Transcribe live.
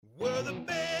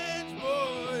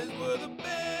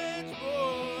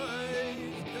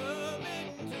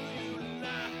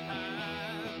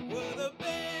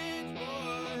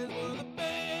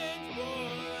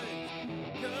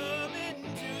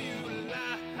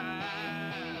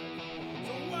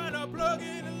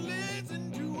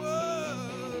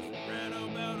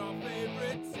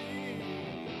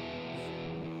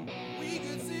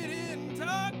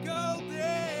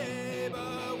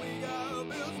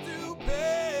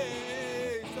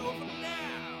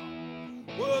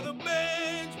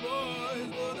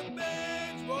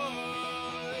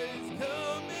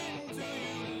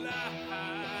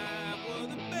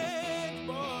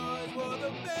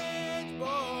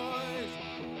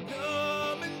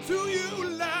to you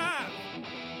live.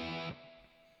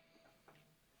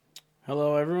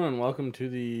 Hello, everyone. Welcome to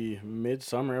the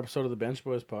midsummer episode of the Bench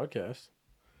Boys podcast.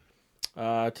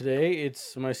 Today,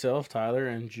 it's myself, Tyler,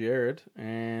 and Jared,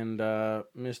 and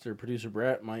Mr. Producer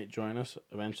Brett might join us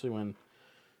eventually when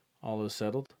all is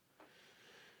settled.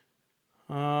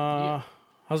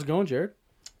 How's it going, Jared?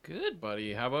 Good,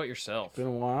 buddy. How about yourself? Been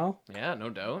a while. Yeah,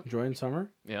 no doubt. Enjoying summer.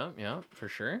 Yeah, for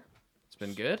sure. It's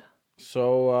been good.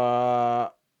 So,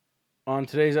 on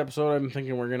today's episode, I'm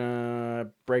thinking we're gonna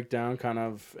break down kind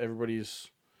of everybody's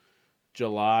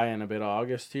July and a bit of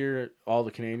August here, all the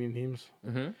Canadian teams.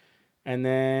 Mm-hmm. And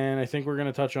then I think we're going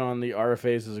to touch on the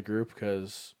RFAs as a group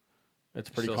because it's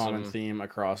a pretty Still common some- theme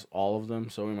across all of them.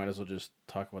 So we might as well just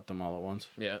talk about them all at once.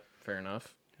 Yeah, fair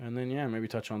enough. And then, maybe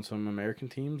touch on some American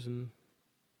teams and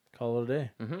call it a day.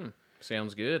 Mm-hmm.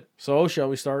 Sounds good. So shall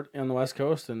we start on the West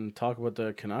Coast and talk about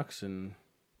the Canucks and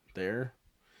their...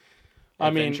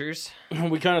 Adventures.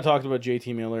 we kind of talked about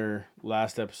JT Miller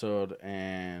last episode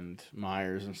and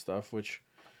Myers and stuff, which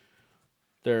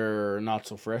they're not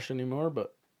so fresh anymore,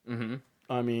 but Mm-hmm.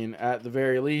 I mean, at the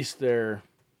very least, they're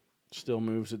still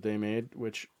moves that they made,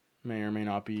 which may or may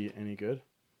not be any good.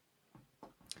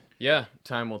 Yeah,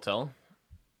 time will tell.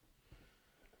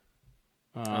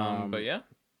 Um, But yeah,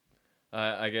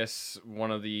 I guess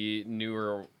one of the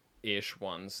newer-ish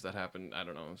ones that happened, I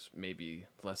don't know, it was maybe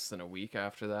less than a week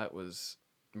after that was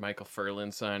Michael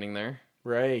Furlan signing there.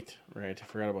 right. I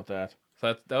forgot about that.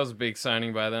 So that was a big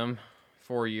signing by them.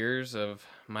 4 years of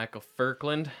Michael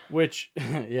Furkland. Which,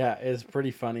 is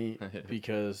pretty funny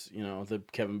because, the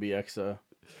Kevin Bieksa,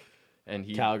 And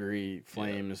he... Calgary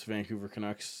Flames, Vancouver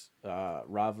Canucks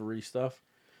rivalry stuff.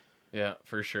 Yeah,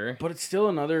 for sure. But it's still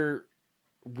another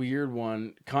weird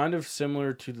one, kind of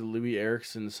similar to the Louis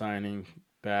Eriksson signing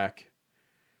back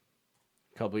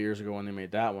a couple of years ago when they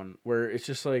made that one, where it's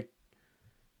just like,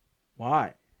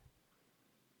 why?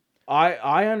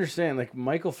 I understand, like,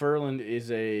 Michael Furland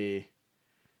is a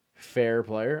fair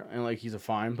player, and, like, he's a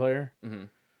fine player. Mm-hmm.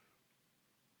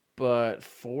 But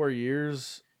 4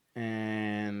 years,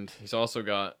 and... He's also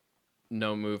got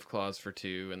no move clause for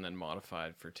 2 and then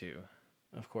modified for 2.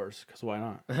 Of course, because why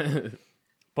not?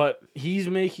 But he's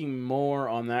making more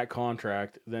on that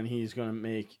contract than he's going to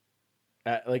make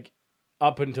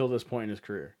up until this point in his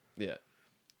career. Yeah.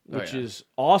 Which is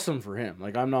awesome for him.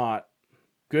 Like, I'm not...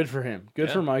 Good for him. Good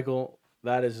Yeah. for Michael.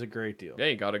 That is a great deal. Yeah,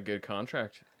 he got a good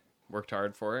contract. Worked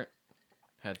hard for it.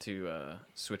 Had to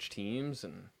switch teams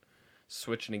and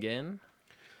switching again.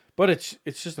 But it's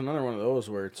just another one of those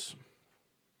where it's...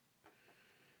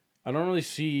 I don't really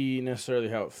see necessarily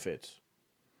how it fits.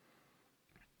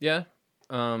 Yeah.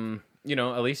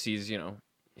 At least he's,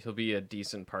 he'll be a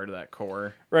decent part of that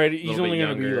core. Right, he's Little only bit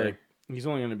going to be younger. like... He's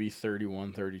only going to be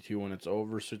 31, 32 when it's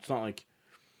over, so it's not like...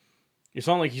 It's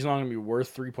not like he's not going to be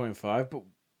worth 3.5, but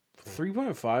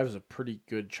 3.5 is a pretty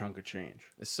good chunk of change.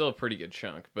 It's still a pretty good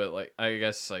chunk, but I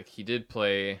guess he did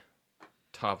play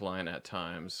top line at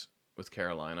times with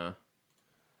Carolina.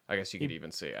 I guess you could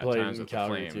even say at Played times in with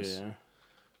Calgary the Flames. too,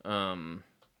 yeah.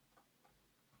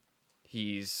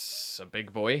 He's a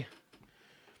big boy.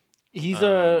 He's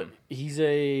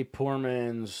a poor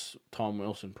man's Tom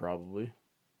Wilson, probably.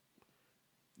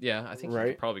 Yeah, I think he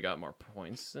Right. probably got more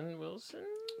points than Wilson.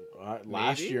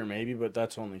 Last Maybe? year, maybe, but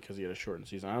that's only because he had a shortened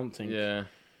season. I don't think. Yeah,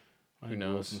 I who think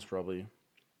knows? Wilson's probably.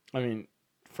 I mean,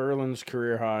 Furland's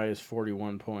career high is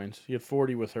 41 points. He had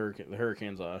 40 with the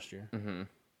Hurricanes last year. Mm-hmm.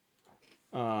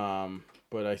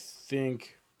 But I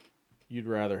think you'd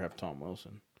rather have Tom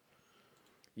Wilson.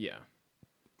 Yeah.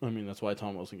 I mean, that's why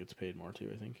Tom Wilson gets paid more too,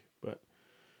 I think. But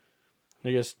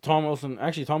I guess Tom Wilson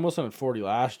had 40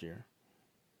 last year,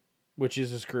 which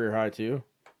is his career high too.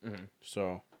 Mm-hmm.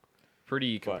 So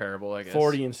Pretty comparable, I guess.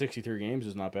 40 in 63 games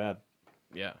is not bad.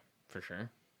 Yeah, for sure.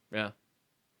 Yeah.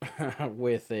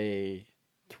 With a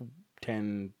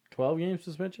 10, 12 game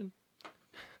suspension.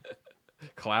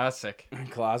 Classic.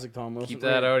 Classic Tom Wilson. Keep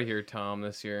that out of here, Tom,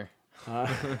 this year.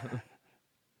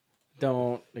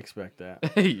 Don't expect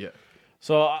that. Yeah.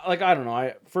 So, I don't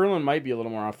know. Furlan might be a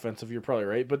little more offensive. You're probably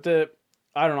right. But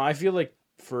I don't know. I feel like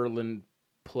Furlan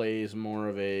plays more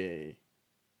of a...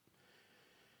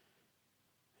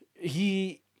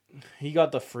 He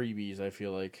got the freebies, I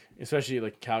feel like.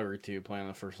 Especially, Calgary, too, playing on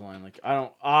the first line.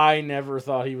 I never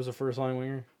thought he was a first-line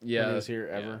winger when he was here,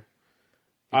 ever. Yeah.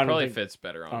 I He don't probably think- fits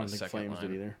better I on don't the think second Flames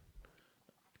did line. either.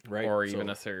 Right? Or So- even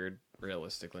a third,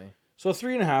 realistically. So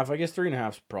 3.5. I guess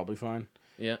 3.5 is probably fine.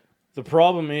 Yeah. The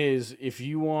problem is, if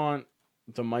you want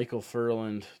the Michael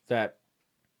Furland that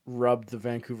rubbed the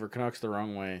Vancouver Canucks the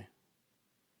wrong way,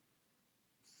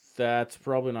 that's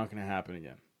probably not going to happen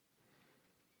again.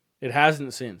 It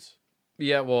hasn't since.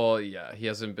 Yeah, well, yeah, he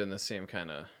hasn't been the same kind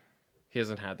of. He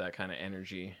hasn't had that kind of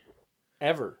energy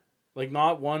ever. Like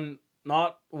not one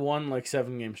like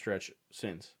 7-game stretch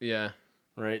since. Yeah,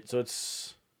 Right? So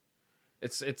it's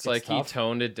it's like tough. he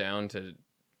toned it down to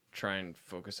try and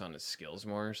focus on his skills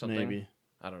more or something. maybe.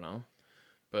 I don't know,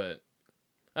 but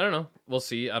I don't know. We'll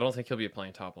see. I don't think he'll be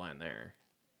playing top line there,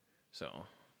 so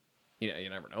you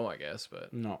never know. I guess,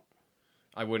 but No.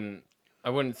 I wouldn't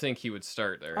think he would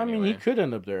start there. I mean, anyway. he could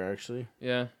end up there actually.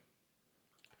 Yeah.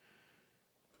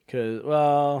 Cuz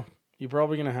well, you're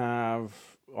probably going to have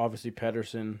obviously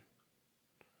Pettersson.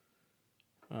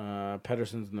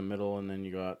 Pettersson's in the middle, and then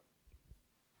you got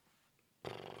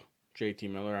JT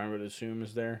Miller, I would assume,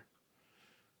 is there.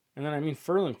 And then, I mean,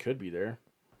 Ferland could be there.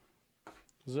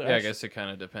 I guess it kind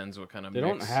of depends what kind of They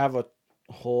mix. don't have a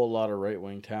whole lot of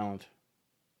right-wing talent.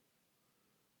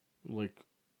 Like,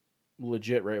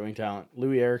 legit right-wing talent.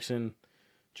 Louis Eriksson,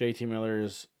 JT Miller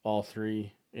is all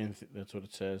three. That's what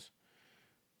it says.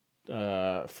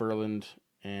 Ferland,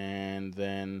 and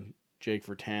then Jake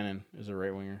Virtanen is a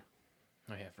right-winger.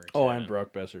 Oh, yeah, for Oh, and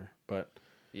Brock Besser. But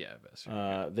yeah,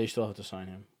 Besser. they still have to sign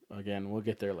him. Again, we'll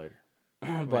get there later.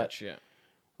 But Which, yeah.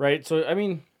 right, so I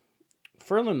mean,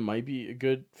 Ferland might be a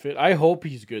good fit. I hope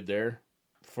he's good there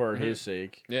for his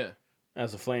sake. Yeah.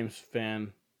 As a Flames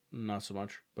fan, not so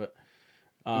much, but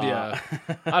Yeah.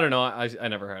 I don't know.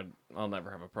 I'll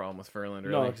never have a problem with Ferland,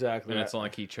 really. No, exactly. And it's not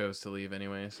like he chose to leave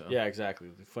anyway, so. Yeah, exactly.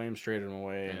 The Flames traded him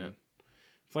away, Yeah. and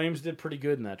Flames did pretty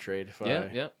good in that trade, if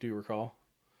I do recall.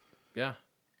 Yeah.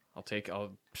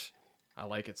 I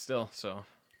like it still, so.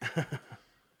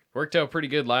 Worked out pretty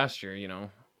good last year,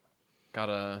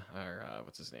 Got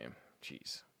what's his name?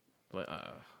 Jeez.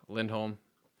 Lindholm.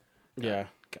 Yeah.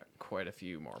 Got quite a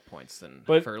few more points than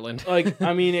But, Ferland. like,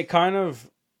 I mean, it kind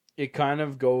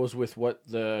of goes with what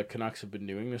the Canucks have been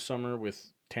doing this summer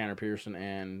with Tanner Pearson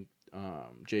and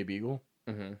Jay Beagle.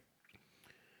 Mm-hmm.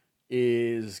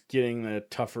 Is getting the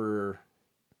tougher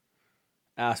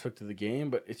aspect of the game,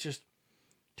 but it's just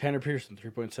Tanner Pearson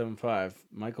 3.75,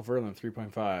 Michael Ferland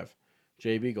 3.5,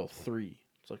 Jay Beagle 3.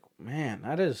 It's like, man,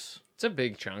 that is It's a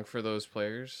big chunk for those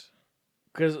players.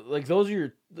 because like those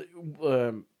are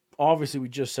your obviously we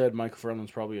just said Michael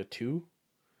Ferland's probably a 2,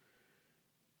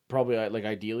 probably like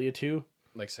ideally a 2,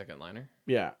 Like second liner.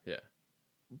 yeah,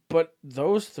 but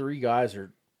those 3 guys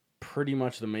are pretty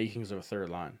much the makings of a third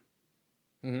line.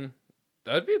 Mm-hmm.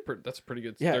 That's a pretty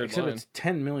good Yeah, third except line. it's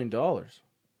 $10 million.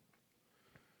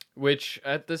 Which,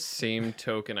 at the same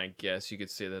token, I guess you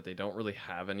could say that they don't really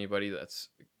have anybody that's.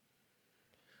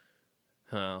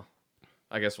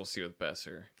 I guess we'll see with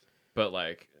Besser, but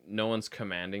like no one's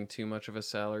commanding too much of a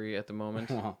salary at the moment.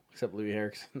 Well, except Louis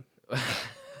Eriksson.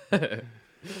 Yeah,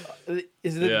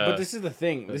 But this is the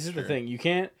thing. That's This is the true. thing. You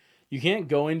can't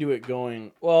go into it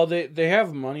going, well, they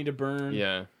have money to burn.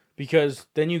 yeah. Because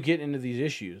then you get into these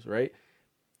issues, right?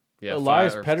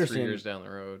 Elias 3 Pettersson- years down the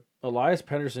road. Elias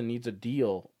Pettersson needs a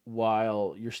deal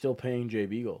while you're still paying Jay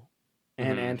Beagle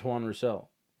and Mhm. Antoine Roussel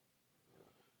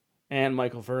and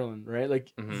Michael Ferland, right?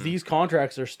 Like Mhm. these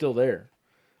contracts are still there.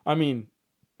 I mean,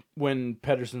 when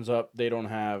Pettersson's up, they don't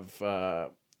have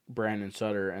Brandon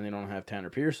Sutter and they don't have Tanner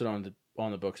Pearson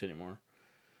on the books anymore.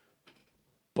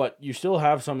 But you still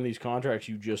have some of these contracts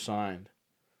you just signed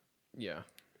Yeah,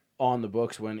 on the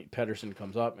books when Pettersson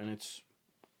comes up, and it's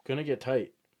gonna get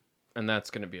tight. and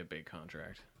that's going to be a big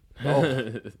contract. Oh.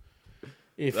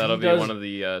 If That'll he be does, one of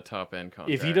the top end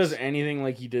contracts. if he does anything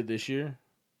like he did this year,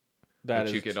 that which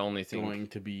is you could only think going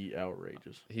to be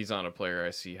outrageous. he's on a player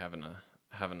I see having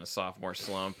a sophomore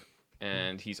slump,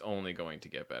 and he's only going to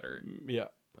get better. Yeah,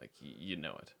 Like you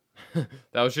know it.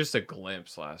 That was just a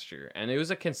glimpse last year, and it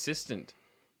was a consistent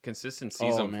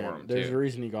season for him There's too. a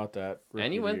reason he got that.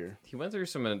 And year. he went through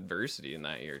some adversity in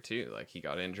that year too. Like he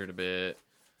got injured a bit.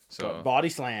 So Got body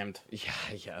slammed.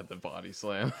 yeah, the body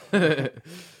slam.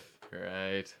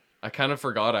 Right. I kind of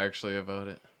forgot actually about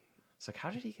it. It's like, how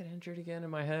did he get injured again in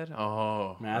my head?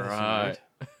 Oh, Matheson,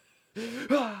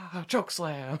 right. Choke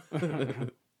slam.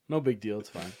 No big deal. It's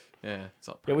fine. Yeah, it's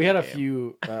all Yeah, we had a game.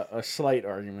 few a slight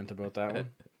argument about that one.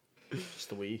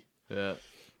 Just a wee. Yeah.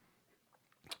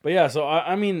 But yeah, so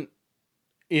I mean,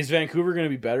 is Vancouver going to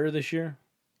be better this year?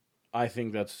 I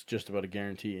think that's just about a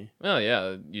guarantee. Well,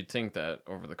 yeah, you'd think that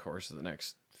over the course of the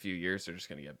next few years, they're just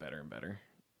going to get better and better.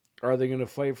 Are they going to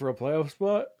fight for a playoff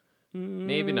spot?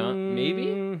 Maybe not.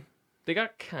 Maybe. They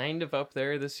got kind of up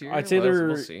there this year. I'd say We'll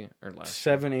they're see. Or last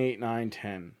 7, 8, 9,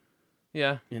 10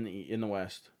 year. Yeah, in the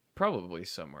West. probably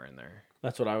somewhere in there.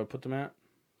 That's what I would put them at.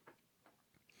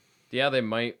 Yeah, they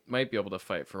might be able to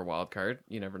fight for a wild card.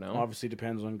 You never know. Obviously,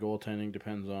 depends on goaltending,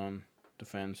 depends on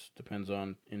defense, depends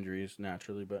on injuries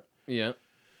naturally. But Yeah.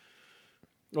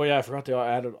 Oh yeah, I forgot they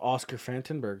added Oscar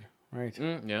Fantenberg. Right.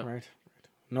 Yeah. Right.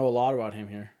 Know a lot about him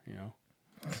here,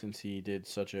 since he did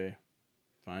such a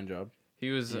fine job. He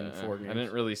was. In 4 games. I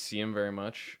didn't really see him very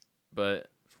much, but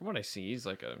from what I see, he's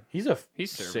like he's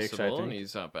serviceable 6, I think. and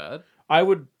he's not bad. I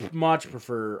would much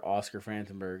prefer Oscar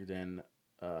Fantenberg than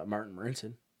Martin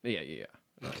Marincin. Yeah.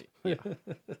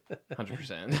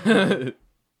 100%.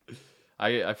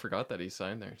 I forgot that he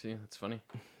signed there too. That's funny.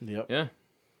 Yep. Yeah.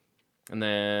 And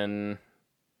then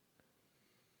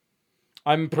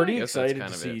I'm pretty guess that's excited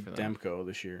kind to of it see for them. Demko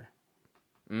this year.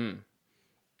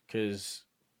 Because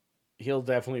he'll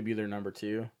definitely be their number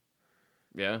 2.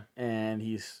 Yeah. And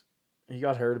he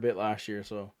got hurt a bit last year,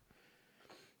 so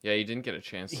Yeah, he didn't get a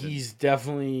chance to. he's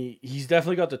definitely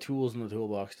got the tools in the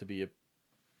toolbox to be a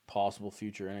possible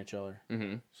future NHLer.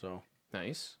 Mm-hmm. So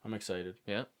Nice. I'm excited.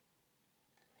 Yeah.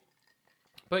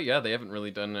 But yeah, they haven't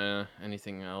really done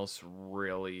anything else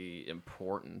really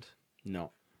important.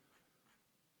 No.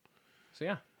 So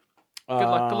yeah. Good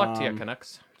luck to you,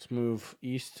 Canucks. Let's move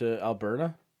east to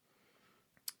Alberta.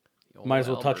 The Might old as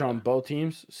well touch on Alberta. both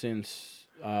teams since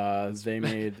they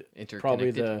made probably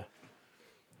Interconnected.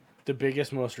 the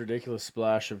biggest, most ridiculous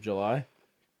splash of July.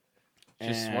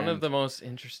 Just one of the most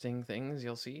interesting things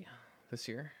you'll see this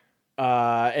year.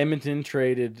 Edmonton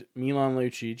traded Milan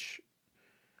Lucic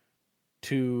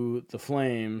to the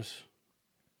Flames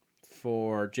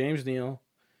for James Neal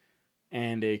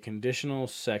and a conditional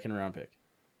second-round pick.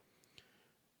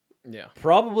 Yeah.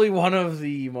 Probably one of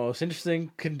the most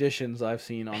interesting conditions I've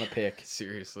seen on a pick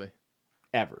Seriously.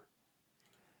 ever.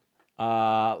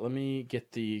 Let me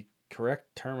get the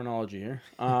correct terminology here.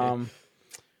 Where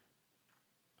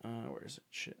is it?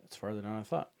 Shit, it's farther down than I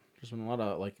thought. There's been a lot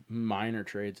of minor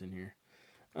trades in here.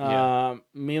 Yeah.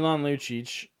 Milan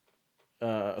Lucic.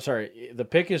 The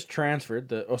pick is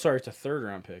transferred. It's a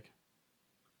third-round pick,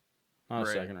 not a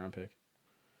Right. second-round pick,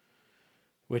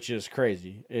 which is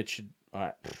crazy. It should.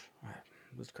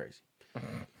 That's crazy.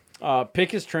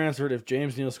 Pick is transferred if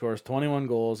James Neal scores 21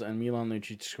 goals and Milan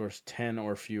Lucic scores 10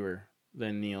 or fewer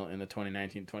than Neal in the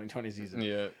 2019-2020 season.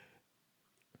 Yeah.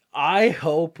 I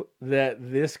hope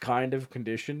that this kind of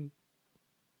condition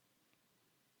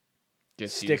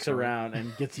sticks around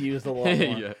and gets used a lot more.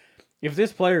 Yeah. If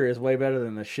this player is way better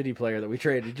than the shitty player that we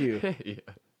traded you,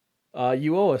 Yeah.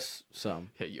 you owe us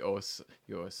some. Yeah, you owe us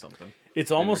something.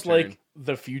 It's almost return. like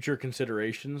the future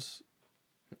considerations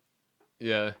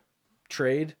Yeah.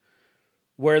 trade,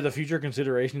 where the future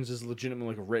considerations is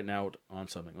legitimately written out on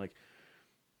something.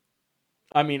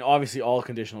 Obviously all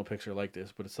conditional picks are like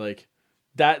this, but it's like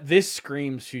that. This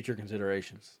screams future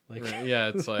considerations. Yeah,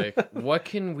 it's like, what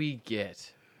can we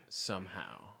get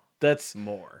somehow? That's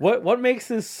More. what makes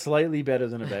this slightly better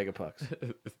than a bag of pucks.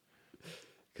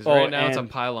 Because right now it's a and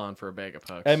pylon for a bag of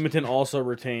pucks. Edmonton also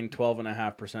retained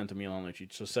 12.5% of Milan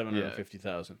Lucic, so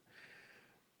 750,000.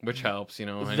 Which helps,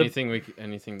 anything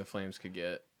the Flames could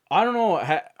get. I don't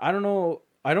know.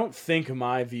 I don't think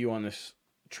my view on this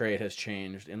trade has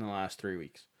changed in the last 3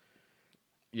 weeks.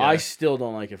 Yeah. I still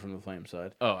don't like it from the Flames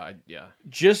side. Yeah.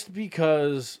 Just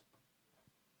because,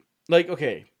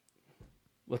 okay,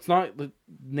 let's not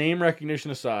name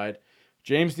recognition aside.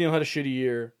 James Neal had a shitty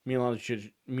year. Milan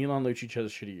Lucic has a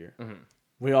shitty year. Mm-hmm.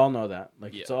 We all know that.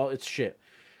 It's shit.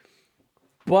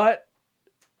 But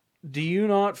do you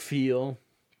not feel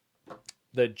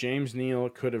that James Neal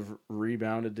could have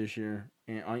rebounded this year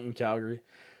in Calgary?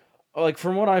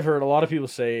 From what I've heard, a lot of people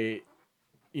say,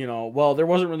 well, there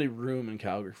wasn't really room in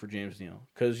Calgary for James Neal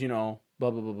because, blah, blah,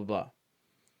 blah, blah, blah.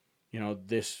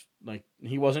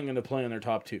 He wasn't going to play in their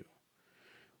top 2.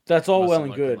 That's all well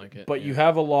and good, but you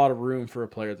have a lot of room for a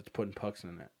player that's putting pucks in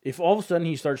the net. If all of a sudden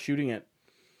he starts shooting at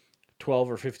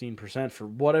 12 or 15% for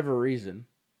whatever reason,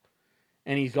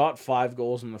 and he's got 5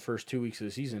 goals in the first 2 weeks of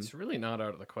the season, it's really not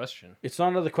out of the question. It's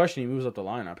not out of the question he moves up the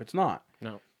lineup. It's not.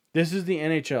 No. This is the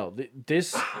NHL.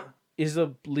 This is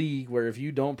a league where if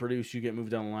you don't produce, you get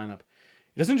moved down the lineup.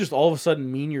 It doesn't just all of a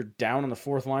sudden mean you're down on the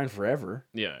 4th line forever.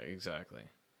 Yeah, exactly.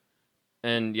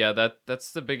 And yeah,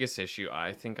 that's the biggest issue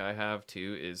I think I have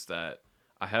too, is that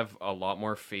I have a lot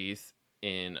more faith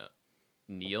in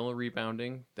Neal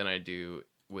rebounding than I do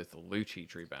with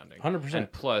Lucic rebounding. 100%.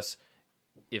 And plus,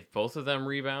 if both of them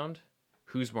rebound,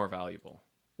 who's more valuable?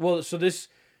 Well, so this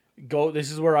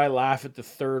is where I laugh at the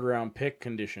 3rd-round pick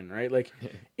condition, right?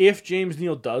 If James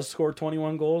Neal does score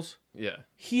 21 goals, Yeah.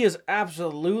 he is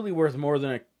absolutely worth more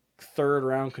than a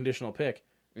 3rd-round conditional pick.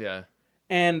 Yeah.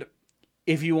 And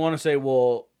if you want to say,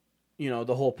 well,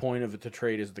 the whole point of it to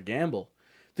trade is the gamble.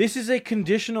 This is a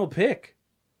conditional pick.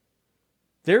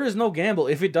 There is no gamble.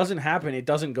 If it doesn't happen, it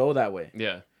doesn't go that way.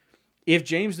 Yeah. If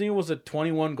James Neal was a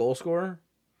 21 goal scorer,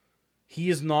 he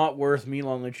is not worth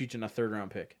Milan Lucic in a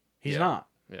third-round pick. He's not.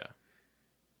 Yeah.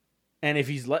 And if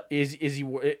he's is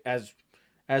he as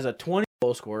a 20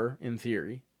 goal scorer in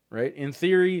theory, right? In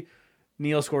theory,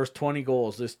 Neil scores 20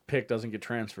 goals. This pick doesn't get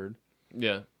transferred.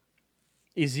 Yeah.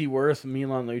 Is he worth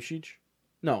Milan Lucic?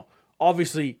 No.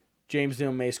 Obviously, James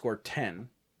Neal may score 10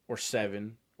 or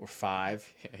 7 or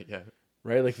 5. Yeah.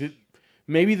 Right? Like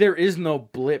maybe there is no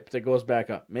blip that goes back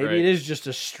up. Maybe Right. it is just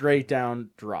a straight down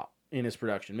drop in his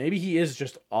production. Maybe he is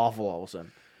just awful all of a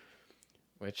sudden.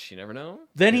 Which you never know.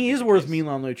 Then Could he be is the worth case.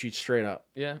 Milan Lucic straight up.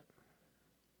 Yeah.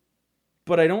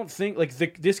 But I don't think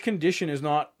this condition is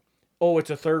not, oh,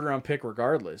 it's a third round pick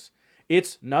regardless.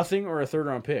 It's nothing or a third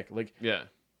round pick. Like, Yeah.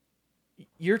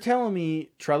 you're telling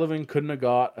me Treliving couldn't have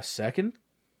got a second?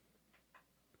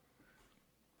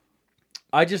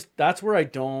 That's where I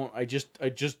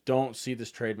just don't see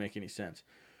this trade make any sense.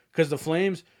 Because the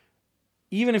Flames,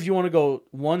 even if you want to go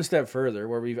one step further,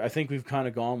 where I think we've kind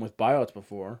of gone with buyouts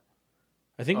before.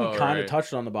 I think we kind of right.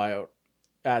 touched on the buyout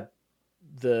at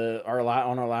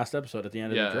on our last episode at the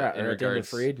end of the draft, in or at the end of regards-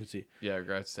 free agency. Yeah,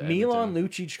 regards to Milan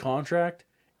Edmonton. Lucic contract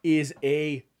is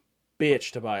a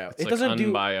bitch to buy out. It's like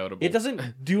unbuyoutable. It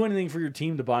doesn't do anything for your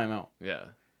team to buy him out. Yeah.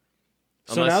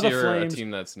 So Unless now you're Flames, a team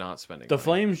that's not spending the money.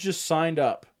 Flames just signed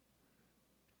up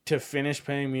to finish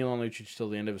paying Milan Lucic till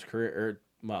the end of his career,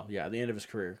 the end of his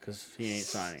career, because he ain't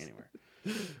signing anywhere.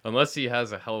 Unless he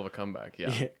has a hell of a comeback.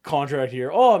 Yeah. Contract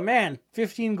here. Oh man,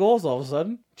 15 goals all of a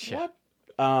sudden. Yeah.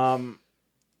 What?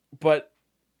 But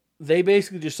they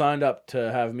basically just signed up to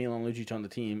have Milan Lucic on the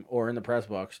team or in the press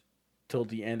box till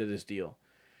the end of this deal.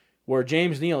 Where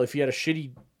James Neal, if he had a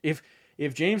shitty, if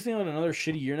James Neal had another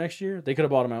shitty year next year, they could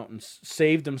have bought him out and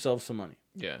saved themselves some money.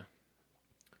 Yeah.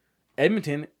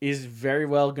 Edmonton is very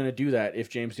well going to do that if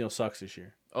James Neal sucks this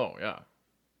year. Oh, yeah.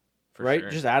 For Right?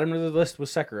 sure. Just add him to the list with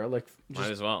Sekera. Like, just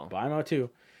Might as well. buy him out too.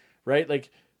 Right? Like,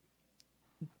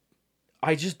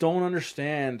 I just don't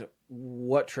understand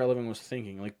what Treliving was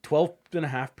thinking. Like,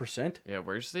 12.5%? Yeah,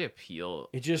 where's the appeal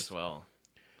It just- as well?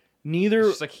 Neither... It's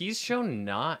just like he's shown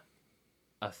not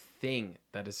a thing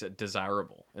that is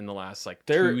desirable in the last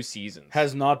There 2 seasons.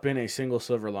 has not been a single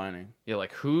silver lining. Yeah,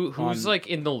 like who's on- like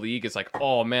in the league is like,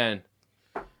 oh man,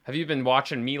 have you been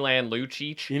watching Milan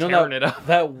Lucic You know tearing it up?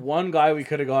 that one guy we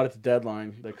could have got at the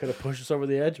deadline that could have pushed us over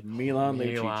the edge? Milan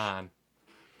Lucic. Milan.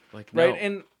 Like Right, no.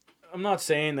 and I'm not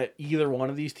saying that either one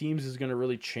of these teams is going to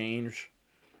really change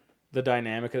the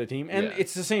dynamic of the team. And Yeah.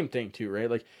 it's the same thing, too, right?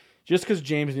 Like, just because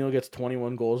James Neal gets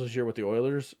 21 goals this year with the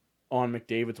Oilers on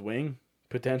McDavid's wing,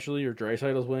 potentially, or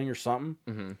Draisaitl's wing or something,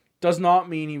 Mhm. does not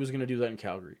mean he was going to do that in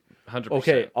Calgary. 100%.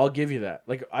 Okay, I'll give you that.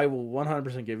 Like, I will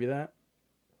 100% give you that.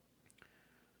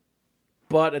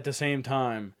 But at the same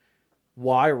time,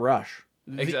 why rush?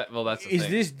 Exactly. Well, that's the Is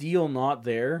thing. this deal not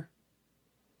there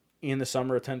in the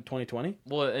summer of 2020?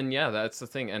 Well, and yeah, that's the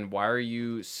thing. And why are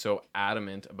you so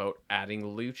adamant about adding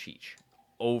Lucic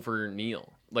over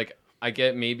Neil? Like, I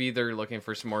get maybe they're looking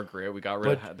for some more grit. They got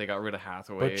rid of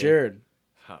Hathaway. But Jared,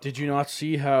 Huh. did you not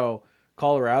see how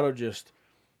Colorado just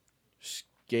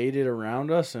skated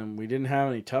around us and we didn't have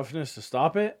any toughness to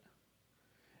stop it?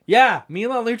 Yeah,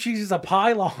 Milan Lucic is a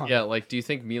pylon. Yeah, like, do you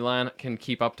think Milan can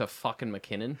keep up to fucking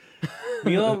McKinnon?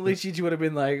 Milan Lucic would have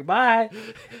been like, bye.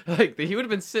 Like, he would have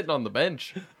been sitting on the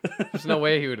bench. There's no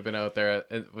way he would have been out there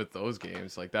with those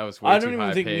games. Like, that was way I too don't even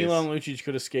high think pace. Milan Lucic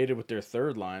could have skated with their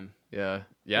third line. Yeah,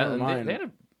 Never and mind. they had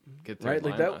a good third Right,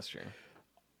 like line that- last year.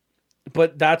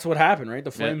 But that's what happened, right? The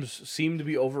Yeah. Flames seem to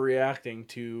be overreacting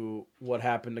to what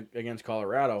happened against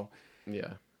Colorado.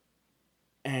 Yeah,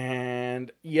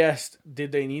 And yes,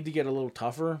 did they need to get a little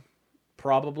tougher?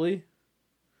 Probably.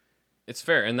 it's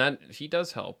fair, and that he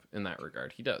does help in that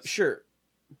regard. He does. Sure.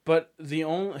 But the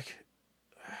only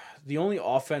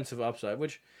offensive upside,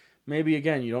 which maybe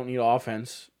again you don't need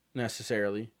offense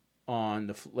necessarily on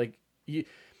the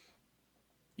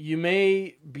you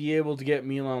may be able to get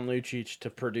Milan Lucic to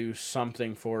produce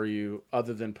something for you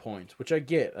other than points, which I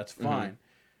get. That's fine.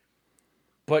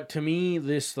 But to me,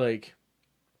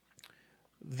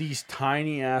 these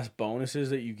tiny ass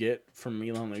bonuses that you get from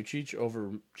Milan Lucic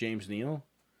over James Neal,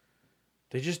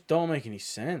 they just don't make any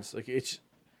sense. Like it's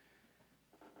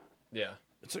Yeah,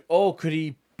 like, oh, could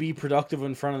he be productive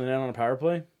in front of the net on a power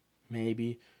play?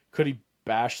 Maybe. Could he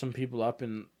bash some people up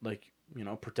and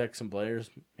protect some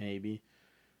players? Maybe.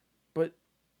 But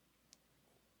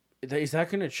is that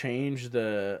going to change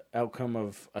the outcome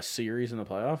of a series in the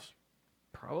playoffs?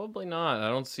 probably not. I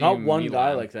don't see Not one guy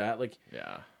Milan. like that. Like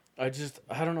Yeah, I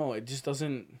don't know. It just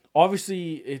doesn't.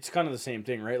 Obviously, it's kind of the same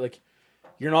thing, right? Like,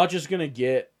 you're not just gonna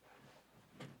get,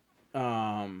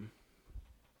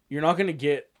 you're not gonna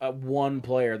get one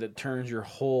player that turns your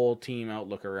whole team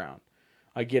outlook around.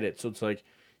 I get it. So it's like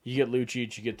you get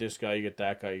Lucic, you get this guy, you get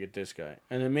that guy, you get this guy,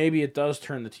 and then maybe it does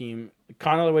turn the team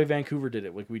kind of the way Vancouver did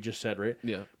it, like we just said, right?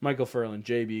 Yeah. Michael Ferland,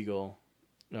 Jay Beagle,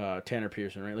 Tanner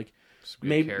Pearson, right? Like Some good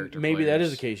maybe character that is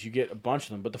players. the case. You get a bunch of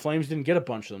them, but the Flames didn't get a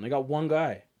bunch of them. They got one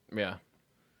guy. Yeah.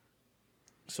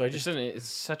 So I just It's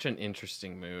such an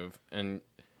interesting move, and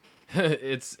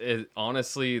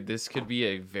honestly, this could be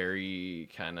a very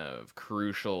kind of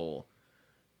crucial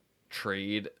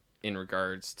trade in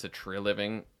regards to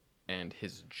Treliving and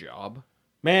his job.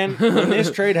 man, when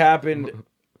this trade happened,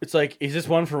 it's like, is this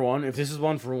 1-for-1? If this is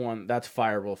 1-for-1, that's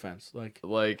fireable offense. Like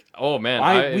Oh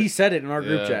man, we said it in our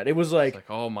group yeah. chat. It was like, It's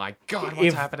like, oh my god,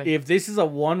 what's happening? if this is a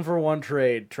 1-for-1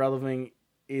 trade, Treliving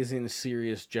is in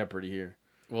serious jeopardy here.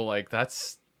 Well, like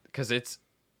that's because it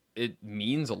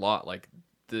means a lot. Like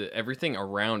everything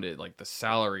around it, like the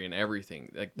salary and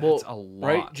everything, like that's a lot.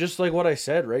 Right? Just like what I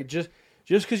said, right? Just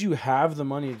because you have the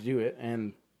money to do it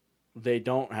and they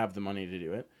don't have the money to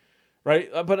do it, right?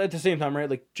 But at the same time, right?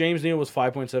 Like James Neal was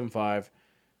 5.75.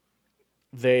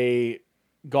 They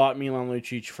got Milan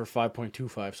Lucic for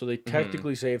 5.25, so they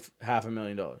technically saved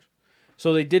 $500,000.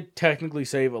 So they did technically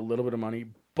save a little bit of money,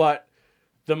 but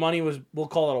the money was, we'll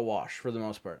call it a wash for the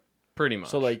most part. Pretty much.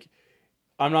 So like,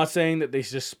 I'm not saying that they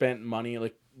just spent money.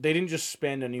 Like they didn't just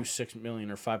spend a new $6 million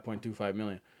or $5.25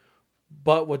 million,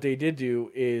 but what they did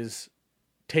do is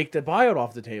take the buyout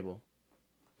off the table.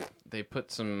 They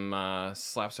put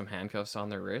slap some handcuffs on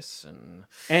their wrists and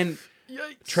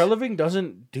Yikes. Treliving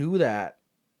doesn't do that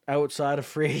outside of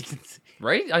free agency.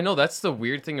 Right? I know that's the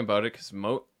weird thing about it because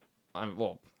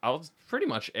pretty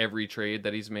much every trade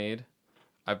that he's made,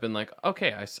 I've been like,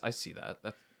 okay, I see that.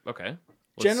 That's okay.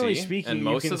 Generally see. speaking, and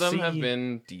most you of can them have see-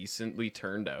 been decently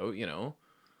turned out.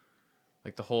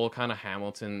 Like the whole kind of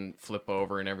Hamilton flip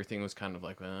over and everything was kind of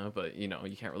like, but you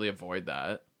can't really avoid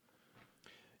that.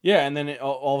 Yeah, and then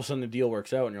all of a sudden the deal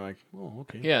works out, and you're like, oh,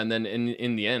 okay. Yeah, and then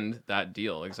in the end, that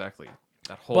deal exactly,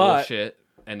 that whole But shit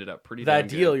ended up pretty. That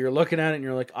damn deal, good. you're looking at it, and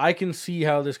you're like, I can see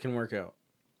how this can work out.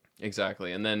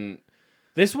 Exactly, and then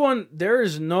This one, there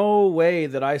is no way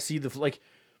that I see like.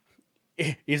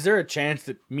 Is there a chance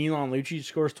that Milan Lucic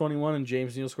scores 21 and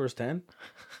James Neal scores 10?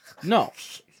 No.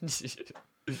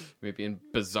 maybe in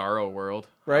Bizarro world,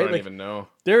 Right? I don't Like- even know.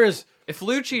 There is. If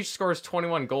Lucic scores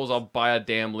 21 goals, I'll buy a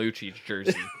damn Lucic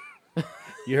jersey.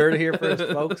 You heard it here first,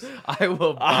 folks. I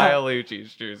will buy a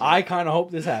Lucic jersey. I kind of hope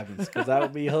this happens because that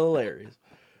would be hilarious.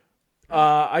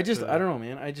 I don't know,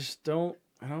 man. I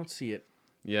don't see it.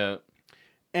 Yeah.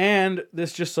 And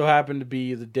this just so happened to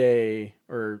be the day,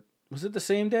 or was it the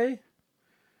same day?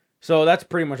 So that's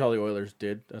pretty much all the Oilers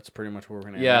did. That's pretty much where we're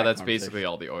going to end Yeah, that that's conversation. basically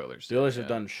all the Oilers The Oilers have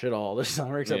done shit all this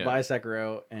summer except Yeah. buy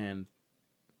Sekiro and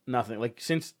nothing. Like,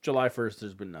 since July 1st,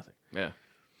 there's been nothing. Yeah.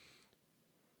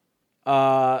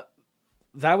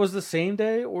 That was the same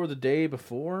day or the day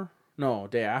before? No,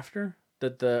 day after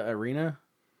that the arena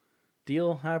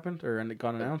deal happened or it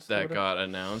got announced. or That whatever? got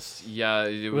announced. Yeah,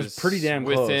 it was pretty damn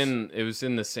close. It was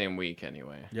in the same week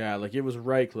anyway. Yeah, like it was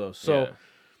right close. So, Yeah.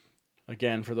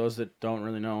 again, for those that don't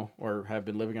really know or have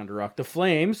been living under a rock, the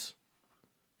Flames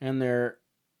and their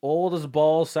old as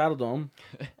balls Saddle Dome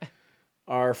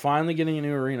are finally getting a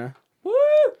new arena. Woo!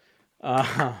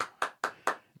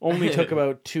 Only took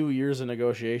about 2 years of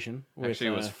negotiation. With, Actually,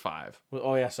 it was 5.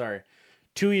 oh yeah, sorry,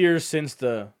 2 years since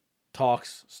the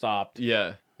talks stopped.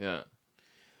 Yeah, yeah.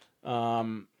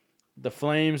 The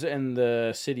Flames and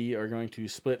the city are going to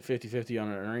split 50-50 on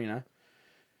an arena.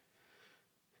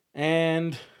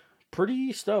 And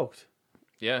pretty stoked.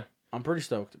 Yeah. I'm pretty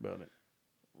stoked about it.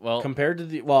 Well,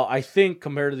 I think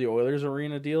compared to the Oilers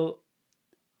arena deal,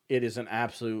 it is an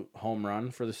absolute home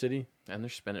run for the city. and they're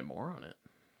spending more on it.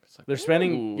 It's like, They're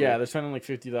spending, ooh, they're spending like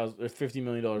 $50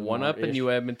 million. one up in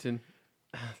you, Edmonton.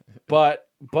 But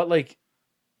like,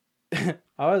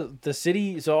 the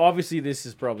city. So obviously, this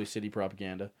is probably city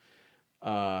propaganda,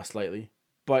 slightly.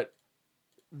 But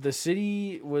the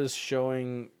city was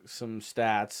showing some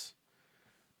stats,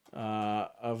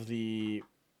 of the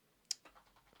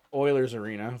Oilers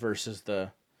arena versus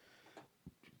the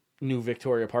new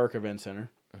Victoria Park Event Center,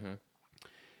 Mhm.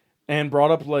 and brought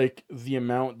up like the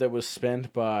amount that was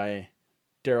spent by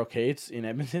Daryl Cates in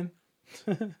Edmonton.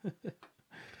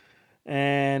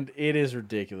 And it is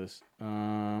ridiculous.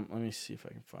 Let me see if I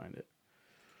can find it.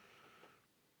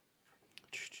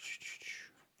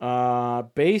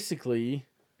 Basically,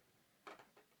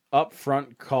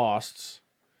 upfront costs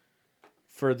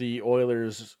for the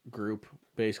Oilers group,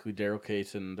 basically Daryl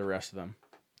Cates and the rest of them,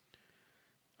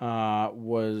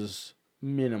 was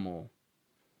minimal.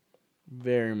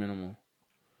 Very minimal.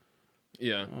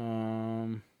 Yeah.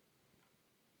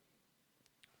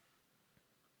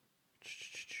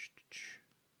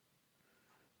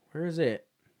 Where is it?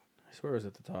 I swear it was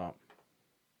at the top.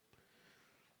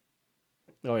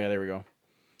 Oh yeah, there we go.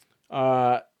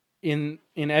 In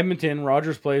Edmonton,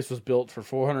 Rogers Place was built for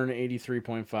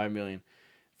 $483.5 million.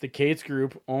 The Cates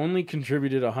Group only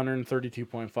contributed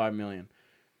 $132.5 million.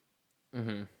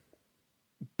 Mm-hmm.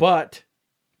 But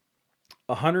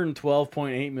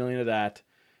 $112.8 million of that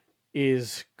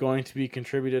is going to be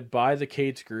contributed by the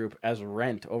Cates Group as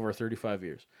rent over 35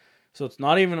 years. So it's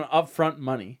not even upfront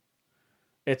money.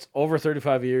 It's over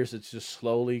 35 years. It's just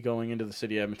slowly going into the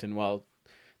city of Edmonton, while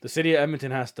the city of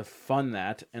Edmonton has to fund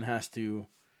that and has to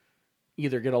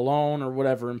either get a loan or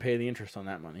whatever and pay the interest on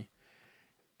that money.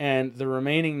 And the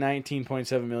remaining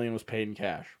 $19.7 million was paid in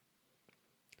cash.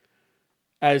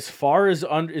 As far as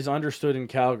is understood in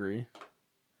Calgary,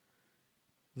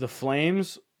 the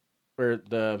Flames, or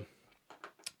the,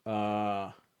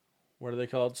 what are they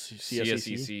called?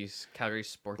 CSEC, Calgary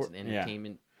Sports and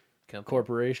Entertainment Company.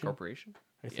 Corporation?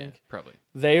 I think. Yeah, probably.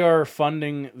 They are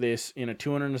funding this in a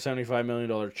 $275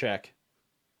 million check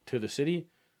to the city,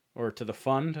 or to the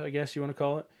fund, I guess you want to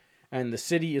call it. And the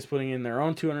city is putting in their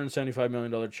own $275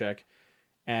 million check,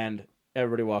 and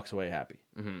everybody walks away happy,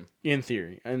 in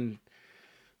theory. And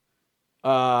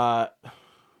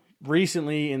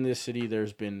recently in this city,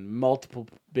 there's been multiple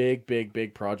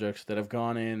big projects that have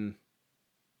gone in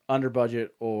under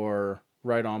budget or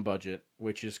right on budget,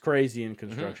 which is crazy in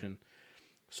construction.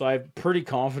 So I'm pretty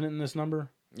confident in this number.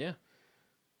 Yeah.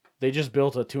 They just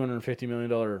built a $250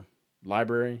 million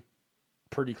library,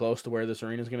 pretty close to where this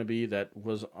arena is going to be, that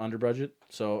was under budget.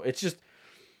 So it's just,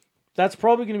 that's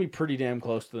probably going to be pretty damn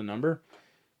close to the number,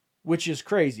 which is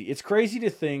crazy. It's crazy to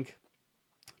think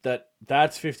that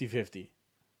that's 50-50,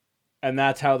 and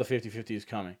that's how the 50-50 is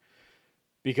coming.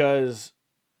 Because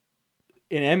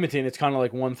in Edmonton, it's kind of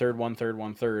like 1/3, 1/3,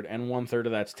 1/3, and 1/3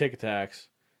 of that's ticket tax.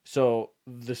 So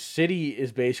the city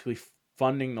is basically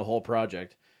funding the whole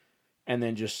project and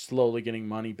then just slowly getting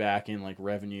money back in like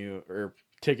revenue or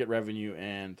ticket revenue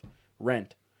and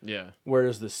rent. Yeah.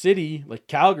 Whereas the city, like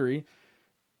Calgary,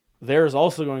 there's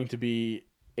also going to be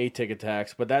a ticket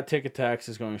tax, but that ticket tax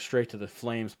is going straight to the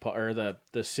Flames or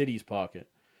the city's pocket.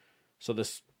 So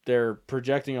they're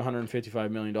projecting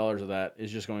 $155 million of that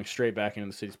is just going straight back into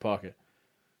the city's pocket.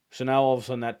 So now all of a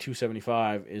sudden that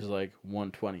 275 is like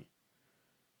 120.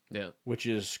 Yeah. Which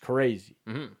is crazy.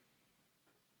 Mm-hmm.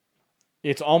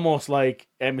 It's almost like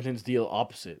Edmonton's deal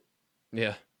opposite.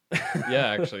 Yeah. Yeah,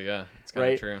 actually, yeah. It's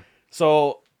kind of true.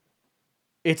 So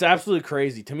it's absolutely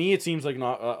crazy. To me, it seems like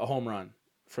not a home run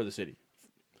for the city.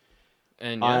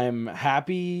 And I'm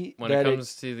happy when it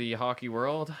comes to the hockey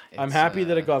world. I'm happy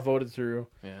that it got voted through.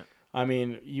 Yeah. I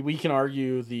mean, we can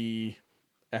argue the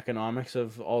economics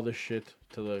of all this shit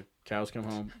till the cows come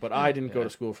home, but I didn't go to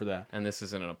school for that. And this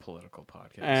isn't a political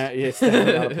podcast. It's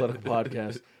definitely not a political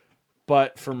podcast.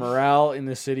 But for morale in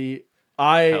the city,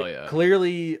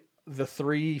 clearly the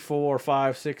 3, 4,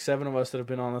 5, 6, 7 of us that have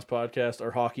been on this podcast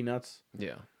are hockey nuts.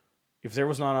 Yeah. If there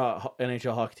was not an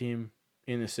NHL hockey team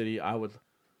in the city, I would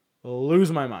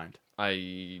lose my mind.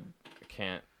 I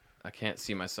can't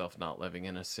see myself not living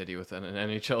in a city with an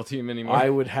NHL team anymore. I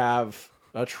would have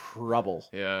a trouble.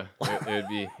 Yeah,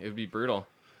 it would be brutal.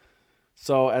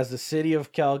 So, as the city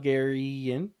of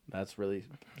Calgarian, that's really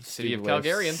city of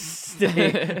Calgarian.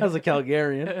 As a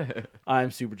Calgarian,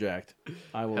 I'm super jacked.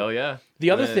 I will. Hell yeah.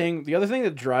 The other thing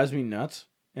that drives me nuts,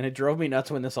 and it drove me nuts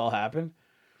when this all happened.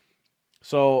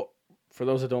 So, for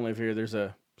those that don't live here, there's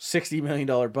a $60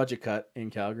 million budget cut in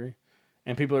Calgary,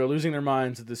 and people are losing their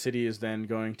minds that the city is then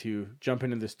going to jump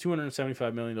into this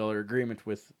 $275 million agreement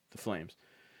with the Flames.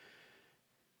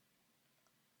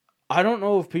 I don't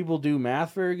know if people do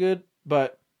math very good,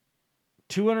 but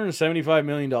 $275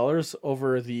 million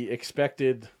over the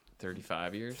expected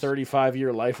 35 years,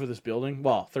 35-year life of this building.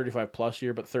 Well, 35 plus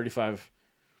year, but 35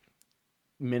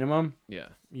 minimum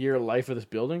year life of this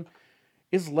building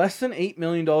is less than $8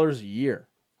 million a year.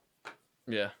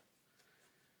 Yeah.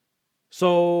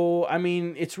 So, I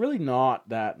mean, it's really not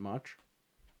that much.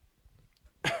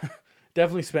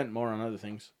 Definitely spent more on other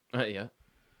things. Yeah.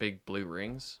 Big blue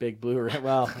rings. Big blue ring.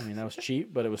 Well, I mean, that was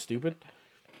cheap, but it was stupid.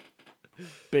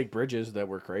 Big bridges that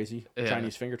were crazy. Yeah.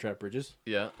 Chinese finger trap bridges.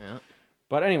 Yeah, yeah.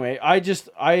 But anyway, I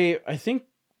think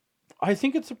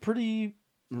it's a pretty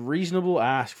reasonable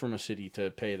ask from a city to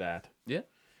pay that. Yeah.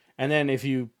 And then if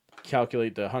you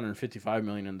calculate the $155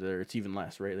 million in there, it's even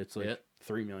less, right? It's like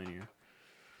 $3 million a year.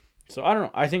 So I don't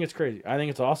know. I think it's crazy. I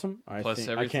think it's awesome. Plus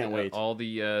I can't wait. All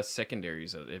the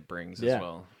secondaries that it brings as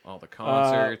well. All the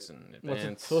concerts and events. What's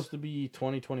it supposed to be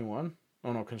 2021?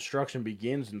 Oh no, construction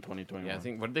begins in 2021. Yeah, I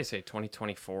think, what did they say,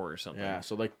 2024 or something? Yeah,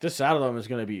 so like this Saddledome is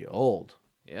going to be old.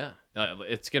 Yeah,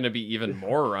 it's going to be even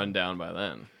more run down by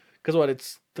then. Because what,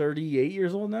 it's 38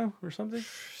 years old now or something?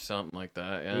 Something like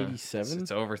that. Yeah. 87?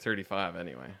 It's over 35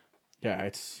 anyway. Yeah,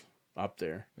 it's up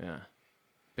there. Yeah.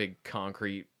 Big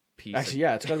concrete piece. Actually,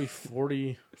 yeah, it's got to be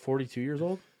 40, 42 years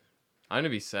old. I'm gonna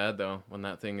be sad though when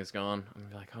that thing is gone. I'm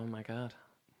gonna be like, oh my god,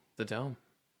 the dome.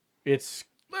 It's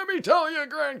Let me tell you,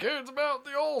 grandkids, about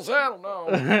the old Saddle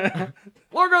Dome.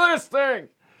 Look at this thing.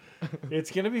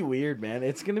 it's gonna be weird, man.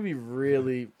 It's gonna be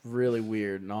really, really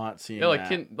weird not seeing Yeah, like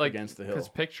that like against the hill. Because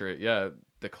picture it, yeah,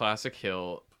 the classic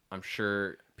hill. I'm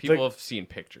sure people have seen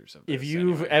pictures of this. If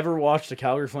you've ever watched a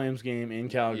Calgary Flames game in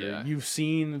Calgary, Yeah. you've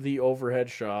seen the overhead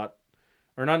shot,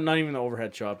 or not even the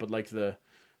overhead shot, but like the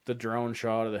drone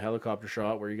shot or the helicopter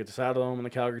shot where you get the Saddle Dome and the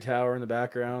Calgary Tower in the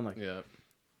background. Like, yeah,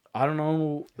 I don't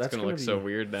know. That's gonna look be so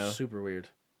weird now. Super weird.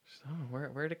 Oh,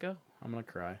 where'd it go? I'm gonna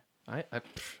cry. I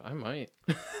might.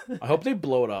 I hope they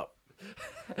blow it up.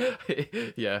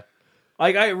 Yeah.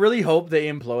 Like, I really hope they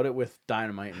implode it with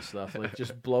dynamite and stuff. Like,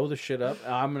 just blow the shit up.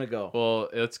 I'm gonna go. Well,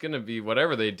 it's gonna be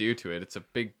whatever they do to it. It's a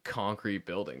big concrete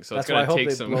building, so That's it's why I gonna hope take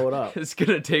they some. blow it up. It's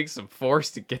gonna take some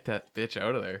force to get that bitch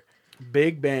out of there.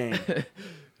 Big bang.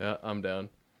 Yeah, I'm down.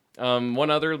 One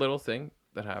other little thing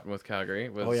that happened with Calgary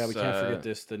was. Oh yeah, we can't forget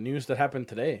this. The news that happened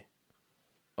today.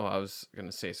 Oh, I was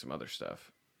gonna say some other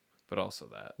stuff, but also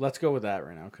that. Let's go with that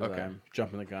right now because Okay. I'm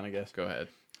jumping the gun, I guess. Go ahead.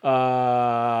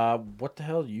 What the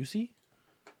hell? UC?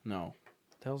 No.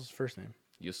 What the hell's his first name?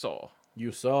 You saw.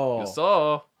 Yuso. You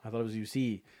saw. I thought it was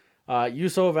UC.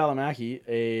 Yuso Valimaki,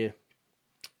 a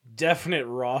definite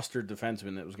rostered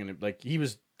defenseman that was gonna he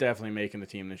was definitely making the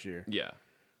team this year. Yeah.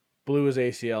 Blew his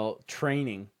ACL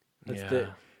training.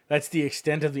 That's the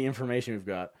extent of the information we've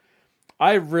got.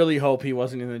 I really hope he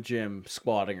wasn't in the gym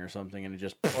squatting or something and it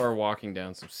just Or walking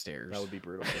down some stairs. that would be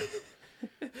brutal.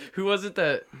 Who was it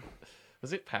that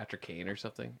was it Patrick Kane or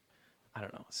something? I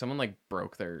don't know. Someone like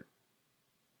broke their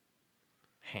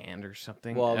hand or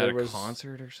something Well, at there a was-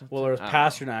 concert or something. Well, there was I don't know.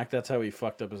 Pasternak. That's how he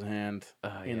fucked up his hand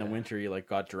in the yeah. winter. He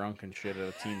got drunk and shit at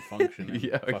a team function. And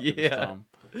Yeah, fucked up his yeah. thumb.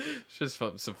 It's just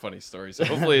some funny stories. So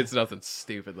hopefully it's nothing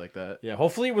stupid like that. Yeah,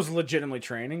 hopefully it was legitimately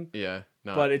training, Yeah,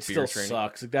 not but it beer still training.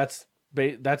 sucks. Like,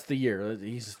 that's the year.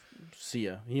 He's see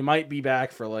ya. He might be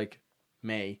back for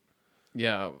May.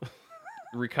 Yeah,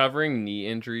 recovering knee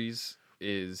injuries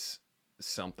is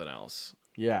something else.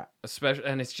 Yeah, Especially,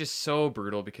 and it's just so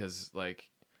brutal because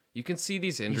you can see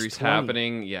these injuries 20.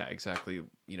 happening. Yeah, exactly.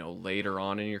 Later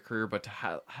on in your career, but to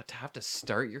have to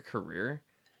start your career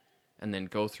and then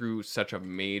go through such a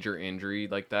major injury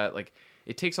like that,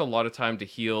 it takes a lot of time to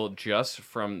heal just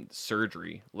from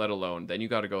surgery, let alone then you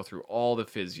got to go through all the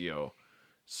physio,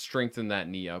 strengthen that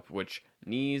knee up, which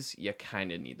knees, you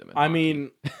kind of need them. In I hockey.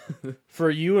 mean, for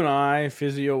you and I,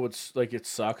 physio would it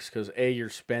sucks because you're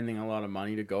spending a lot of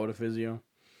money to go to physio.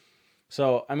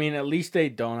 So I mean, at least they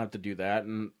don't have to do that,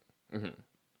 and Mhm.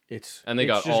 it's and they it's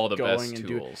got just all the going best and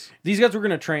tools. These guys were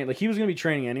gonna train. He was gonna be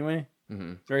training anyway.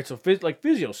 Hmm. Right, so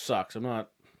physio sucks. I'm not,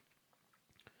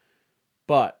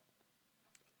 but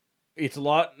it's a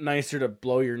lot nicer to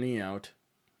blow your knee out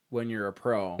when you're a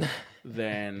pro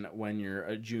than when you're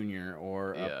a junior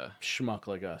or Yeah. a schmuck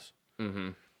like us.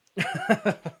 Hmm.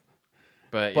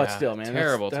 But But still, man,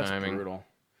 terrible that's timing. brutal.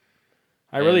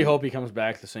 I really And- hope he comes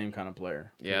back the same kind of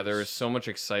player. Yeah, there was so much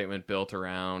excitement built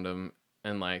around him,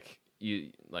 and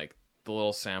the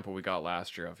little sample we got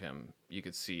last year of him, you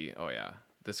could see, oh yeah,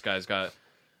 this guy's got.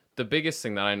 The biggest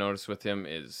thing that I noticed with him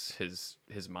is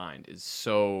his mind is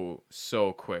so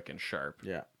quick and sharp.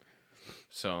 Yeah,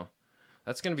 So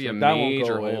that's gonna be So a that won't go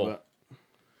major away, hole. but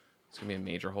It's gonna be a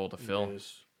major hole to fill. it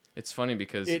is- It's funny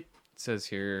because It- it says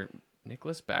here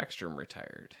Nicholas Backstrom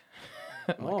retired.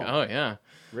 I'm like, Oh. oh yeah,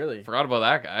 really forgot about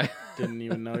that guy. didn't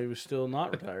even know he was still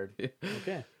not retired.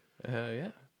 Okay.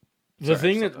 Yeah. The Sorry, I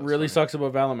thing just that thought that was really funny. sucks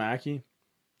about Valimaki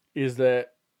is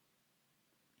that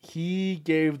he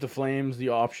gave the Flames the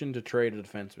option to trade a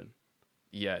defenseman.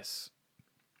 Yes.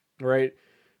 Right?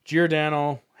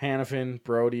 Giordano, Hannafin,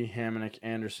 Brody, Hamonic,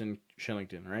 Anderson,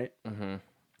 Shillington, right? Mm-hmm.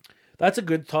 That's a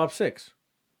good top six.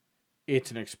 It's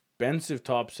an expensive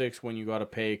top six when you got to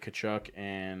pay Kachuk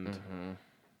and Mm-hmm.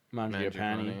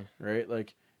 Mangiapane, Mangiapane.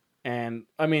 right? And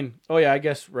I mean, oh yeah, I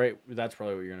guess, right, that's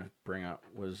probably what you're going to bring up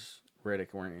was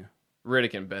Riddick, weren't you?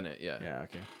 Riddick and Bennett, yeah. Yeah,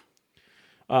 okay.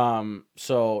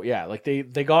 So yeah,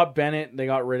 they got Bennett, they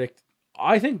got Riddick.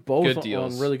 I think both Good on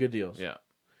deals. really good deals. Yeah.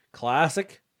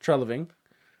 Classic Treliving,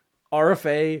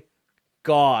 RFA,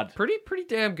 God, Pretty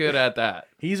damn good at that.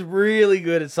 he's really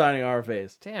good at signing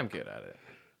RFAs. Damn good at it.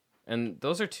 And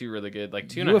those are two really good. Like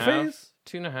 2.5. UFAs?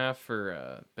 2.5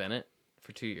 for Bennett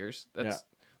for 2 years. That's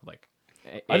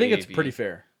I think it's AAV. pretty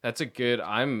fair. That's a good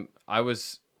I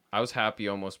was happy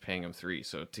almost paying him 3.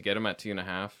 So to get him at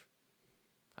 2.5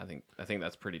 I think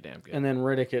that's pretty damn good. And then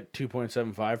Riddick at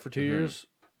 2.75 for 2 years.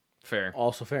 Fair.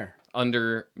 Also fair.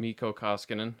 Under Mikko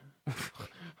Koskinen.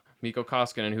 Mikko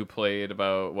Koskinen, who played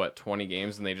about 20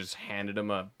 games, and they just handed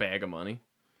him a bag of money.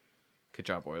 Good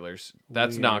job, Oilers.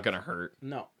 That's not gonna hurt.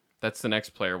 No. That's the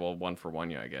next player will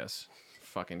 1-for-1 you, I guess.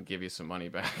 Fucking give you some money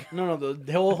back. No.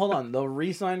 Hold on. They'll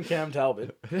re-sign Cam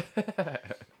Talbot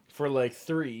for like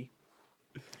 3.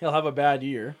 He'll have a bad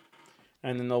year,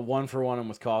 and then they'll 1-for-1 him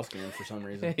with Koskinen for some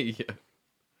reason. Yeah.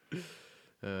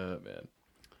 Man.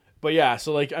 But yeah,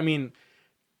 so like I mean,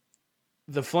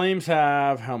 the Flames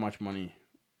have how much money?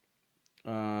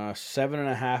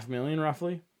 $7.5 million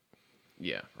roughly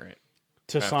Yeah, right.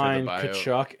 to After sign the buyout.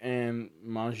 Kachuk and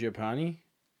Mangiapane.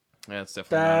 That's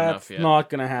definitely not enough That's yet. not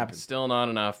gonna happen. Still not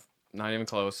enough. Not even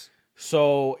close.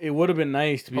 So it would have been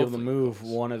nice to be able to Hopefully move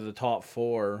close. one of the top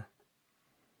 4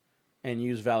 and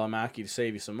use Valimaki to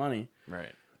save you some money,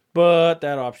 Right. but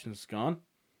that option's gone.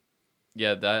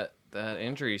 Yeah, that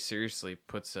injury seriously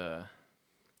puts a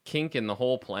kink in the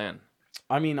whole plan.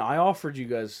 I mean, I offered you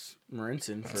guys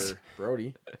Marinson for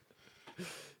Brody.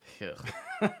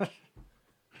 Ugh.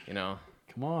 You know,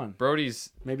 Come on, Brody's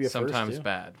maybe a sometimes first, too.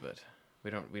 bad, but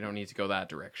we don't need to go that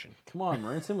direction. Come on,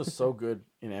 Marinson was so good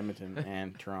in Edmonton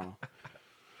and Toronto.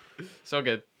 So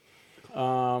good.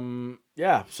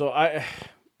 Yeah, so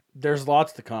there's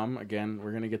lots to come. Again,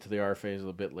 we're gonna get to the RFAs a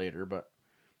little bit later, but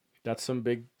that's a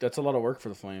lot of work for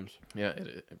the Flames. Yeah,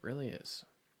 it really is.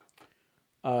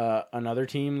 Another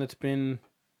team that's been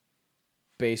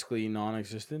basically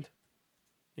non-existent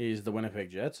is the Winnipeg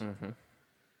Jets. Mm-hmm.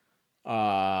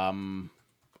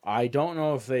 I don't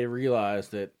know if they realize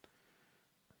that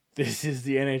this is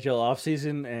the NHL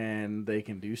offseason and they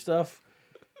can do stuff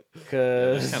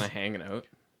because Kind of hanging out.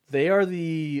 they are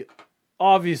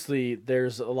obviously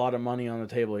there's a lot of money on the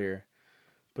table here,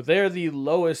 but they are the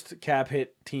lowest cap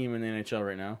hit team in the NHL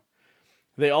right now.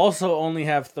 They also only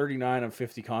have 39 of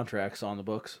 50 contracts on the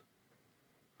books.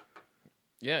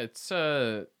 Yeah, it's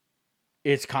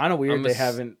It's kind of weird I'm they ass-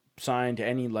 haven't signed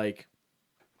any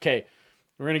okay,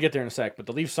 we're going to get there in a sec, but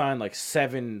the Leafs signed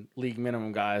 7 league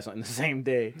minimum guys on the same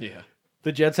day. yeah.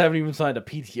 The Jets haven't even signed a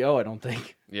PTO, I don't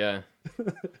think. Yeah.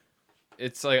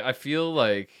 It's like I feel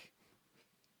like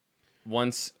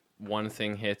once one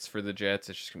thing hits for the Jets,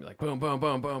 it's just gonna be like boom, boom,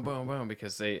 boom, boom, boom, boom,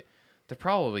 because they're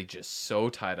probably just so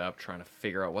tied up trying to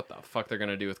figure out what the fuck they're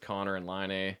gonna do with Connor and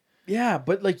Line. Yeah,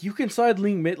 but you can sign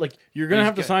league min, you're going to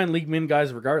have to sign league min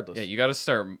guys regardless. Yeah, you got to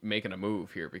start making a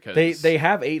move here because They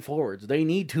have 8 forwards. They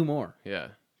need 2 more. yeah,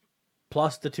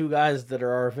 Plus the 2 guys that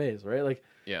are RFAs, right?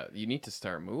 yeah, you need to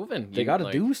start moving. They got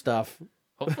to do stuff.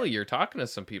 Hopefully, you're talking to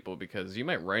some people because you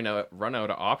might run out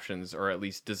of options or at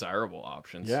least desirable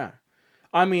options. Yeah.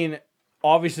 I mean,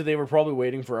 obviously they were probably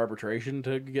waiting for arbitration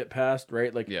to get passed,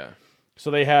 right? Yeah.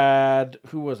 So they had,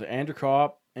 who was it? Andrew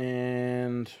Kopp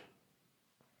and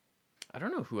I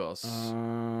don't know who else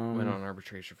went on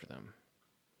arbitration for them.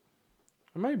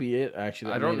 That might be it,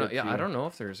 actually. I don't know. Yeah, I don't know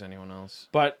if there's anyone else.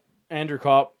 But Andrew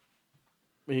Kopp,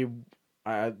 I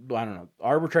don't know.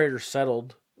 Arbitrators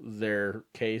settled their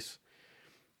case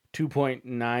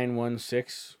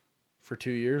 2.916 for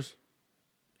 2 years.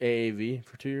 AAV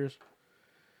for 2 years.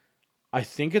 I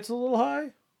think it's a little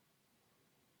high,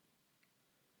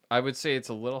 I would say it's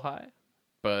a little high,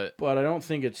 but but I don't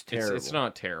think it's terrible. it's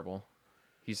not terrible.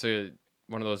 He's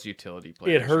one of those utility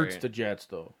players. It hurts right? the Jets,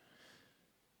 though.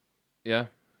 Yeah,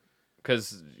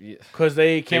 because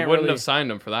They can't wouldn't really, have signed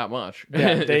him for that much. Yeah,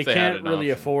 if they had can't an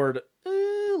really option. afford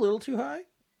a little too high.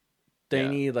 They Yeah.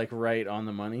 need right on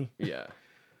the money. Yeah,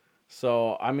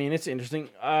 So I mean, it's interesting.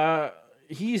 Sorry,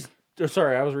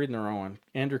 I was reading the wrong one.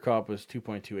 Andrew Kopp was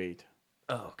 2.28.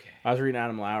 oh, okay. I was reading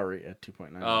Adam Lowry at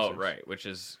 2.9. Oh, right, which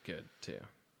is good too.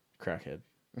 Crackhead.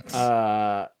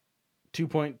 2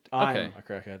 point. I'm Okay. a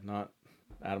crackhead, not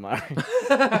Adam Lowry.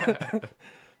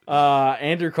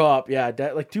 Andrew Kopp, yeah,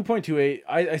 2.28.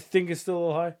 I think it's still a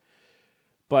little high,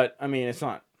 but I mean, it's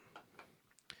not.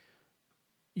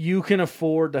 You can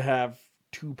afford to have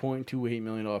 $2.28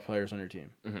 million players on your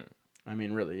team. Mm-hmm. I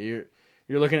mean, really,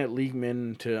 you're looking at league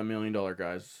min to $1 million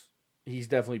guys. He's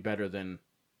definitely better than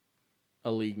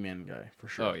a league min guy for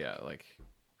sure. Oh yeah,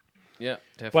 yeah,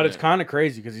 definitely. But it's kind of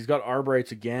crazy because he's got arb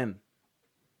rights again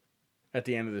at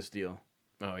the end of this deal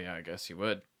Oh yeah, I guess you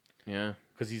would. Yeah.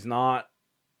 because he's not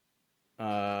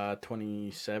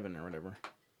 27 or whatever.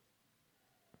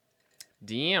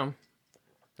 Damn.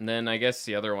 And then I guess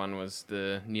the other one was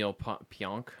the Neil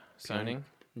Pionk signing.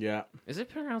 Yeah, Is it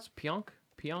pronounced Pionk?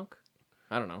 Pionk?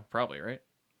 I don't know. Probably, right?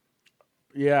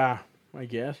 yeah, I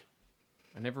guess.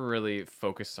 I never really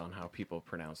focused on how people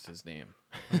pronounced his name.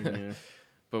 Yeah.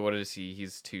 But what is he?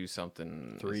 He's 2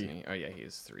 something. 3. Isn't he? Oh yeah, he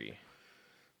is 3.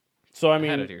 So I had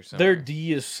mean, it here their somewhere.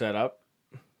 D is set up.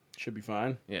 Should be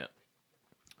fine. Yeah.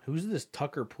 Who's this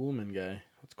Tucker Pullman guy?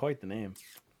 That's quite the name.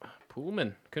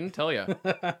 Pullman. Couldn't tell you.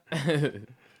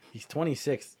 He's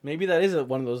 26. Maybe that is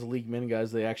one of those league min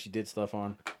guys they actually did stuff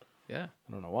on. Yeah.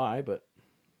 I don't know why, but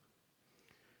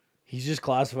he's just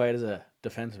classified as a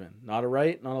defenseman. Not a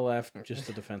right, not a left, just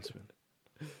a defenseman.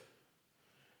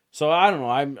 So I don't know.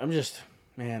 I'm just,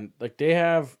 man, like they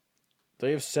have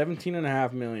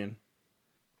 17.5 million.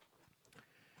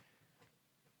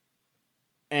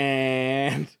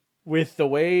 And with the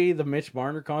way the Mitch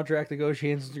Marner contract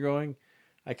negotiations are going,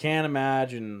 I can't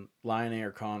imagine Laine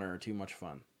or Connor are too much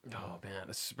fun. Oh man,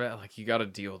 it's like you got to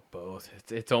deal with both.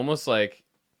 It's almost like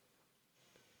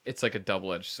it's like a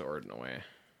double-edged sword in a way.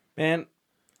 Man,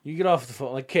 you get off the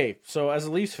phone. Like, okay, so as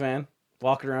a Leafs fan,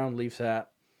 walking around Leafs hat,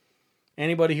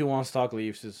 anybody who wants to talk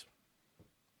Leafs is,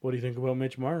 what do you think about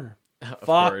Mitch Marner? Of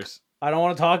Fuck. course. I don't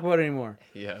want to talk about it anymore.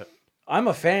 Yeah. I'm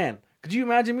a fan. Could you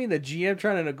imagine me, the GM,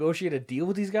 trying to negotiate a deal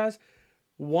with these guys?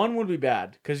 One would be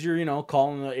bad because you're,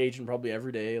 calling the agent probably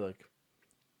every day. Like,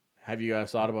 have you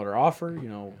guys thought about our offer?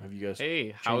 Have you guys?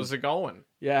 Hey, how's it going?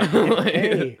 Yeah.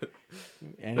 Hey,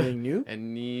 anything new?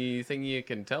 Anything you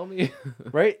can tell me?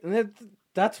 Right? And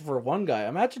that's for one guy.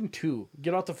 Imagine 2.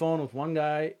 Get off the phone with one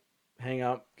guy, hang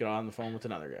up, get on the phone with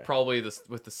another guy. Probably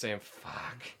with the same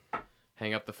fuck.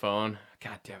 Hang up the phone.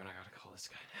 God damn it, I gotta call this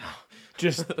guy now.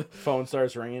 Just phone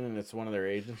starts ringing and it's one of their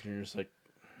agents, and you're just like,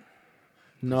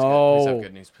 Please no. have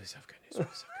good news. Please have good news.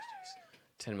 Please have good news.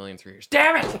 10 million 3 years.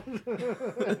 Damn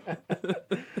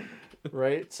it!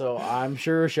 Right? So I'm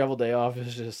sure Shovel Day Off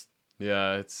is just.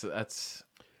 Yeah, that's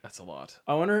a lot.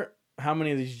 I wonder how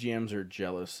many of these GMs are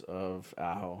jealous of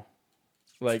Aho,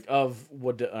 like of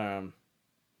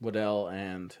Waddell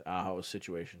and Aho's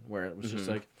situation, where it was just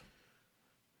like,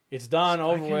 it's done, So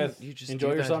why over can't with. You just Enjoy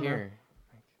do your that summer. here?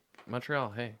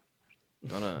 Montreal, hey,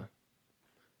 wanna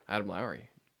Adam Lowry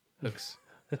hooks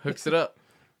it up.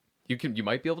 You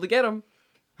might be able to get him.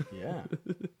 Yeah.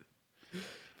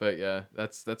 But yeah,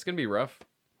 that's gonna be rough,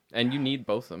 and you need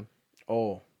both of them.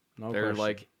 Oh, no They're question.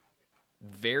 like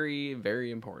very,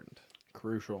 very important,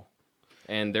 Crucial.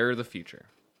 and they're the future.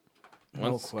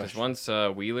 No Because question. once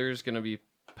Wheeler's gonna be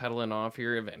pedaling off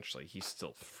here eventually, he's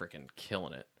still freaking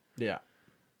killing it. Yeah.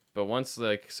 But once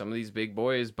like some of these big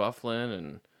boys, Bufflin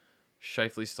and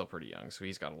Scheifele's still pretty young, so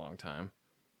he's got a long time.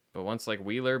 But once like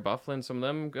Wheeler, Bufflin, some of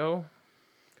them go,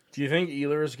 Do you think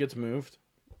Ehlers gets moved?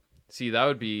 see that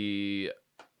would be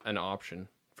an option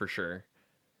for sure.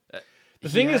 The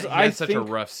thing is, he I had such a think-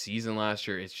 rough season last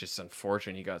year. It's just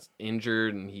unfortunate he got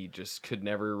injured and he just could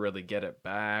never really get it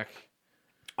back.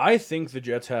 I think the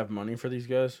Jets have money for these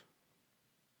guys.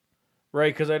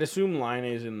 Right, because I'd assume Line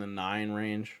is in the 9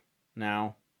 range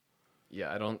now.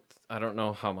 Yeah, I don't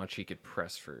know how much he could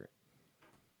press for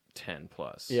 10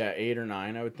 plus. Yeah, 8 or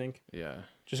 9, I would think. Yeah.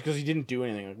 Just because he didn't do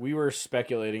anything. Like, we were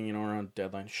speculating, around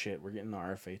deadline. Shit, we're getting the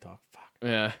RFA talk. Fuck.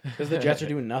 Yeah. Because the Jets are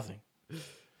doing nothing.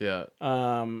 Yeah.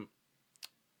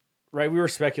 Right, we were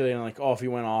speculating, like, if he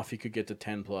went off, he could get to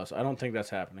 10 plus. I don't think that's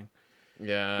happening.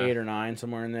 Yeah. 8 or 9,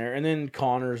 somewhere in there. And then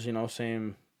Connor's,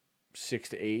 same 6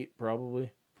 to 8,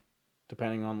 probably,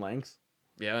 depending on length.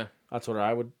 Yeah. That's what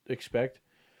I would expect.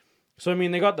 So, I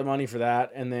mean, they got the money for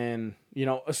that. And then,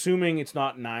 assuming it's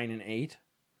not 9 and 8,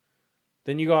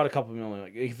 then you got a couple million.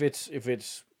 Like, if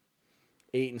it's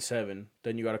 8 and 7,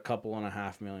 then you got a couple and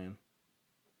 $2.5 million.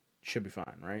 Should be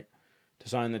fine, right? To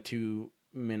sign the 2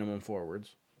 minimum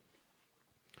forwards.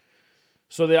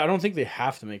 So I don't think they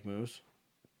have to make moves,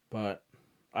 but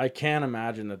I can't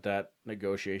imagine that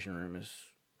negotiation room is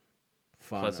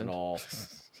fun Pleasant. at all.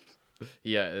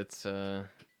 Yeah, it's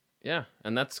yeah,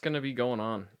 and that's going to be going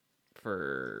on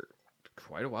for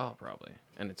quite a while probably.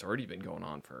 And it's already been going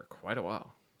on for quite a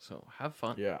while. So, have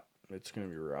fun. Yeah, it's gonna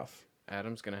be rough.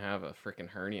 Adam's going to have a freaking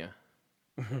hernia.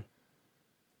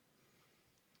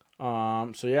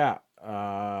 So yeah,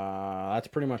 that's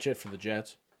pretty much it for the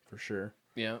Jets, for sure.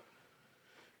 Yeah.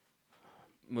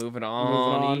 Moving Moving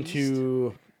on, on east.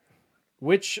 to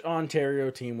which Ontario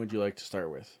team would you like to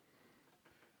start with?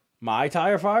 My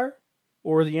Tire Fire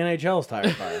or the NHL's Tire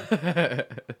Fire?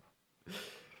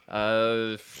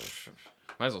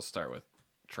 Might as well start with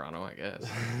Toronto, I guess.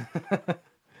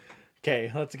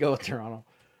 Okay, let's go with Toronto.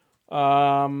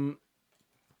 I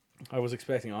was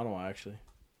expecting Ottawa, actually.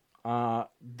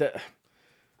 The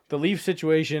Leaf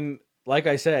situation, like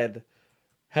I said,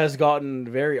 has gotten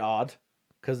very odd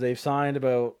because they've signed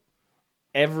about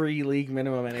every league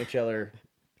minimum NHLer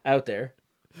out there.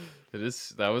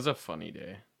 That was a funny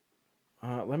day.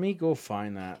 Let me go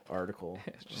find that article.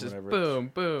 Just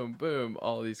boom, boom, boom.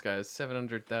 All these guys,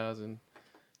 700,000.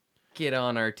 Get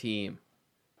on our team.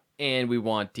 And we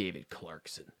want David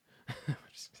Clarkson.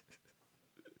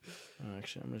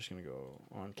 Actually, I'm just going to go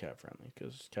on Cap Friendly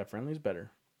because Cap Friendly is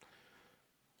better.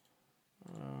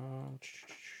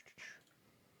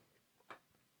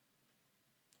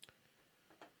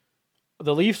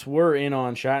 The Leafs were in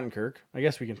on Shattenkirk. I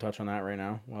guess we can touch on that right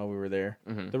now while we were there.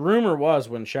 Mm-hmm. The rumor was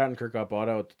when Shattenkirk got bought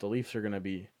out that the Leafs are going to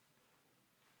be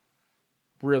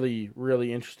really,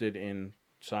 really interested in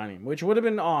signing him, which would have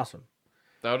been awesome.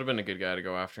 That would have been a good guy to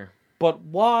go after. But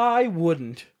why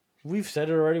wouldn't, we've said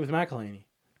it already with McElhinney,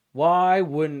 why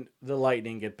wouldn't the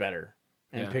Lightning get better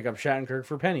and pick up Shattenkirk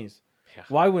for pennies? Yeah.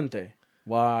 Why wouldn't they?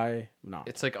 Why not?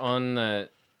 It's like on the...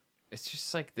 It's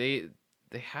just like they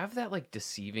have that like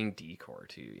deceiving decor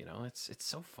too, you know? It's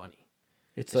so funny.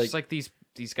 It's just like these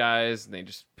guys, and they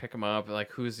just pick them up.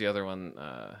 Like, who's the other one?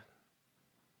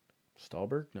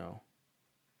 Stallberg? No.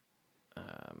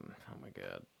 Oh my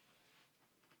god.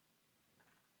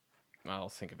 I'll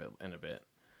think of it in a bit.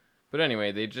 But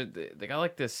anyway, they got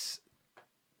like this.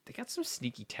 They got some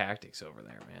sneaky tactics over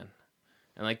there, man.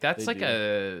 And like that's They like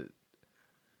do.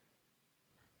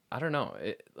 I don't know,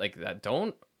 like that.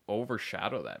 Don't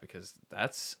overshadow that because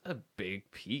that's a big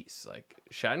piece. Like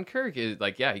Shattenkirk is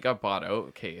like, yeah, he got bought out.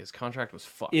 Okay, his contract was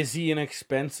fucked. Is he an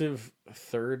expensive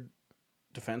third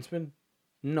defenseman?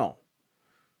 No.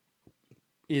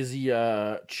 Is he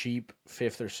a cheap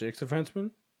fifth or sixth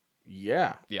defenseman?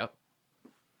 Yeah. Yep.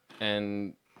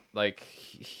 And like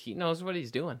he knows what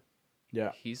he's doing.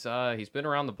 Yeah. He's been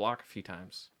around the block a few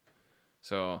times.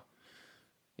 So,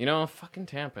 fucking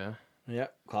Tampa. Yeah.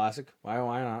 Classic. Why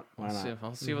not? Why not?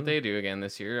 I'll see what they do again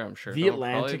this year. I'm sure The they'll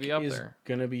probably Atlantic be up is there.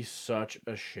 gonna be such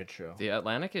a shit show. The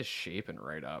Atlantic is shaping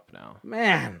right up now.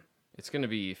 Man, It's gonna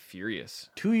be furious.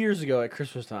 2 years ago at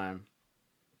Christmas time,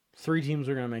 3 teams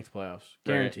were gonna make the playoffs,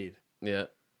 guaranteed. Yeah.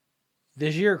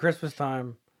 This year at Christmas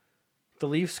time, the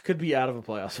Leafs could be out of a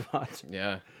playoff spot.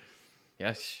 Yeah.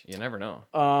 Yes, you never know.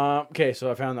 Okay,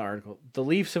 so I found the article. The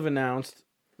Leafs have announced,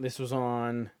 this was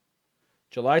on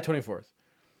July 24th.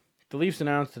 The Leafs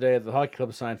announced today that the hockey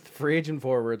club signed free agent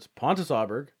forwards Pontus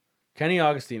Aberg, Kenny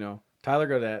Agostino, Tyler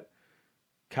Gaudette,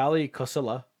 Kalle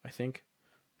Kosilla, I think,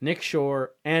 Nick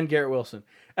Shore, and Garrett Wilson,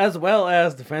 as well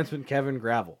as defenseman Kevin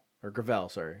Gravel.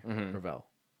 Mhm. Gravel.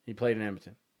 He played in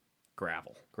Edmonton.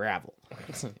 Gravel.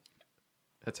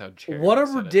 That's how Jared What a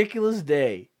said it. ridiculous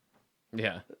day.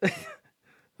 Yeah.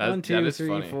 1, 2, 3,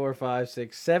 funny. 4, 5,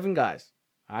 6, 7 guys.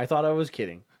 I thought I was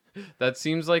kidding. That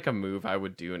seems like a move I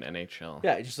would do in NHL.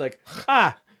 Yeah, just like,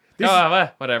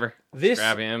 Whatever. this-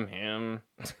 Grab him.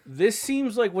 this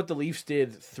seems like what the Leafs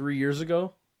did 3 years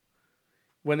ago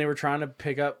when they were trying to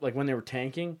pick up, like when they were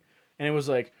tanking. And it was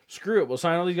like, screw it. We'll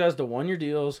sign all these guys to 1-year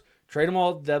deals, trade them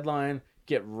all at the deadline,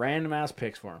 get random ass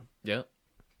picks for them. Yeah.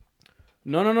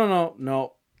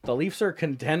 No. The Leafs are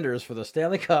contenders for the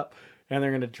Stanley Cup, and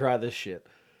they're going to try this shit.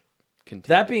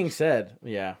 That being said,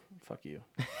 yeah, fuck you.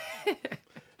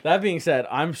 That being said,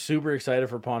 I'm super excited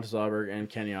for Pontus Aberg and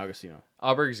Kenny Agostino.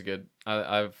 Auberg's good.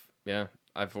 I've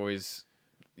always,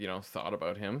 thought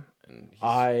about him, and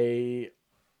I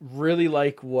really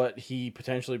like what he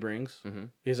potentially brings. Mhm.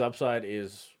 His upside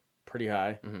is pretty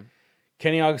high. Mhm.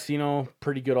 Kenny Agostino,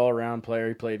 pretty good all-around player.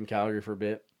 He played in Calgary for a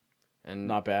bit. and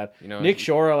Not bad. you know, Nick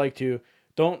Shore, I like too.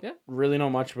 Don't Yeah. really know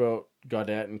much about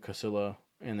Gaudette and Kosilla,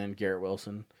 and then Garrett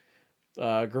Wilson.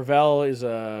 Gravel is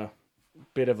a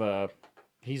bit of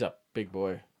he's a big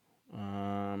boy.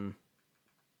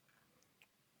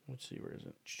 Let's see, where is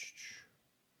it?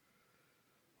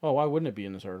 Oh, why wouldn't it be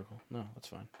in this article? No, that's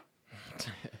fine.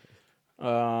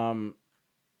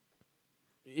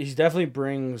 He definitely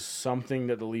brings something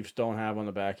that the Leafs don't have on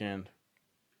the back end,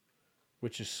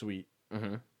 which is sweet.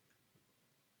 Mm-hmm.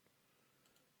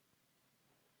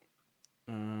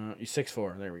 He's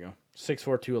 6'4". There we go.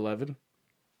 6'4", 211.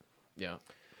 Yeah.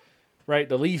 Right,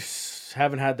 the Leafs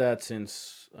haven't had that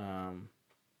since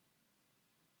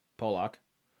Pollock.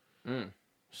 Mm.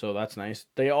 So that's nice.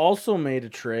 They also made a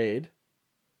trade.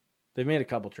 They made a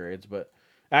couple trades, but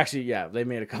actually, yeah, they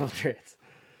made a couple trades.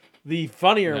 The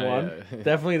funnier one, Yeah.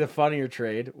 definitely the funnier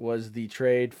trade, was the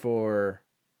trade for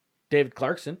David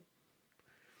Clarkson.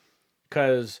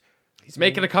 Because He's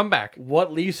making a comeback.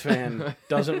 what Leafs fan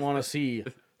doesn't want to see?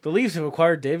 The Leafs have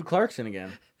acquired David Clarkson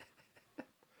again.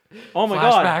 Oh my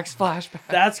God. Flashbacks.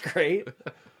 That's great.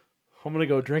 I'm going to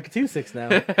go drink a 2-6 now.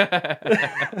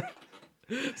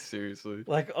 Seriously.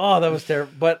 Like, oh, that was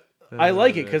terrible. But I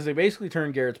like it because they basically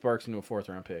turned Garrett Sparks into a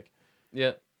 4th-round pick.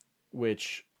 Yeah.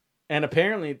 Which, and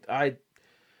apparently,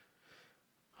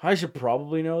 I should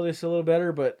probably know this a little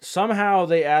better, but somehow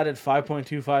they added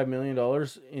 $5.25 million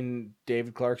in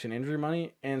David Clarkson injury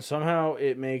money, and somehow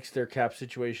it makes their cap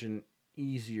situation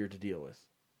easier to deal with.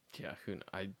 Yeah,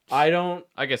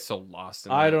 I get so lost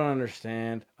in I that. don't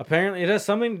understand. Apparently, it has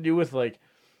something to do with like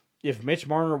if Mitch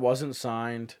Marner wasn't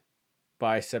signed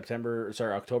by October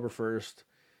 1st,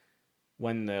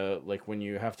 when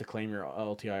you have to claim your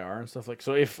LTIR and stuff like.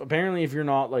 So if you're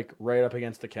not like right up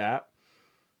against the cap,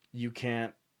 you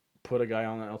can't put a guy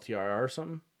on the LTIR or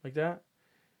something like that.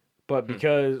 But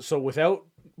without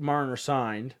Marner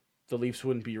signed, the Leafs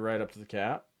wouldn't be right up to the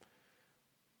cap.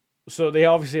 So they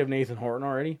obviously have Nathan Horton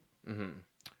already. Mm-hmm.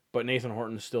 But Nathan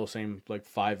Horton's still same like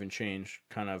 5 and change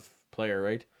kind of player,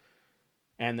 right?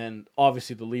 And then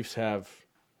obviously the Leafs have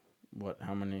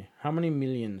how many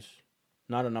millions?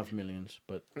 Not enough millions,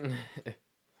 but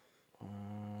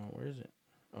where is it?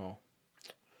 Oh.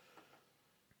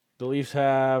 The Leafs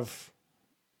have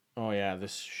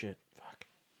this shit. Fuck.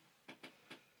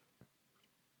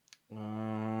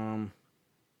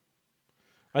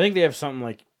 I think they have something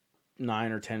like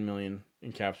 9 or 10 million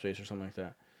in cap space or something like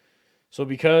that. So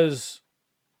because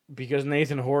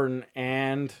Nathan Horton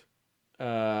and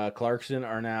Clarkson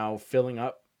are now filling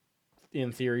up,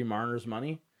 in theory, Marner's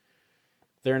money,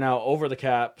 they're now over the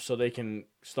cap, so they can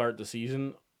start the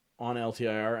season on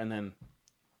LTIR and then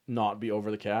not be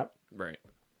over the cap. Right.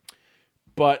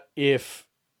 But if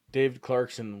David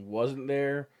Clarkson wasn't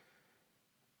there,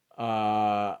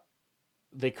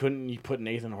 they couldn't put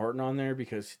Nathan Horton on there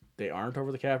because they aren't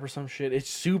over the cap or some shit. It's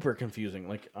super confusing.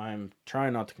 Like, I'm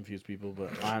trying not to confuse people,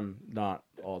 but I'm not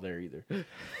all there either.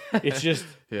 It's just...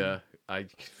 Yeah,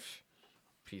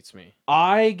 beats me.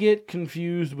 I get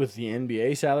confused with the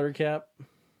NBA salary cap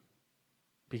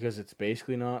because it's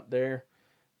basically not there.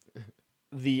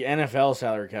 The NFL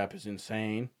salary cap is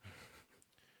insane.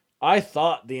 I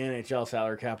thought the NHL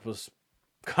salary cap was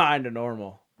kind of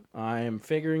normal. I am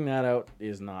figuring that out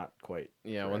is not quite.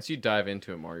 Yeah, correct. Once you dive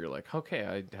into it more, you're like, okay,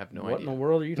 I have no idea. What in the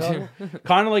world are you talking about?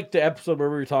 Kind of like the episode where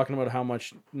we were talking about how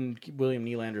much William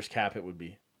Nylander's cap it would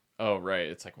be. Oh, right.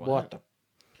 It's like, what?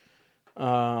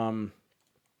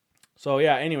 So,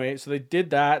 yeah, anyway, so they did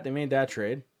that. They made that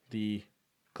trade, the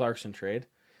Clarkson trade.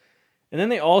 And then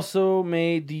they also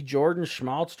made the Jordan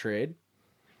Schmaltz trade.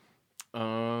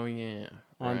 Oh, yeah.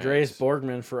 Andreas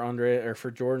Borgman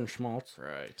for Jordan Schmaltz.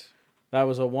 Right. That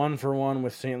was a 1-for-1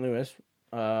 with St. Louis.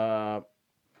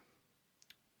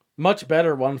 Much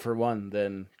better 1-for-1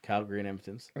 than Calgary and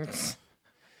Edmonton's.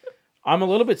 I'm a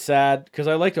little bit sad because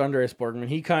I liked Andreas Borgman.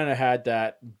 He kind of had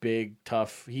that big,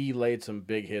 tough... He laid some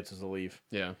big hits as a Leaf.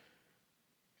 Yeah.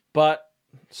 But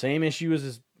same issue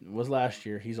as was last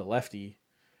year. He's a lefty.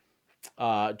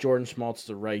 Jordan Schmaltz is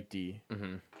a right D.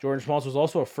 Mm-hmm. Jordan Schmaltz was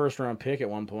also a first-round pick at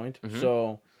one point. Mm-hmm.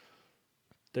 So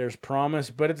there's promise.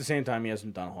 But at the same time, he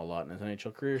hasn't done a whole lot in his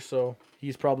NHL career. So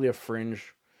he's probably a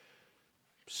fringe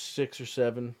 6 or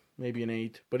 7, maybe an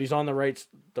 8. But he's on the right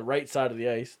side of the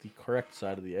ice, the correct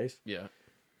side of the ice. Yeah.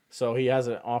 So he has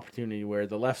an opportunity where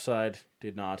the left side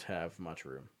did not have much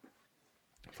room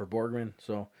for Borgman.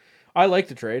 So I like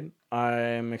the trade.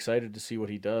 I'm excited to see what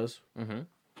he does. Mm-hmm.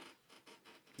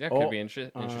 Yeah, it could be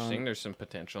interesting. There's some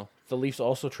potential. The Leafs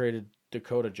also traded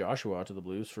Dakota Joshua to the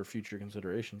Blues for future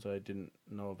considerations. I didn't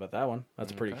know about that one.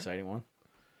 That's a pretty exciting one.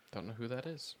 Don't know who that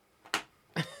is.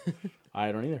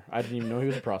 I don't either. I didn't even know he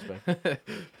was a prospect.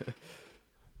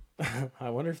 I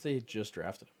wonder if they just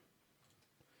drafted him.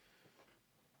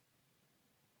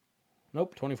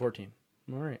 Nope, 2014.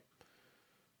 All right.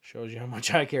 Shows you how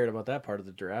much I cared about that part of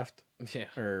the draft. Yeah.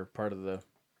 Or part of the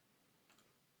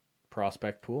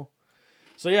prospect pool.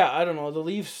 So, yeah, I don't know. The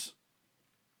Leafs...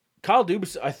 Kyle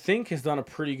Dubas, I think, has done a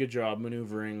pretty good job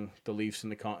maneuvering the Leafs in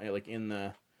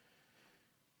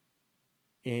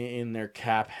their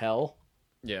cap hell.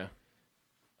 Yeah.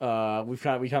 We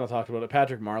kind of talked about it.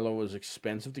 Patrick Marleau was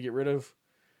expensive to get rid of.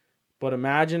 But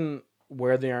imagine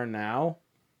where they are now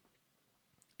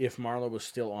if Marleau was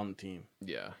still on the team.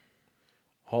 Yeah.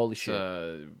 Holy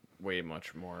shit. Way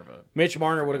much more of a... Mitch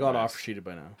Marner would have got offer sheeted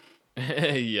by now.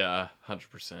 Yeah,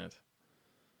 100%.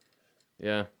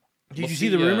 Yeah. Did you see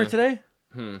the rumor today?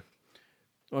 Well,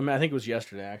 I think it was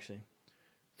yesterday, actually.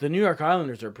 The New York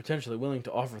Islanders are potentially willing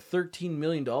to offer $13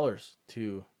 million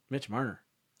to Mitch Marner.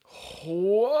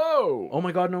 Whoa! Oh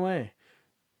my God, no way.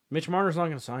 Mitch Marner's not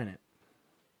going to sign it.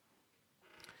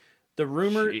 The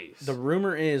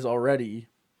rumor is already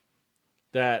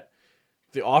that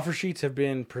the offer sheets have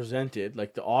been presented,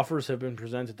 like the offers have been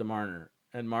presented to Marner,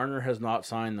 and Marner has not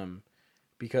signed them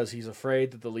because he's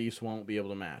afraid that the Leafs won't be able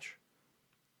to match.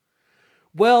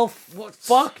 Well, What?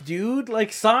 fuck, dude.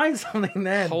 Like, sign something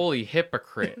then. Holy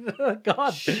hypocrite.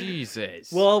 God.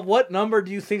 Jesus. Well, what number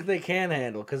do you think they can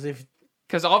handle? Because if...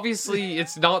 Because obviously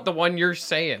it's not the one you're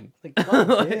saying. Like,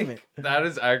 God damn it. That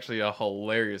is actually a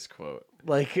hilarious quote.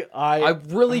 Like, I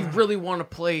really, really want to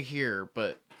play here,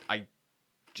 but I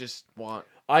just want...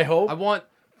 I hope... I want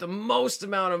the most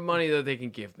amount of money that they can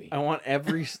give me. I want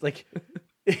every... Like,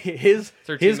 his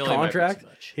 13 million might be contract... too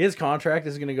much. His contract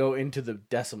is going to go into the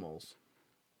decimals.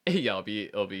 Yeah,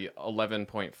 it'll be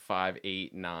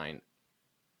 11.589.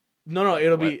 No,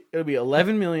 it'll What? be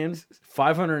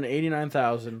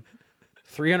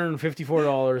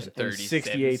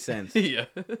 $11,589,354.68. Yeah.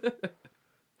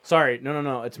 Sorry,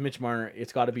 no. It's Mitch Marner.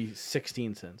 It's got to be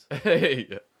 16 cents.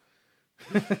 Yeah.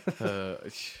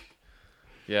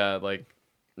 Yeah, like,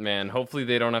 man, hopefully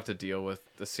they don't have to deal with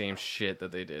the same shit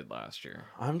that they did last year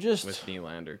I'm just with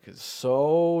Nylander, because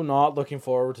so not looking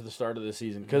forward to the start of the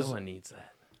season no because one needs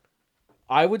that.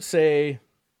 I would say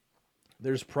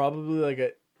there's probably like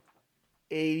a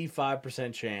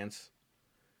 85% chance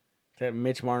that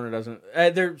Mitch Marner doesn't.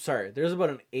 There's about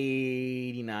an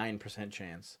 89%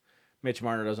 chance Mitch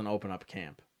Marner doesn't open up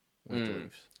camp with the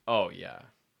Leafs. Oh, yeah.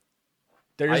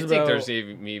 There's Think there's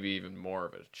maybe even more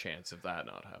of a chance of that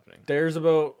not happening. There's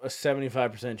about a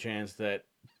 75% chance that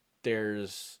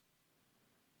there's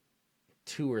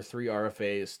 2 or 3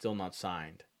 RFAs still not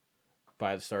signed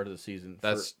by the start of the season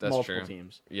for multiple true.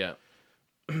 teams. Yeah.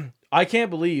 I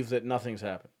can't believe that nothing's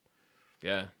happened.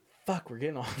 Yeah. Fuck, we're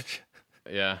getting off.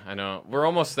 Yeah, I know. We're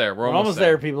almost there. We're almost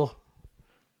there, people.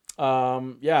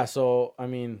 Yeah, so, I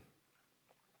mean...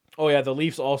 Oh, yeah, the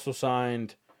Leafs also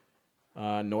signed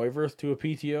Neuwirth to a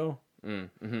PTO.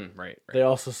 Right. They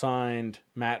also signed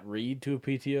Matt Reed to a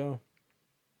PTO.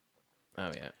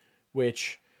 Oh, yeah.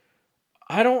 Which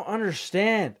I don't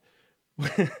understand.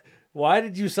 Why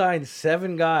did you sign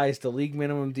 7 guys to league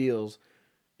minimum deals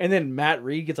and then Matt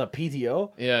Reed gets a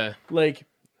PTO? Yeah. Like,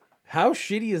 how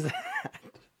shitty is that?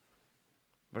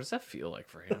 What does that feel like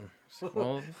for him?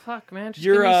 Well, fuck, man. Just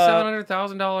You're, give me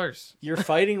 $700,000. You're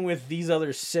fighting with these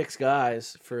other 6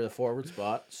 guys for the forward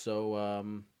spot, so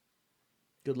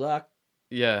good luck.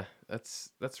 Yeah,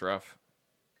 that's rough.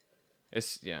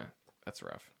 That's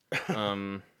rough.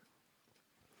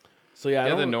 So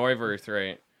yeah, the Neuwirth,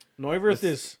 right? Neuwirth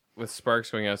is with Sparks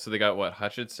going out, so they got what,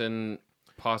 Hutchinson,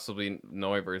 possibly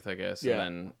Neuwirth, I guess, Yeah.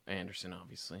 and then Anderson,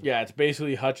 obviously. Yeah, it's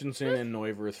basically Hutchinson and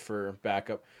Neuwirth for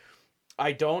backup.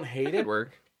 I don't hate That it. could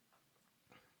work.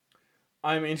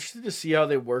 I'm interested to see how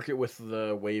they work it with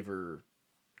the waiver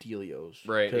dealios.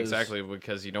 Right, exactly,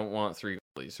 because you don't want 3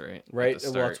 goalies, right? Right, At the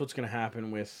well, start. that's what's going to happen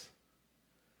with...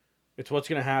 It's what's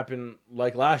going to happen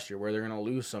like last year, where they're going to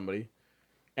lose somebody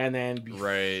and then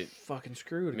be fucking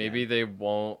screwed again. Maybe they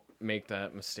won't make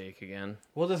that mistake again.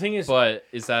 Well, the thing is... But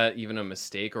is that even a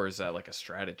mistake, or is that like a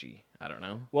strategy? I don't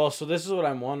know. Well, so this is what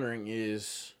I'm wondering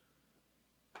is...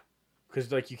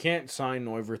 Because, like, you can't sign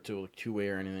Neuwirth to a 2-way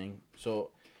or anything. So,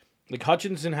 like,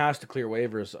 Hutchinson has to clear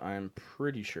waivers, I'm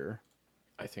pretty sure.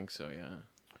 I think so, yeah.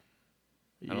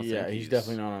 Yeah, he's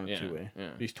definitely not on a 2-way. Yeah.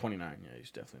 He's 29. Yeah, he's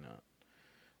definitely not.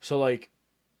 So, like,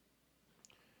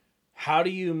 how do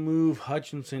you move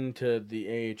Hutchinson to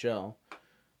the AHL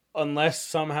unless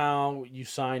somehow you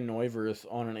sign Neuwirth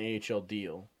on an AHL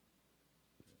deal?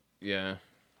 Yeah.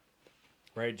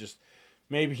 Right? Just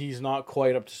maybe he's not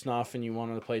quite up to snuff and you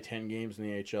want him to play 10 games in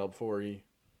the AHL before he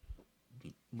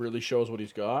really shows what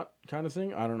he's got, kind of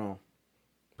thing. I don't know.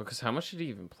 Because how much did he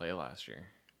even play last year?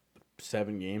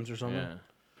 7 games or something? Yeah.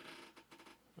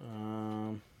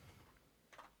 Um,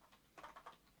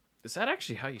 Is that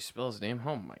actually how you spell his name?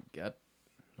 Oh my god.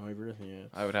 Neuwirth, yeah.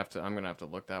 I'm gonna have to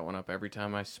look that one up every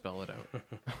time I spell it out.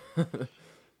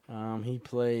 He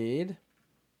played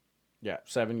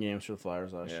 7 games for the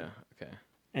Flyers last year. Okay.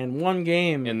 And 1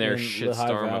 game In their the High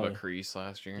shitstorm of a Valley. crease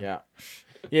last year. Yeah.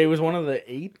 Yeah, he was one of the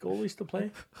 8 goalies to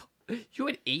play. You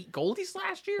had 8 goalies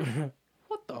last year?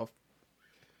 What the?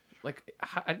 Like,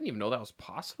 I didn't even know that was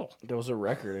possible. That was a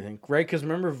record, I think. Right, because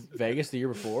remember Vegas the year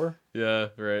before? Yeah,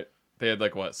 right. They had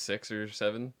like what, 6 or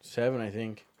 7? 7, I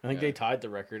think. I think they tied the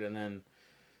record, and then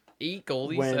 8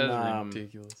 goalies? When, That is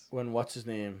ridiculous. when what's his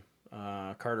name,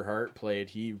 Carter Hart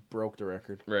played, he broke the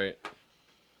record. Right.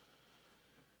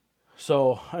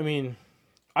 So I mean,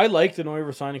 I like the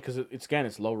Neuwirth signing because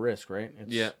it's low risk, right?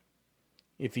 It's,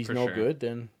 If he's for no sure. good,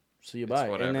 then see you bye.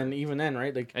 whatever. And then even then,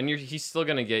 right? Like, And he's still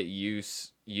gonna get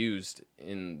used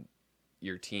in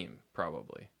your team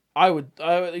probably. I would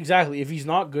exactly if he's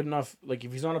not good enough, like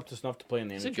if he's not up to snuff to play in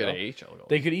the He's NHL, a good AHL goalie.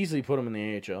 they could easily put him in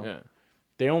the AHL. Yeah.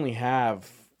 They only have,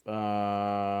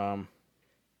 well,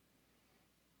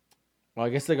 I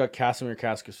guess they got Casimir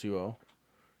Kaskasuo.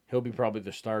 He'll be probably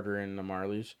the starter in the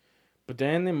Marlies. But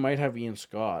then they might have Ian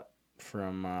Scott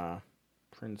from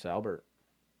Prince Albert.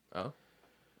 Oh,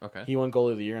 okay. He won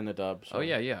goalie of the year in the dub. So. Oh,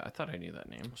 yeah. I thought I knew that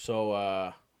name. So,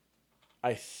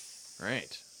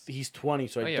 Right. He's 20,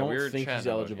 so I we don't were think he's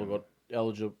chatting about him.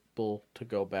 eligible to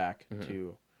go back Mhm.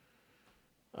 to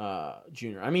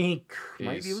junior. I mean, he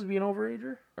might be He's- able to be an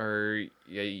overager, Or,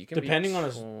 yeah, you can depending be on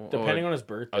his on his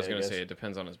birthday. I was going to guess. say, it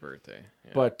depends on his birthday.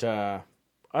 Yeah. But I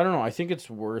don't know. I think it's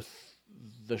worth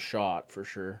the shot for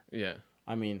sure. yeah.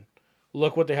 I mean,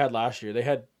 look what they had last year. They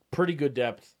had pretty good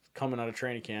depth coming out of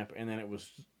training camp, and then it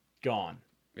was gone.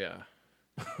 Yeah.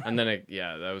 And then,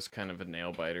 that was kind of a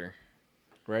nail biter.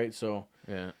 Right? So,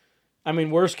 Yeah. I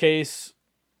mean, worst case,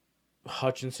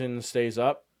 Hutchinson stays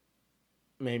up.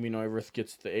 Maybe Neuwirth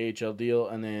gets the AHL deal,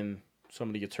 and then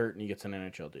somebody gets hurt and he gets an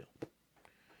NHL deal.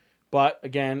 But,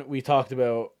 again, we talked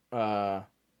about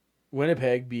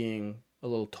Winnipeg being a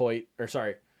little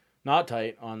not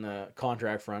tight on the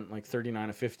contract front, like 39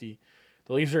 of 50.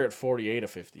 The Leafs are at 48 of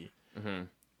 50. Mm-hmm.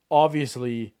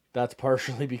 Obviously, that's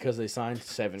partially because they signed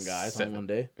 7 guys on one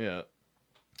day. Yeah.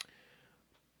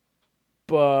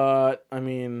 But, I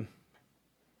mean,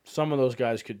 some of those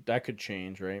guys could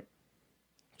change, right?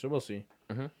 So we'll see.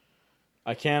 Mhm.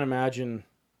 I can't imagine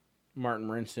Martin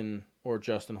Rinson or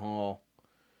Justin Hall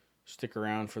stick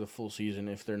around for the full season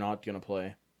if they're not going to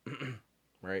play.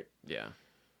 Right? Yeah.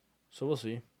 So we'll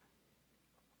see.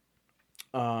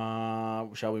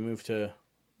 Shall we move to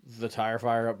the tire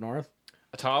fire up north?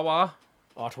 Ottawa.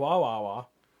 Ottawa.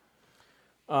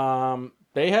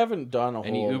 They haven't done a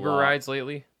Any whole Uber lot. rides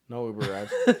lately? No Uber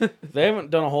rides. They haven't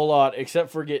done a whole lot except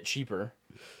for get cheaper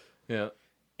Yeah.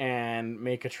 and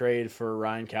make a trade for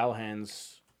Ryan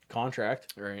Callahan's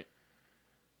contract. Right.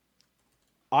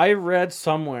 I read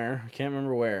somewhere, I can't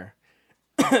remember where,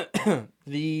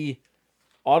 the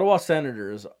Ottawa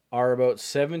Senators are about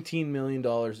 $17 million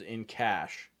in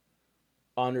cash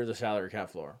under the salary cap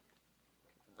floor.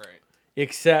 Right.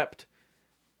 Except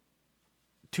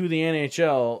to the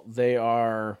NHL, they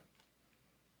are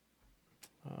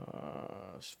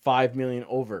 $5 million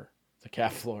over the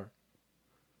cap floor.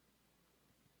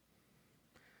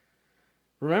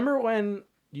 Remember when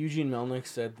Eugene Melnyk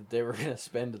said that they were going to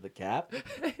spend the cap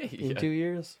in 2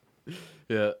 years?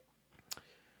 Yeah.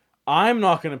 I'm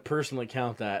not going to personally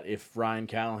count that if Ryan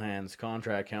Callahan's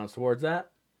contract counts towards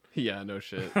that. Yeah, no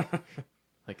shit.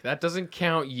 Like, that doesn't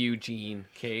count, Eugene,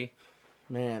 okay?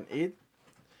 Man,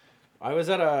 I was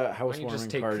at a Why don't you housewarming just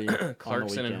take party on the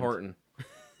Clarkson and weekend. Horton?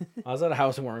 I was at a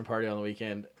housewarming party on the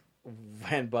weekend,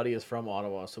 and Buddy is from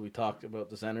Ottawa, so we talked about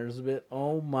the Senators a bit.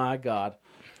 Oh my God,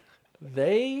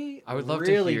 I would love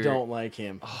to really hear- don't like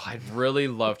him. Oh, I'd really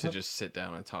love to just sit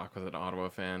down and talk with an Ottawa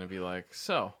fan and be like,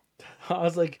 so, I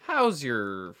was like, how's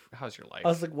your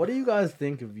life? what do you guys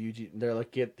think of Eugene? They're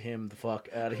like, get him the fuck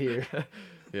out of here.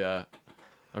 Yeah.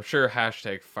 I'm sure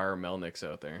hashtag fire Melnick's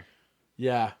out there.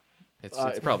 Yeah, It's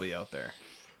probably out there.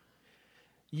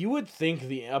 you would think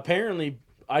apparently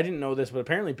I didn't know this, but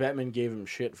apparently Bettman gave him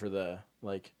shit for the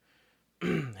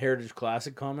Heritage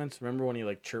Classic comments. Remember when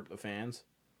he chirped the fans?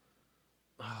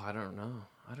 Oh, I don't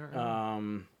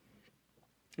know.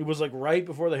 It was right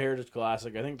before the Heritage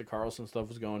Classic. I think the Carlson stuff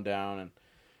was going down, and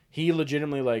he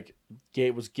legitimately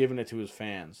was giving it to his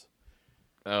fans.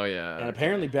 Oh, yeah. And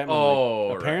apparently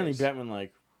Bettman, right. Bettman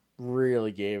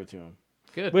really gave it to him.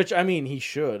 Good. Which I mean, he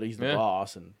should. He's the Yeah.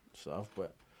 boss and stuff.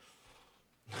 But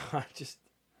I just,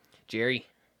 Jerry.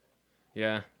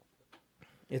 Yeah.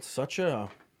 it's such a.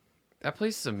 That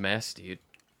place is a mess, dude.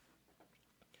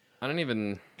 I don't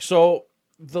even... So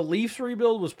the Leafs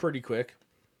rebuild was pretty quick.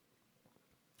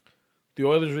 The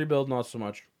Oilers rebuild not so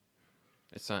much.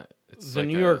 It's not... It's The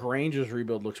New York Rangers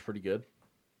rebuild looks pretty good.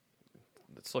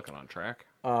 It's looking on track.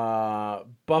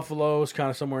 Buffalo is kind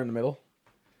of somewhere in the middle.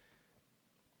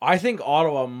 I think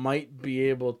Ottawa might be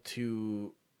able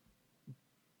to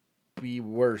be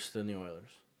worse than the Oilers.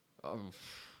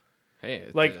 Hey.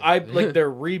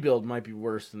 Their rebuild might be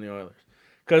worse than the Oilers.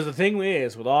 Because the thing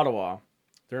is, with Ottawa,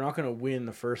 they're not going to win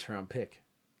the first round pick.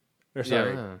 Or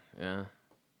sorry,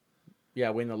 Yeah.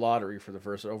 win the lottery for the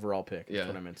first overall pick. That's Yeah.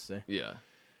 what I meant to say. Yeah.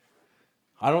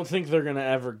 I don't think they're going to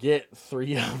ever get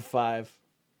 3 out of 5.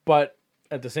 But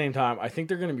at the same time, I think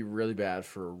they're going to be really bad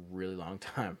for a really long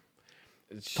time.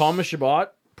 Thomas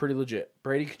Chabot, pretty legit.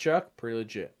 Brady Tkachuk, pretty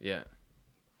legit. Yeah.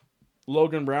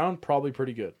 Logan Brown, probably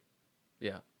pretty good.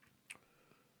 Yeah.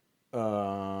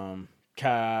 John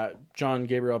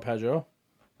Gabriel Pajot,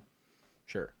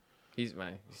 sure. He's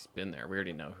been there. We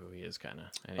already know who he is, kind of.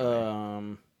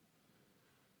 Anyway.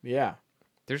 Yeah.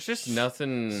 There's just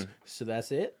nothing... So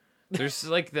that's it? There's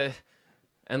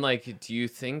And like, do you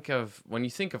think of when you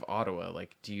think of Ottawa?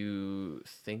 Like, do you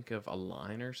think of a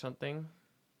line or something?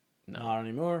 No. Not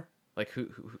anymore. Like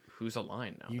who's a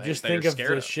line now? You that- just that you're think of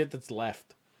scared the shit that's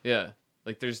left. Yeah.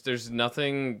 Like there's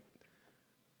nothing.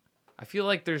 I feel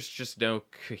like there's just no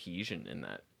cohesion in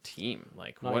that team.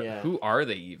 Like Not what? yet. Who are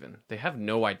they even? They have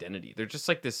no identity. They're just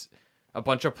like a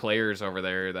bunch of players over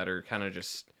there that are kind of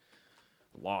just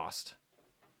lost.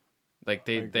 Like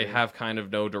they agree. have kind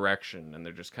of no direction and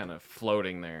they're just kind of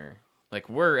floating there. Like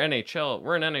we're NHL.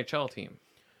 We're an NHL team.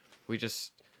 We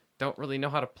just don't really know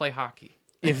how to play hockey.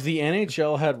 If the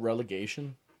NHL had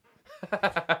relegation,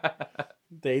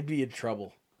 they'd be in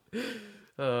trouble.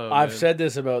 Oh, I've man. said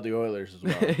this about the Oilers as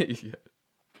well. Yeah.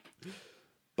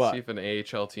 But See if an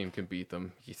AHL team can beat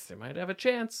them. Yes, they might have a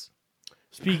chance.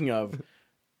 speaking of,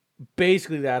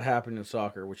 basically that happened in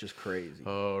soccer, which is crazy.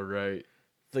 Oh, right.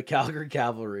 The Calgary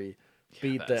Cavalry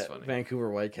beat the that's funny. Vancouver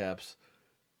Whitecaps.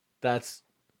 That's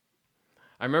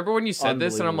I remember when you said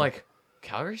this, and I'm Unbelievable. like,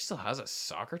 Calgary still has a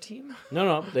soccer team?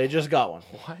 no, they just got one.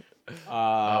 What?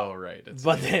 Oh, Right. It's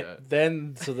but like that.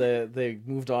 then so they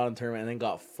moved on in the tournament and then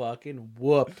got fucking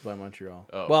whooped by Montreal.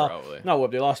 Oh, well, probably. not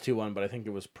whooped. They lost 2-1, but I think it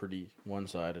was pretty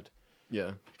one-sided.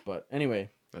 Yeah, But anyway,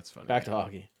 that's funny. back to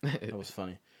hockey. That was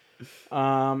funny.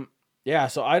 Yeah,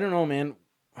 so I don't know, man.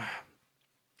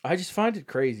 I just find it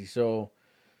crazy. So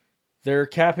their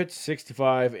cap hit's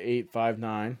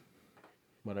 65,859,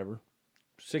 whatever,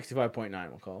 65.9.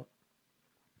 We'll call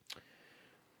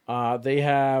it. They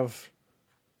have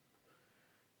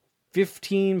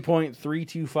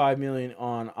 15.325 million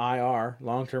on IR,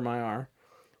 long-term IR.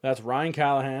 That's Ryan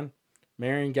Callahan,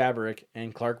 Marion Gaborik,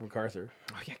 and Clark MacArthur.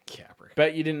 Oh, yeah, Gabrick.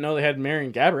 Bet you didn't know they had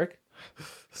Marion Gaborik.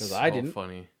 'Cause I didn't.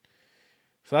 funny.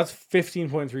 So that's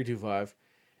 15.325.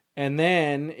 And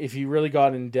then if you really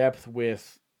got in depth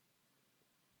with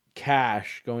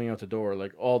cash going out the door,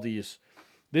 like all these,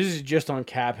 this is just on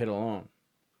cap hit alone.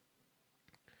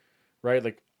 Right?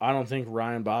 Like, I don't think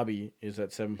Ryan Bobby is at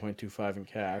 7.25 in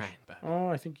cash. Ryan Bobby. Oh,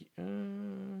 I think,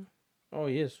 oh,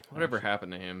 he is. Whatever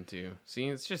happened to him, too? See,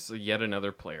 it's just yet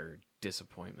another player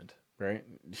disappointment. Right?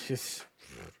 Just,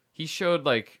 He showed,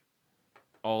 like,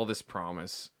 all this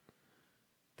promise.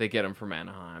 They get him from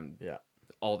Anaheim. yeah.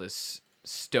 All this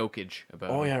stokage about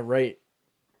Oh, him. yeah, right.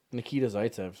 Nikita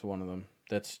Zaitsev's one of them.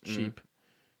 That's Mm-hmm. cheap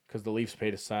because the Leafs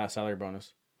paid a salary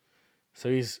bonus. So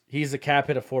he's a cap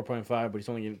hit of 4.5, but he's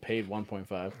only getting paid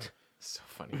 1.5. So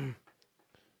funny.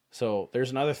 So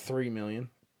there's another 3 million.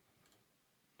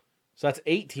 So that's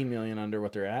 18 million under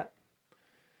what they're at.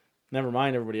 Never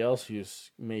mind everybody else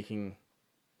who's making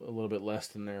a little bit less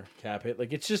than their cap hit.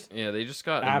 Like, it's just Yeah, they just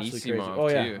got absolutely crazy. Anisimov, Oh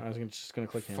yeah, too. I was just gonna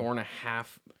click him. $4.5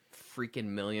 freaking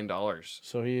million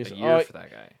So he's a year for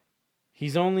that guy.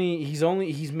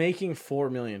 he's making 4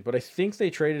 million, but I think they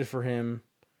traded for him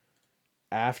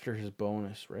after his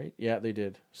bonus, right? Yeah, they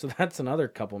did. So that's another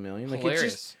couple million. Like,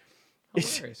 Hilarious.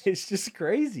 Hilarious. it's just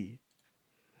crazy.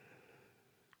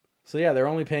 So yeah, they're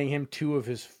only paying him 2 of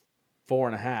his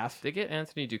 4.5. They get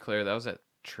Anthony Duclair. That was at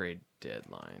trade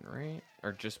deadline, right?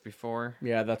 Or just before?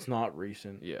 Yeah, that's not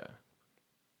recent. Yeah.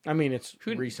 I mean, it's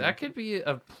Who, recent. that could be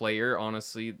a player,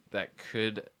 honestly, that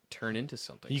could turn into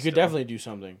something. He still. could definitely do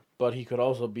something, but he could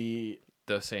also be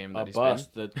the same a that he's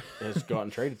bust that has gotten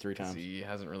traded 3 been. times. He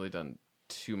hasn't really done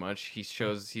too much.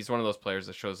 He's one of those players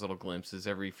that shows little glimpses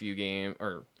every few games,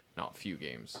 or not few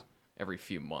games, every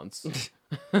few months.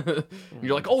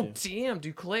 You're like, oh damn,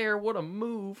 Duclair, what a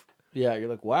move! Yeah, you're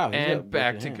like, wow. he's got And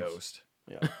back wicked to hands. Ghost.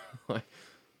 Yeah. Like,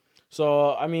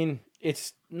 So, I mean,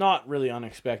 it's not really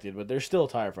unexpected, but they're still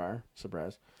tire fire.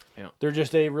 Surprise. Yeah. They're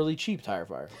just a really cheap tire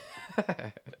fire.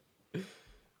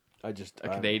 a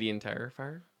Canadian tire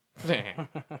fire.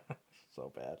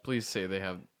 So bad. Please say they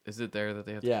have. Is it there that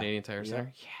they have Yeah. the Canadian Tire Yeah.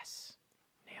 Center? Yes,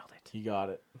 nailed it. You got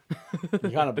it. You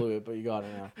kind of blew it, but you got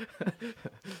it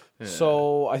now.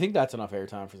 So, I think that's enough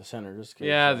airtime for the center. Just 'cause,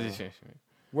 Yeah.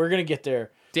 we're going to get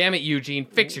there. Damn it, Eugene!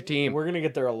 Fix your team. We're going to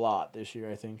get there a lot this year,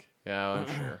 I think. Yeah, I'm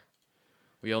sure.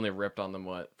 We only ripped on them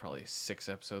probably 6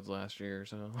 episodes last year or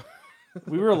so.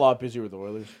 We were a lot busier with the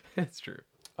Oilers. It's true.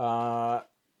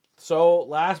 So,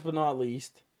 last but not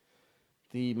least,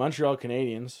 the Montreal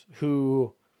Canadiens,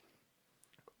 who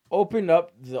opened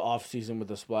up the offseason with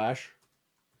a splash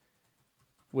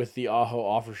with the Aho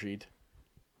offer sheet.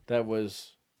 That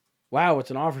was, wow,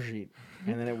 it's an offer sheet.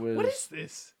 And then it was, What is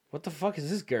this? what the fuck is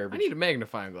this I garbage? need a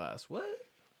magnifying glass. What?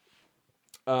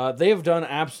 They have done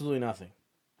absolutely nothing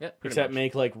Yeah, pretty except much.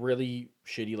 make like really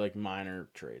shitty, like minor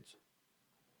trades.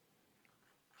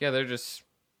 Yeah, they're just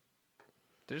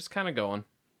kind of going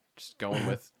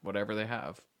with whatever they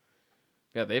have.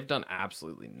 Yeah, they've done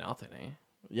absolutely nothing, eh?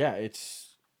 Yeah, it's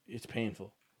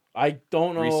painful. I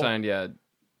don't know. Re-signed, yeah,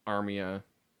 Armia,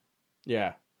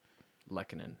 Yeah.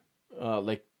 Lehkonen.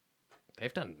 Like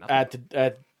They've done nothing.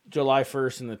 at July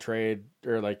 1st in the trade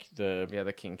or like the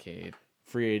The Kincaid.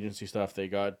 free agency stuff, they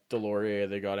got Delorier,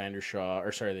 they got Andrew Shaw,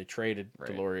 or sorry, they traded Right.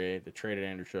 Delorier, they traded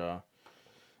Andrew Shaw,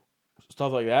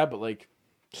 stuff like that. But like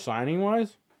signing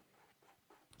wise,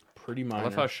 pretty minor. I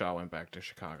love how Shaw went back to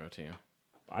Chicago too.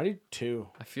 I did too.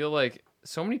 I feel like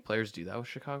so many players do that with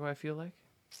Chicago. I feel like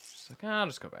it's like I'll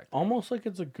just go back. Almost like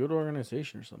it's a good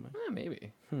organization or something.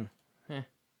 Maybe.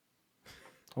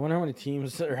 I wonder how many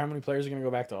teams or how many players are going to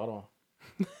go back to Ottawa.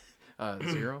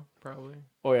 0 probably.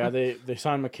 Oh yeah, they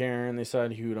signed McCarron, they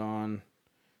signed Hudon,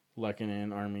 Lehkonen,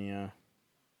 Armia.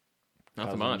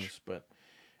 Nothing Cousins, much. but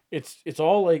it's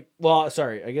all like, well,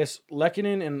 sorry, I guess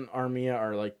Lehkonen and Armia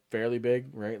are like fairly big,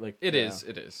 right? Like It is.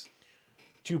 It is.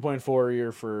 2.4 a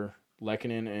year for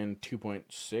Lehkonen and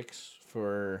 2.6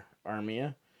 for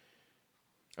Armia.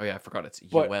 Oh yeah, I forgot it's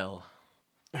But- Yoel.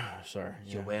 Sorry,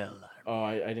 yeah. Yoel. Oh,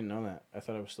 I didn't know that. I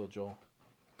thought it was still Joel.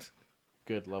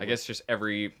 Good, lovely. I guess just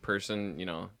every person,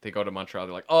 they go to Montreal.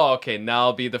 They're like, oh, okay, now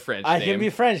I'll be the French I name. can be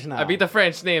French now. I be the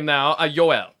French name now.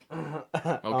 Yoel. Okay,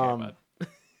 Um, bud.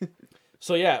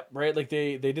 So yeah, right. Like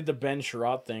they did the Ben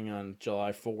Sherratt thing on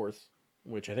July 4th,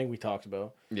 which I think we talked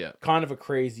about. Yeah. Kind of a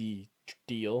crazy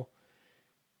deal,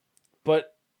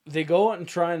 but they go out and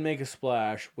try and make a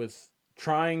splash with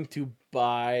trying to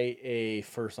buy a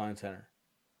first line center,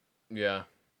 Yeah.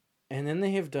 and then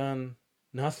they have done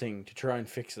nothing to try and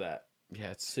fix that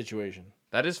Yeah, situation.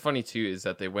 that is funny too, is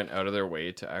that they went out of their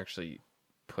way to actually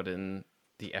put in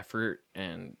the effort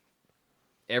and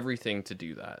everything to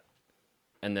do that,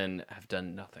 and then have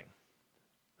done nothing.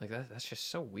 Like that's just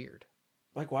so weird.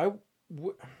 Like why?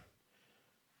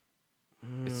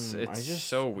 It's I just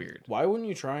so weird. Why wouldn't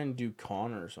you try and do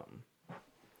Connor or something?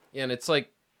 Yeah, and it's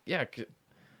like, yeah,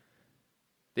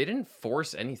 they didn't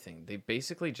force anything. They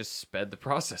basically just sped the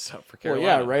process up for Carolina.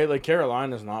 Well, yeah, right. Like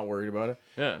Carolina's not worried about it.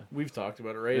 Yeah, We've talked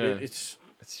about it, right? Yeah. It's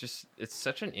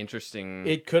such an interesting.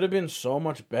 it could have been so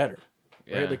much better,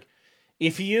 right? Yeah. Like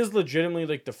if he is legitimately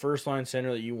like the first line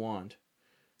center that you want,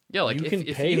 Yeah, like You if, can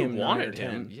if pay you him 9 or wanted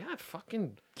 10. him, yeah,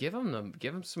 fucking give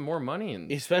him some more money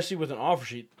and especially with an offer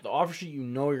sheet. The offer sheet, you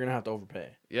know, you're gonna have to overpay.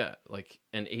 yeah, like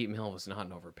an $8 million was not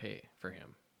an overpay for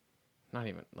him. Not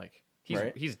even like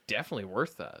Right. he's definitely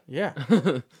worth that. Yeah.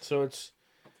 So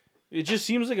it just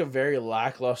seems like a very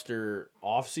lackluster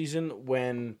offseason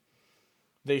when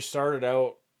they started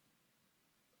out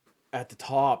at the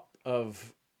top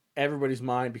of everybody's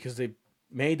mind because they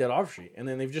made that offer sheet and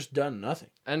then they've just done nothing.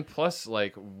 And plus,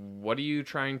 like, what are you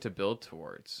trying to build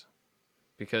towards?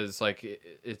 Because like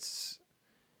it's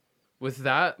with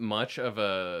that much of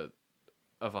a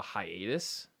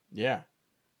hiatus. Yeah.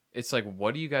 It's like,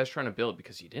 what are you guys trying to build?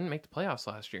 Because you didn't make the playoffs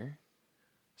last year.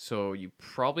 So you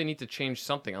probably need to change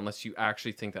something unless you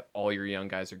actually think that all your young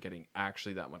guys are getting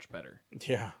actually that much better,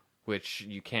 Yeah. which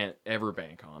you can't ever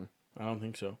bank on. I don't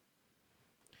think so.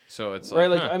 So it's Right,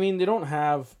 like, like I mean, they don't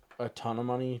have a ton of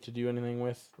money to do anything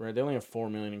with, right? They only have $4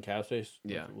 million in cap space.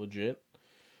 like, Yeah. legit.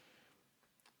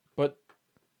 But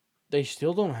they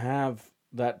still don't have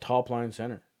that top line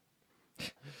center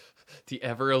the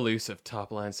ever elusive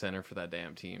top line center for that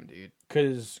damn team, dude.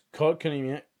 because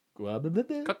Kotkaniemi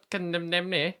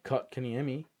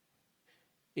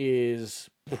is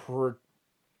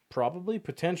probably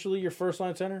potentially your first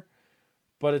line center,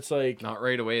 but it's like Not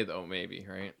right away though, maybe,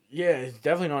 right? yeah, it's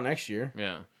definitely not next year.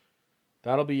 Yeah.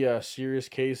 That'll be a serious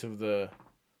case of the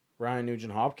Ryan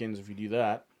Nugent Hopkins if you do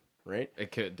that, right?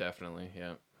 It could definitely,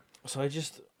 yeah. So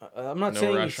I'm not No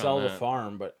saying you rush on sell the that.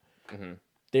 farm, but Mhm.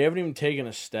 they haven't even taken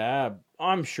a stab.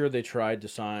 I'm sure they tried to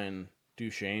sign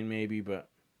Duchesne maybe, but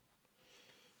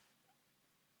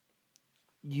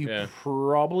you Yeah.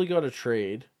 probably got a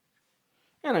trade.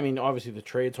 And I mean, obviously the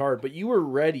trade's hard, but you were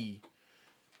ready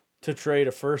to trade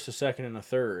a first, a second, and a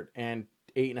third, and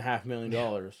 $8.5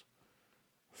 million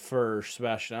for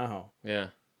Sebastian Aho. Yeah.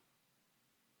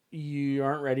 You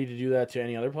aren't ready to do that to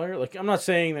any other player. Like, I'm not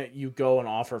saying that you go and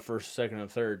offer first, second, and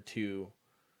third to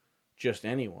just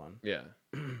anyone, Yeah.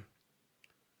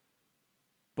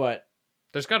 but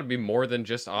There's got to be more than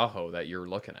just Aho that you're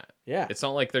looking at. yeah. It's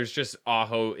not like there's just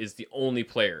Aho is the only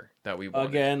player that we want.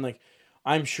 Again, like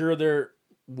I'm sure they're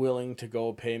willing to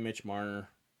go pay Mitch Marner.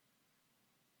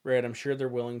 Right, I'm sure they're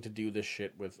willing to do this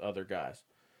shit with other guys.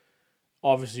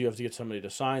 Obviously, you have to get somebody to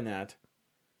sign that.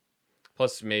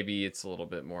 Plus, maybe it's a little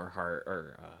bit more hard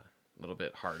or a little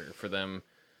bit harder for them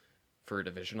for a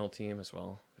divisional team as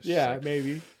well. It's just like-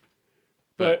 maybe.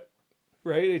 But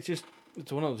right,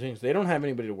 it's one of those things. They don't have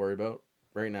anybody to worry about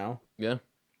right now. yeah,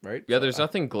 Right. yeah. So There's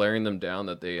nothing glaring them down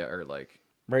that they are like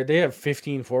Right? They have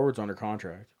 15 forwards under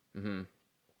contract. Mm-hmm.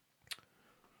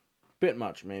 Bit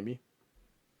much, maybe.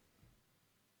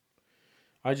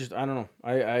 I don't know.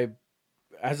 I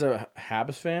as a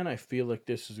Habs fan, I feel like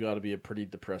this has got to be a pretty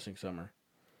depressing summer.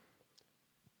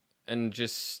 And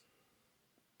just,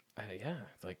 yeah,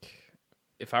 like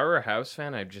if I were a Habs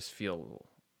fan, I'd just feel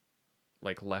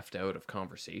like left out of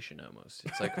conversation almost.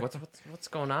 It's like, what's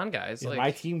going on, guys? Is Like,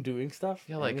 my team doing stuff?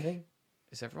 yeah, like, anything?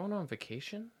 is everyone on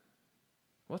vacation?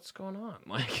 What's going on?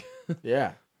 Like,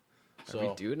 Yeah. are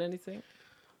we doing anything?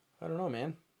 I don't know,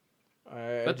 man.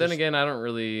 But then again, I don't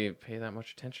really pay that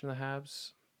much attention to the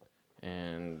Habs,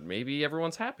 and maybe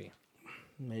everyone's happy.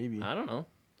 Maybe. I don't know.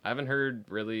 I haven't heard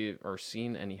really or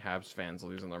seen any Habs fans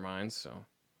losing their minds, so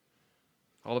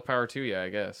all the power to you, I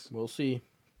guess. We'll see.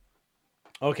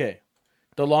 Okay.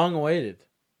 The long-awaited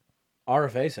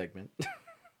RFA segment.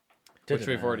 Which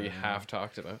we've already half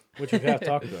talked about. Which we have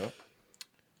talked about.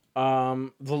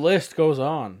 The list goes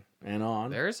on and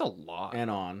on. There's a lot. And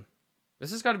on.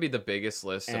 This has got to be the biggest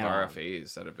list of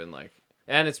RFAs that have been like,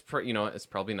 and it's it's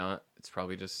probably not. It's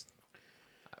probably just,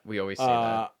 we always say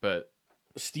that, but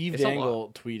Steve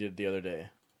Dangle tweeted the other day.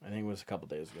 I think it was a couple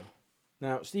days ago.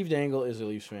 Now, Steve Dangle is a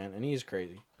Leafs fan, and he's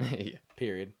crazy. yeah.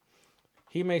 Period.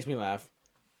 He makes me laugh,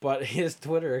 but his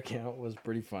Twitter account was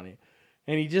pretty funny.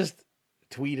 And he just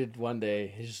tweeted one day,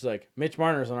 he's just like, Mitch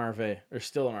Marner's an RFA, or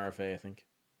still an RFA, I think.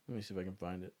 Let me see if I can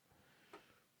find it.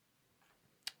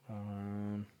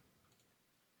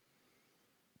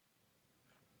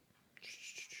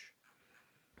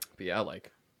 But yeah,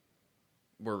 like,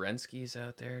 Werenski's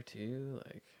out there too,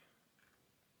 like.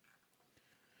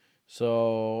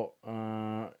 So,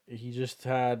 he just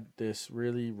had this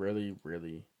really, really,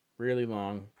 really, really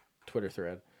long Twitter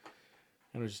thread.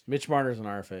 And it was just Mitch Marner's an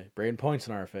RFA, Braden Point's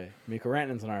an RFA, Mikko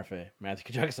Rantanen's an RFA,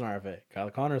 Matthew Tkachuk's an RFA, Kyle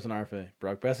Connor's an RFA,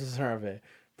 Brock Besser's an RFA,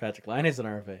 Patrick Laine's an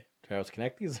RFA, Travis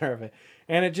Konecny's an RFA.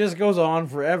 And it just goes on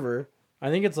forever. I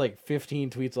think it's like 15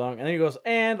 tweets long. And then he goes,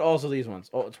 and also these ones.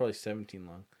 Oh, it's probably 17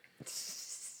 long.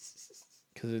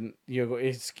 Because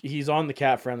he's on the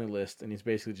cat friendly list, and he's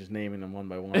basically just naming them one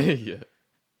by one. yeah.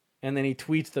 And then he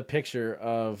tweets the picture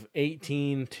of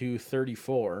 18 to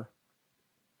 34,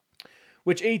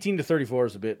 which 18 to 34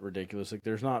 is a bit ridiculous. Like,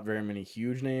 there's not very many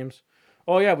huge names.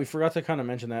 Oh yeah, we forgot to kind of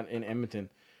mention that in Edmonton,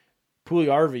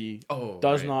 Puljujärvi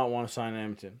does not want to sign in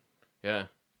Edmonton. Yeah,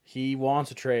 he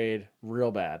wants a trade real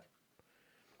bad.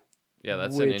 Yeah,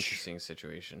 that's an interesting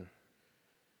situation.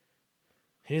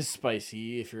 His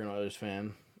spicy, if you're an Oilers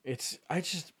fan.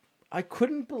 I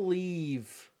couldn't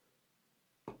believe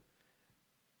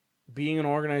being an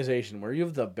organization where you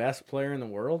have the best player in the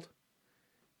world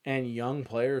and young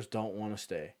players don't want to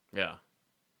stay. Yeah.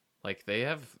 Like, they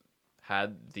have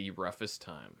had the roughest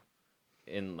time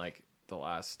in, like, the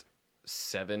last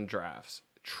 7 drafts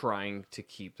trying to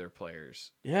keep their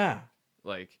players. Yeah.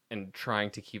 Like, and trying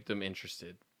to keep them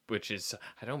interested. Which is,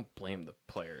 I don't blame the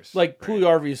players. Like, right?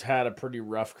 Puljujärvi's had a pretty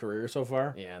rough career so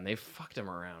far. Yeah, and they fucked him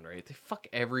around, right? They fuck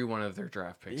every one of their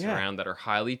draft picks around that are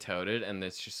highly touted, and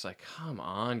it's just like, come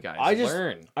on, guys,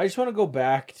 learn. I just want to go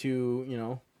back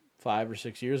to, 5 or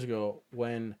 6 years ago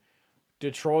when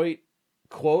Detroit,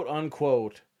 quote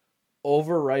unquote,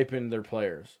 over-ripened their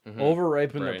players,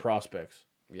 over-ripened their prospects.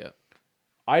 Yeah.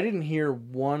 I didn't hear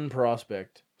one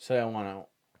prospect say I want out.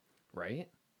 Right?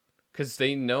 Because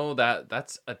they know that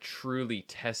that's a truly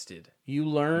tested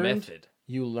method.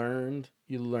 You learned.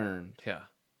 Yeah.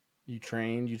 You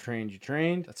trained.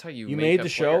 That's how you made the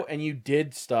show, and you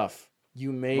did stuff.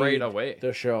 You made right away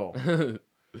the show.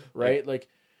 Right? Like,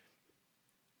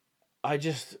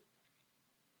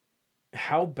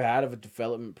 how bad of a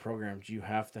development program do you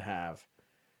have to have?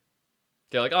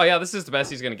 They're like, oh yeah, this is the best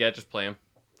he's going to get. Just play him.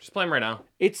 Just play him right now.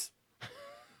 It's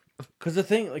because the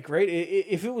thing, like, right,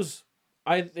 if it was...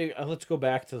 let's go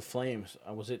back to the Flames.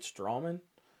 Was it Strawman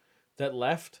that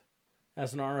left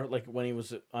as an R, like, when he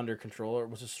was under control? Or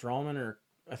was it Strawman? Or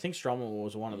I think Strawman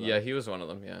was one of them. Yeah, he was one of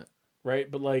them, yeah. Right?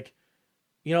 But, like,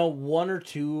 one or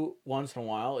two once in a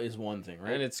while is one thing,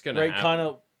 right? And it's going to happen. Kind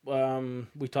of,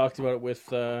 we talked about it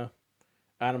with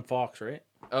Adam Fox, right?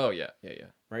 Oh, yeah.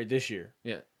 Right, this year.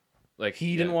 Yeah. Like,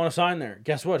 he didn't want to sign there.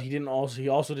 Guess what? He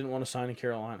also didn't want to sign in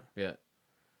Carolina. Yeah.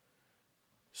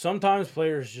 Sometimes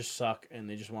players just suck and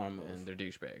they just want to move. And they're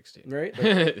douchebags, too. Right?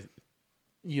 Like,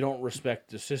 you don't respect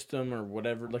the system or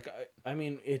whatever. Like, I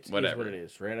mean, it's what it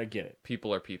is, right? I get it.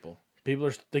 People are people. People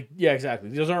are, like, yeah, exactly.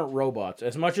 Those aren't robots.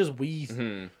 As much as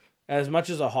as much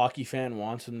as a hockey fan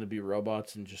wants them to be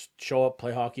robots and just show up,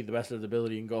 play hockey the best of their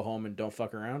ability, and go home and don't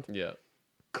fuck around. Yeah.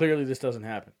 Clearly, this doesn't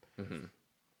happen.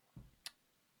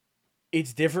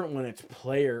 it's different when it's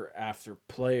player after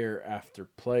player after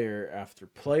player after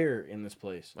player in this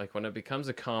place, Like when it becomes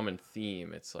a common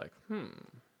theme, it's like,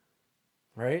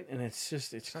 right? And it's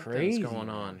something's crazy going man.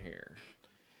 on here.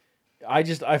 I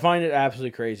find it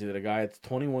absolutely crazy that a guy that's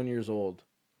 21 years old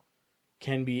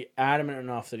can be adamant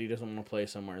enough that he doesn't want to play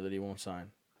somewhere that he won't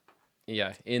sign,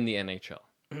 Yeah, in the NHL.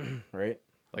 right?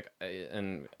 Like,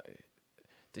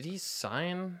 did he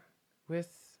sign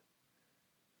with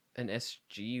an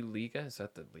SG Liga? Is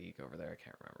that the league over there? I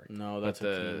can't remember. No, that's But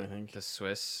a team, I think. the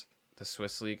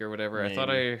Swiss league or whatever. I thought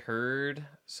I heard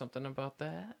something about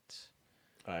that,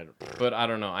 but I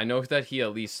don't know. I know that he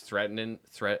at least threatening.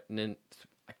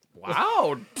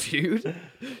 Wow, dude.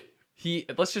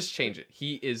 Let's just change it.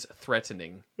 He is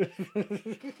threatening.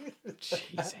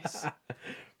 Jesus.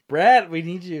 Brad, we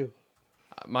need you.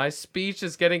 My speech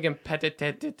is getting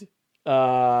impeded.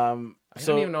 I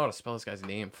So don't even know how to spell this guy's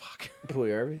name. Fuck.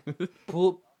 Puljujärvi.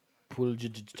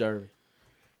 Puljujärvi.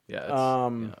 Yeah.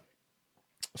 Yeah.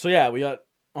 So yeah, we got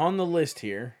on the list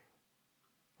here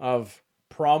of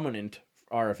prominent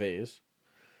RFAs.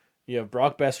 You have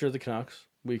Brock Besser of the Canucks.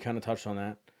 We kind of touched on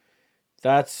that.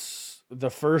 That's the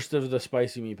first of the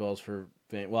spicy meatballs for.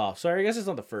 Well, sorry, I guess it's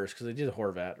not the first because they did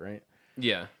Horvat, right?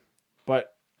 Yeah.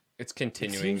 But It's it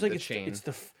continuing seems like the chain.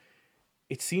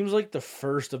 it seems like the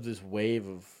first of this wave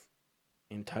of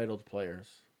entitled players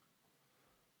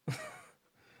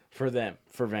for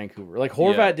Vancouver. Like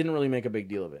Horvat didn't really make a big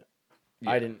deal of it.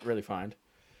 Yeah. I didn't really find.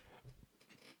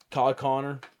 Kyle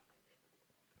Connor,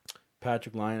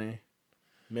 Patrick Laine,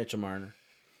 Mitchell Marner,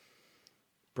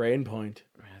 Braden Point,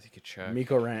 Matthew Tkachuk.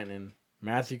 Mikko Rantanen,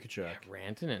 Matthew Tkachuk. Yeah,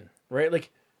 Rantanen. Right?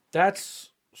 Like that's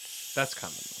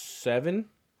coming. 7.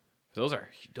 Those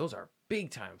are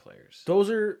big time players. Those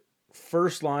are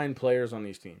first line players on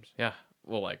these teams. Yeah.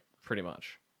 Well, like pretty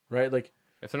much. Right? Like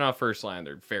If they're not first line,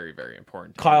 they're very, very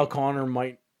important. to Kyle me. Connor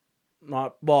might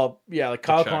not. Well, yeah, like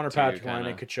Kyle Tkachuk Connor, too, Patrick kinda.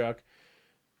 Laine, Tkachuk.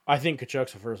 I think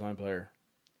Tkachuk's a first line player.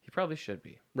 He probably should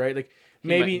be. Right? Like He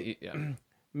maybe might-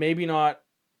 maybe not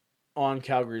on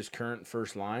Calgary's current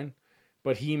first line,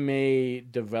 but he may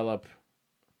develop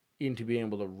into being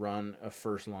able to run a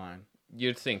first line.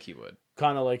 You'd think he would.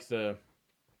 Kind of like the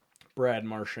Brad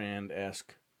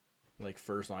Marchand-esque like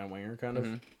first line winger kind of.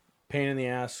 Mhm. Pain in the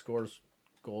ass, scores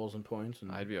goals and points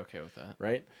and I'd be okay with that.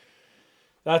 right?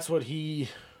 That's what he's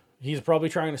probably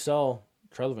trying to sell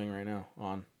Treliving right now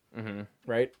on, Mm-hmm.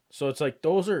 right? So it's like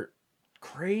those are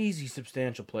crazy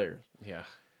substantial players. Yeah.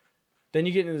 Then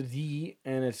you get into the D,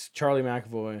 and it's Charlie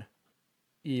McAvoy,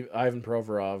 Ivan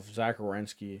Provorov, Zach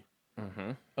Werenski.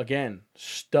 Mm-hmm. Again,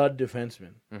 stud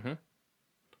defenseman. Mm-hmm.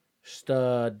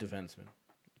 Stud defenseman.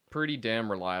 Pretty damn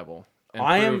reliable and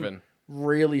I am- proven.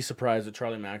 Really surprised that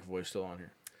Charlie McAvoy is still on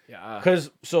here. Yeah. Because,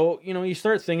 you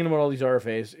start thinking about all these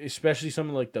RFAs, especially some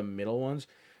of like the middle ones.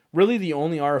 Really, the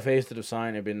only RFAs that have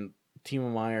signed have been Timo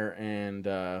Meier and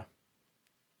the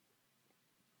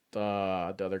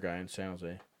other guy in San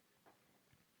Jose.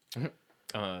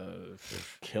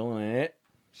 Killing it.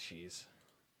 Jeez.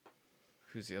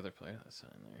 Who's the other player that's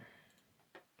signed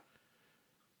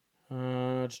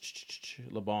there?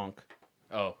 LeBlanc.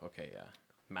 Oh, okay, yeah.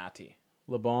 Matty.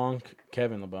 LeBlanc,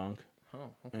 Kevin LeBlanc. Oh,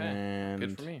 okay. And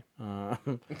Good for me.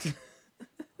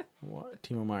 What?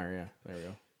 Timo Meier, yeah. There we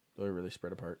go. They really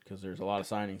spread apart because there's a lot of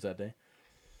signings that day.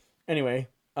 Anyway,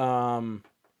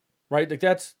 right, like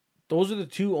those are the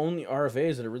two only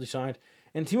RFAs that are really signed.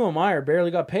 And Timo Meier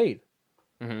barely got paid.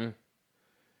 Mm-hmm.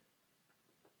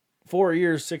 4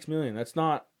 years, $6 million. That's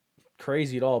not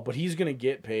crazy at all, but he's gonna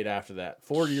get paid after that.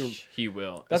 4 years. He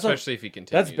will, That's especially if he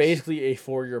continues. That's basically a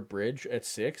 4-year bridge at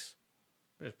 6.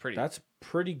 It's pretty. That's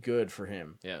pretty good for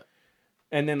him. Yeah.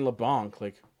 And then LeBlanc,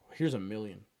 like, here's $1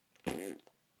 million.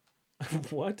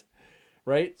 What?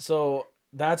 Right? So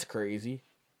that's crazy.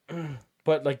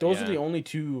 But like those are Yeah. the only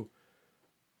two.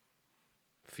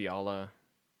 Fiala.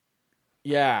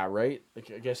 Yeah, right?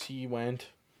 Like I guess he went.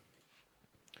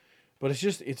 But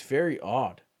it's very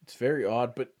odd. It's very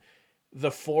odd. But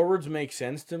the forwards make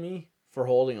sense to me for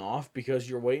holding off because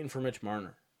you're waiting for Mitch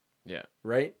Marner. Yeah.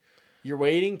 Right? You're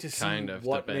waiting to see Kind of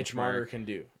what the Mitch Marner benchmark. can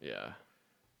do. Yeah.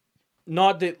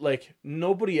 Not that like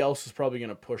nobody else is probably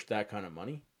gonna push that kind of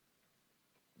money.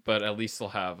 But at least they'll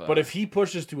have. But if he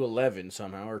pushes to 11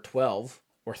 somehow, or 12,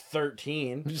 or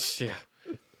 13, yeah.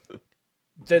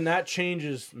 then that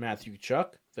changes Matthew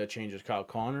Tkachuk. That changes Kyle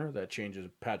Connor. That changes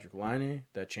Patrick Laine.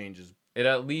 That changes, It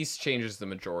at least changes the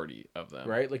majority of them.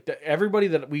 right? Like everybody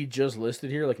that we just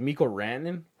listed here, like Mikko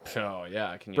Rantanen, Oh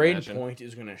yeah. Can you Braden imagine? Point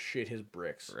is going to shit his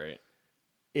bricks. Right.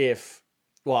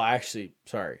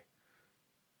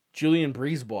 Julian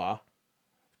Brisebois,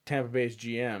 Tampa Bay's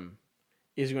GM,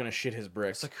 is going to shit his It's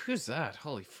bricks. like, who's that?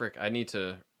 Holy frick! I need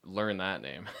to learn that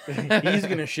name. He's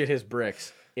going to shit his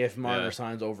bricks if Marner Yeah.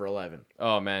 signs over 11.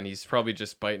 Oh man, he's probably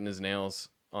just biting his nails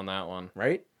on that one.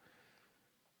 Right?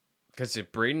 Because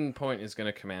if Braden Point is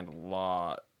going to command a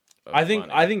lot. Of I think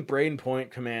money. Braden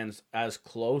Point commands as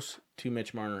close to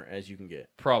Mitch Marner as you can get.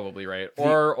 Probably right. The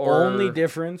Or only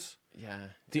difference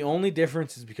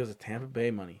is because of Tampa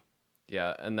Bay money.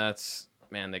 Yeah, and that's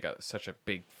man, they got such a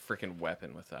big freaking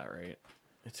weapon with that, right?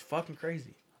 It's fucking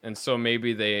crazy. And so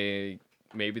maybe they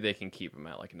can keep him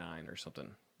at like 9 or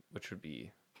something, which would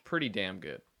be pretty damn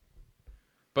good.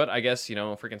 But I guess,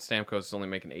 freaking Stamkos is only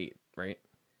making 8, right?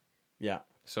 Yeah.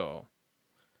 So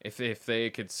if they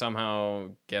could somehow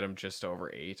get him just over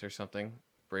 8 or something,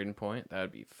 Braden Point, that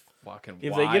would be fucking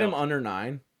If wild. they get him under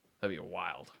 9, that'd be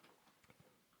wild.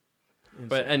 insane.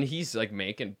 But and he's like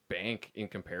making bank in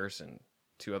comparison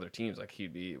to other teams. Like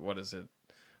he'd be, what is it?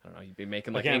 I don't know. He'd be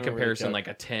making like in comparison like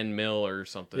a 10 mil or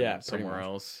something somewhere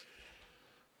else.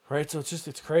 Right, so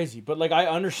it's crazy. But like I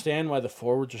understand why the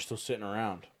forwards are still sitting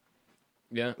around.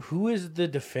 Yeah. Who is the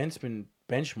defenseman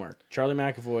benchmark? Charlie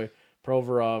McAvoy,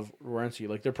 Provorov, Werenski.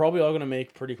 Like they're probably all going to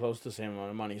make pretty close to the same amount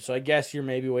of money. So I guess you're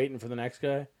maybe waiting for the next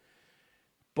guy.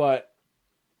 But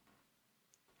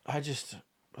I'm just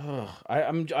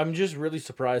really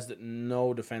surprised that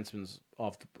no defenseman's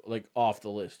off the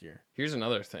list here. Here's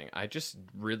another thing. I just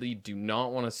really do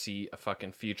not want to see a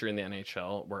fucking future in the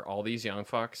NHL where all these young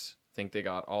fucks think they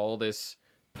got all this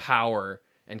power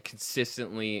and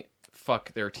consistently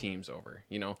fuck their teams over.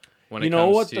 When it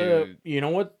comes to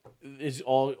what is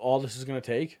all this is going to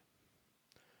take?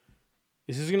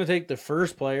 This is going to take the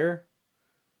first player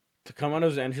to come out of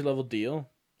his entry-level deal,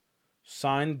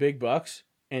 sign big bucks,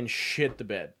 and shit the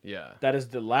bed. Yeah. That is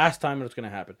the last time it's going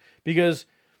to happen. Because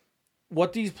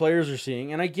what these players are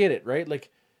seeing, and I get it, right?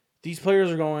 Like, these players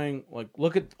are going, like,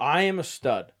 I am a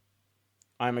stud.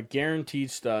 I'm a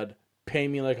guaranteed stud. Pay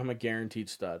me like I'm a guaranteed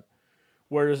stud.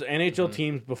 Whereas NHL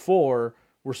teams before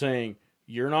were saying,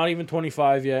 you're not even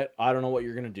 25 yet. I don't know what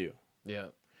you're going to do. Yeah.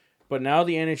 But now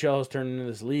the NHL has turned into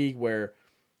this league where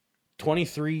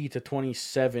 23 to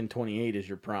 27, 28 is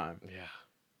your prime. Yeah.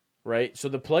 Right? So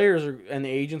the players and the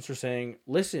agents are saying,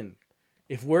 listen,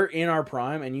 if we're in our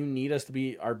prime and you need us to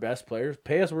be our best players,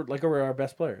 pay us like we're our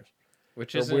best players.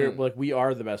 Which is we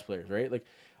are the best players, right? Like,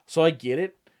 so I get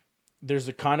it. There's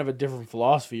a kind of a different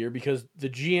philosophy here because the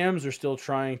GMs are still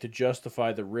trying to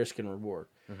justify the risk and reward.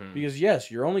 Mm-hmm. Because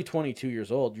yes, you're only 22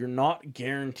 years old. You're not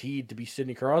guaranteed to be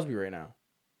Sidney Crosby right now.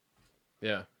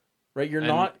 Yeah. Right? You're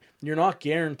not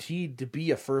guaranteed to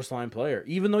be a first line player,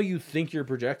 even though you think you're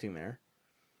projecting there.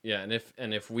 Yeah,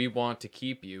 and if we want to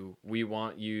keep you, we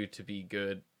want you to be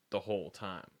good the whole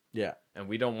time. Yeah. And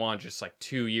we don't want just like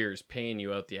 2 years paying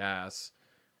you out the ass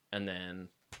and then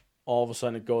all of a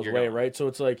sudden it goes away, gone. Right? So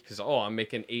it's like, because I'm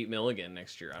making $8 million again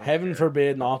next year. Heaven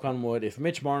forbid, knock on wood, if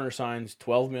Mitch Marner signs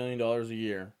 $12 million a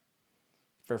year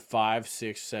for 5,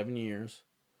 6, 7 years,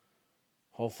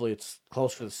 hopefully it's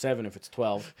close to the 7 if it's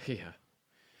 12.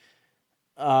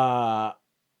 Yeah.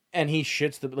 And he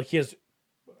shits he has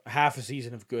half a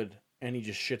season of good and he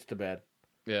just shits the bed.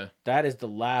 Yeah. That is the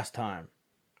last time.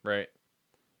 Right.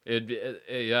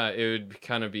 It would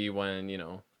kind of be when,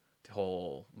 the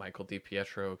whole Michael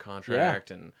DiPietro contract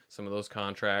and some of those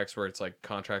contracts where it's like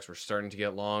contracts were starting to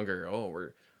get longer. Oh,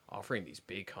 we're offering these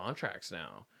big contracts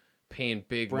now, paying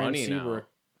big Brent money Seabrook,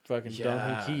 now. fucking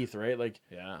Duncan Keith, right? Like,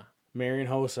 yeah, Marian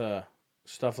Hossa,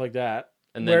 stuff like that.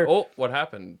 And then, what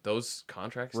happened? Those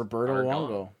contracts Roberto are Luongo.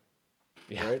 gone.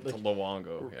 Yeah, right? Like,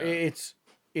 Luongo. Yeah.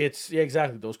 It's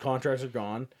exactly. Those contracts are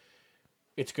gone.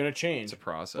 It's going to change. It's a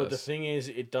process. But the thing is,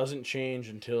 it doesn't change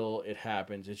until it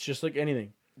happens. It's just like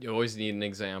anything. You always need an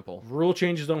example. Rule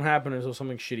changes don't happen until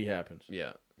something shitty happens.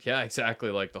 Yeah. Yeah,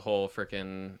 exactly. Like the whole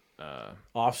freaking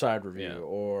offside review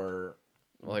or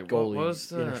like goalie what was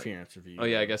the interference review. Oh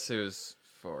yeah, I guess it was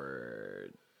for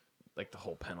like the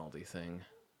whole penalty thing.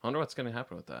 I wonder what's gonna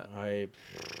happen with that.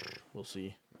 We'll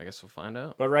see. I guess we'll find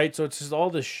out. But right, so it's just all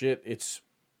this shit.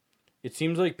 It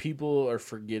seems like people are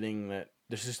forgetting that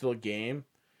this is still a game,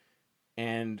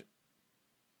 and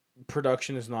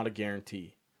production is not a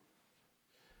guarantee.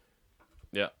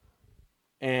 Yeah.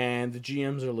 And the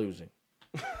GMs are losing.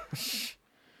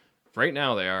 Right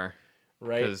now they are.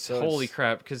 Right. Because holy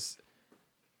crap. Because,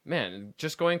 man,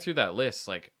 just going through that list,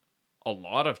 like, a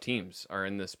lot of teams are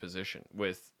in this position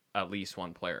with at least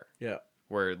one player. Yeah.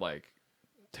 Where, like,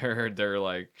 they're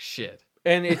like, shit.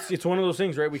 And it's one of those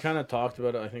things, right? We kind of talked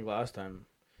about it, I think, last time.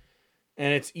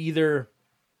 And it's either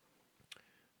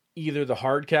the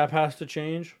hard cap has to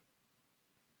change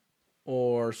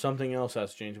or something else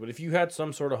has to change. But if you had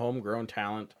some sort of homegrown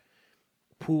talent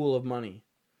pool of money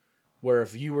where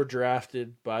if you were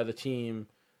drafted by the team,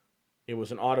 it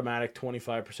was an automatic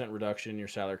 25% reduction in your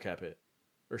salary cap hit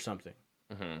or something.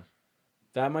 Mm-hmm.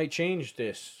 That might change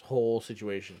this whole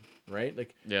situation, right?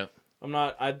 Like, Yeah.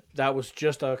 that was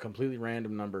just a completely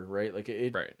random number, right? Like,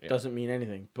 it Right. Yeah. doesn't mean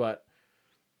anything, but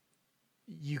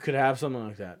you could have something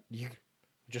like that. You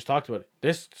just talked about it.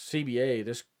 This CBA,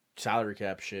 this salary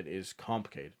cap shit is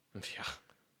complicated. Yeah.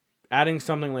 Adding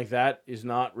something like that is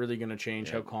not really going to change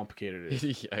Yeah. how complicated it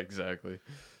is. Yeah, exactly.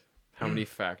 How many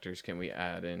factors can we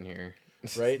add in here?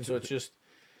 Right? So it's just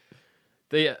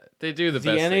they do the the best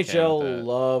they can NHL with that.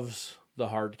 loves the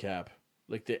hard cap.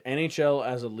 Like the NHL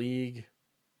as a league,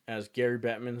 as Gary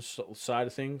Bettman's side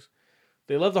of things,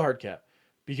 they love the hard cap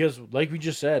because, like we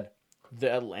just said,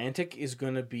 the Atlantic is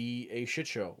going to be a shit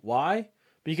show. Why?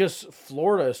 Because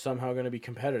Florida is somehow going to be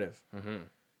competitive Mm-hmm.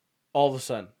 all of a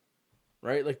sudden,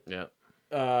 right? Like Yeah.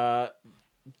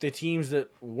 the teams that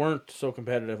weren't so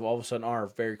competitive all of a sudden are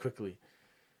very quickly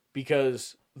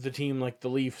because the team like the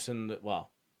Leafs and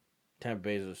Tampa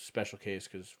Bay is a special case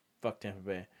because fuck Tampa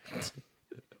Bay.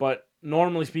 But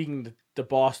normally speaking, the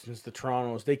Bostons, the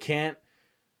Torontos,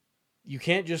 you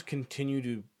can't just continue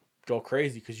to go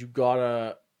crazy because you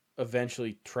gotta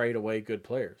eventually trade away good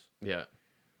players. Yeah.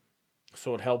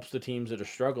 So it helps the teams that are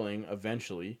struggling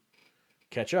eventually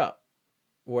catch up.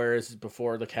 Whereas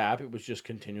before the cap, it was just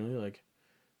continually like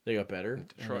they got better,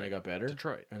 and then they got better,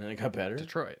 Detroit. and then they got better,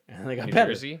 Detroit. and then they got New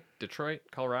better. Jersey, Detroit,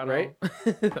 Colorado. Right?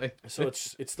 Like, So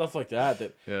it's stuff like that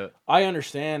yeah. I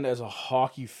understand as a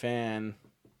hockey fan,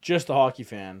 just a hockey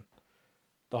fan,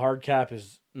 the hard cap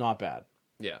is not bad.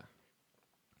 Yeah.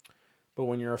 But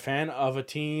when you're a fan of a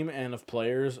team and of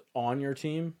players on your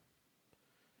team,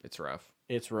 It's rough.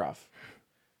 it's rough.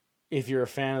 If you're a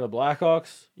fan of the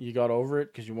Blackhawks, you got over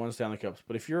it because you won Stanley Cups.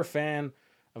 But if you're a fan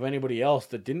of anybody else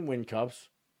that didn't win cups,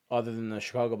 other than the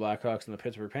Chicago Blackhawks and the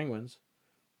Pittsburgh Penguins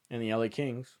and the LA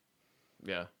Kings,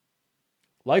 Yeah.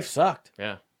 life sucked.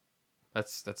 Yeah.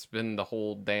 That's been the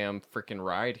whole damn freaking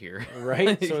ride here.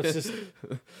 Right? So it's just,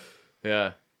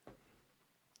 Yeah.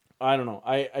 I don't know.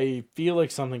 I feel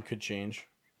like something could change.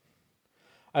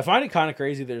 I find it kind of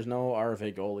crazy there's no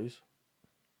RFA goalies.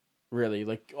 Really.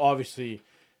 Like, obviously,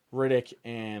 Riddick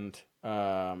and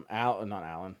not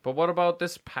Allen. But what about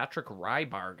this Patrick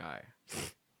Rybar guy?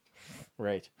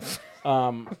 Right.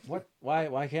 What?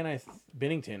 Why can't I?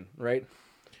 Binnington, right?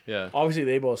 Yeah. Obviously,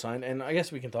 they both signed, and I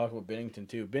guess we can talk about Binnington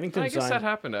too. I guess that signed.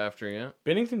 happened after, yeah.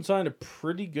 Binnington signed a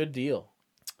pretty good deal.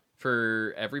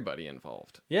 For everybody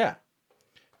involved. Yeah,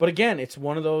 but again, it's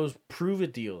one of those prove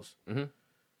it deals Mhm.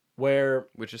 where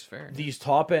Which is fair. these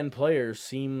top end players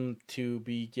seem to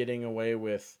be getting away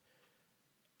with.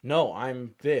 No,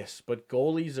 I'm this, but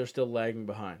goalies are still lagging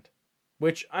behind,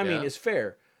 which I mean Yeah. is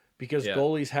fair because Yeah.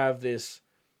 goalies have this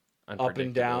up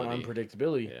and down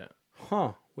unpredictability. Yeah.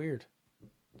 Huh, weird.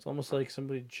 It's almost like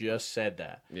somebody just said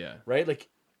that, Yeah. right? Like,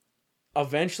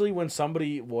 eventually when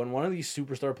one of these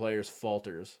superstar players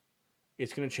falters,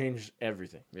 it's going to change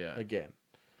everything Yeah. again.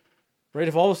 Right?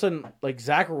 If all of a sudden, like,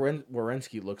 Zach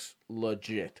Werenski looks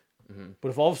legit, Mhm. but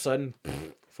if all of a sudden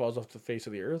falls off the face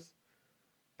of the earth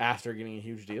after getting a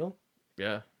huge deal,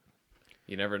 Yeah.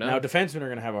 You never know. now defensemen are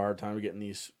going to have a hard time getting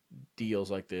these deals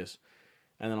like this.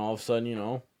 And then all of a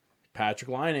sudden, Patrick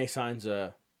Laine signs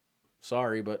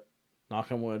sorry, but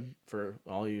knock on wood for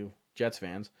all you Jets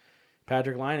fans.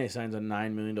 Patrick Laine signs a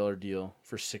 $9 million deal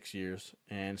for 6 years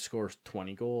and scores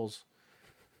 20 goals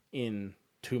in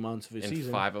 2 months of his in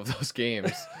season. 5 of those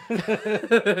games.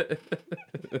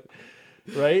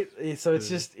 Right? So it's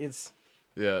just,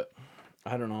 Yeah.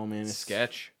 I don't know, man. It's,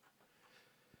 Sketch.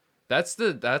 That's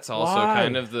also Why?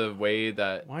 kind of the way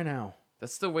that Why now?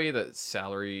 that's the way that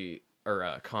salary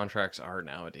or contracts are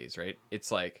nowadays, right? It's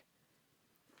like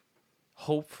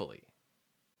hopefully,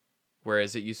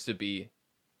 whereas it used to be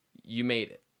you made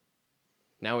it.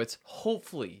 Now it's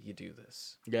hopefully you do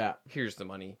this. Yeah. Here's the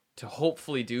money to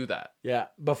hopefully do that. Yeah.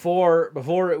 Before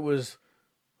it was,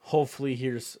 hopefully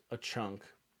here's a chunk.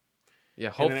 Yeah,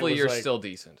 then it hopefully was you're like- still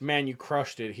decent. Man, you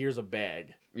crushed it. Here's a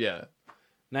bag. Yeah,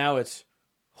 Now it's,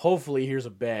 hopefully here's a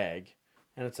bag.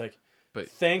 And it's like, but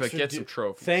Thanks but for get some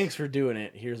trophies. thanks for doing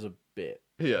it. Here's a bit.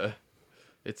 Yeah,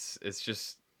 it's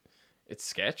just it's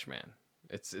sketch, man.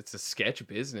 It's a sketch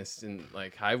business, and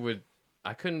like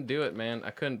I couldn't do it, man.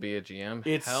 I couldn't be a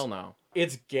GM. Hell no.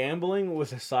 It's gambling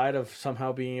with a side of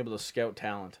somehow being able to scout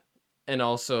talent. And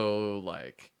also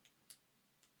like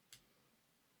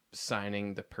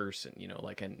signing the person,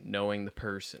 like and knowing the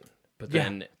person. But Yeah,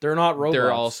 then they're not robots.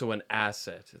 they're also an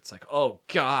asset. It's like, oh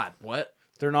God, what?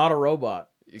 They're not a robot.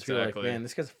 So you're Exactly. like, man,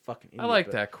 this guy's a fucking idiot. I like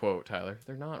but- that quote, Tyler.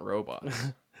 They're not robots.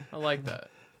 I like that.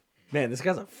 Man, this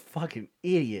guy's a fucking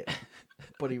idiot.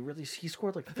 But he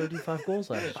scored like 35 goals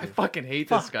last year. I fucking hate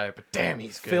this guy, but damn,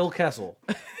 he's good. Phil Kessel.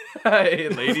 Hey,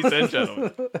 ladies and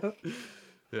gentlemen.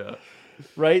 Yeah.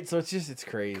 Right? So it's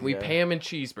crazy. Can we pay him in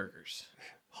cheeseburgers?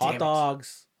 Hot Damn it.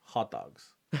 dogs. Hot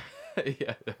dogs.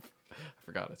 Yeah. I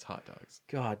forgot it's hot dogs.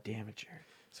 God damn it, Jared.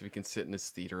 So we can sit in his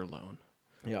theater alone.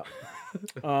 Yeah.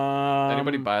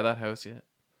 Anybody buy that house yet?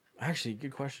 Actually,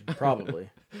 good question. Probably.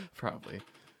 Probably.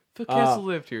 Phil Kessel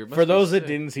lived here. Must For be those that sick.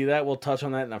 didn't see that, we'll touch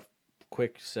on that in a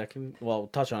quick second. Well, we'll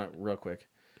touch on it real quick.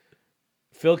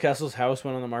 Phil Kessel's house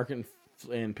went on the market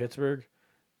in Pittsburgh.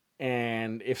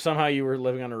 And if somehow you were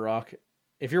living on a rock,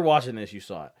 if you're watching this, you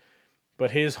saw it.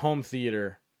 But his home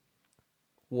theater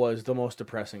was the most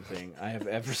depressing thing I have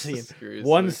ever seen. Seriously.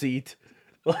 One seat.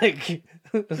 Like,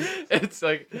 It's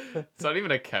like, it's not even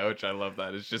a couch. I love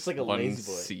that. It's just like a one lazy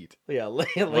boy. seat. yeah,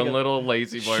 like One a little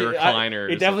lazy boy shit- recliner.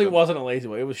 It or definitely something. wasn't a lazy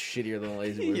boy. It was shittier than a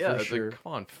lazy boy, Yeah, for it's sure. like,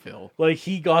 come on, Phil. Like,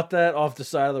 he got that off the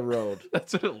side of the road.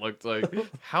 That's what it looked like.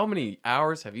 How many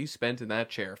hours have you spent in that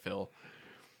chair, Phil?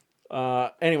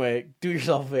 Anyway, do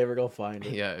yourself a favor, go find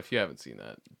it. Yeah, if you haven't seen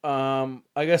that.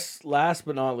 I guess last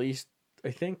but not least,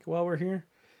 I think while we're here,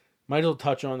 might as well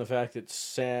touch on the fact that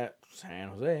San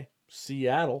Jose,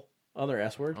 Seattle, other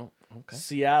S word, Oh, okay.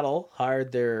 Seattle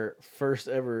hired their first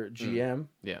ever GM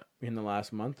Yeah. in the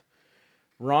last month.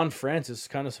 Ron Francis,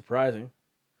 kind of surprising.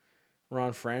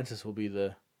 Ron Francis will be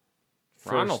the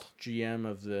first Ronald. GM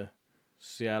of the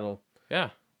Seattle. Yeah.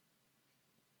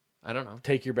 I don't know.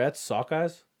 Take your bets,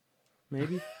 Sockeyes,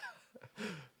 maybe.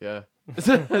 Yeah.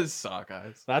 Sock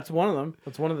eyes. That's one of them.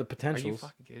 That's one of the Are you potentials.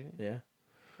 fucking kidding? Yeah,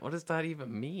 What does that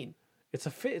even mean? it's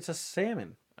a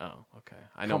salmon, Oh, okay.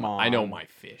 I know. Come I know on. my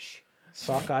fish.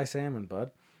 sockeye salmon,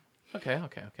 bud. Okay.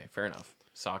 Fair enough.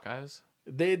 Sock eyes.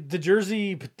 The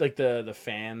jersey, like the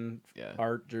fan Yeah.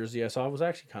 art jersey I saw was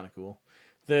actually kind of cool.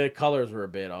 The colors were a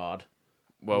bit odd.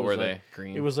 What was were like- they?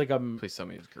 Green. It was like a Please tell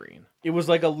me it was green. it was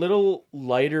like a little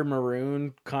lighter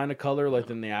maroon kind of color, like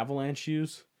than the Avalanche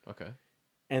shoes, Okay.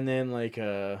 and then like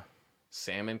a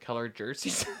Salmon colored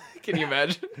jerseys. Can you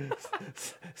imagine?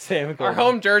 salmon Our color.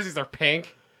 home jerseys are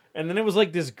pink. And then it was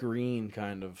like this green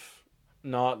kind of,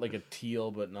 not like a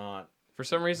teal, but not For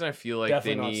some reason, I feel like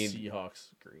definitely they need. not Seahawks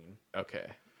green. Okay.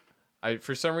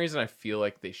 For some reason I feel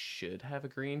like they should have a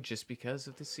green just because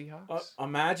of the Seahawks.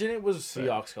 Imagine it was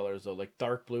Seahawks colors though, like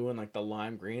dark blue and like the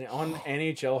lime green on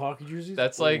NHL hockey jerseys.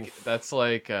 That's Oof. like that's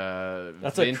like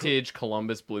That's like vintage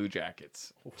Columbus Blue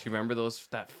Jackets. Do you remember those?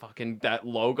 That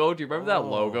logo? Do you remember that Oh,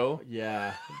 logo?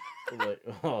 Yeah. Like,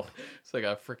 oh It's like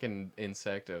a freaking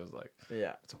insect. I was like,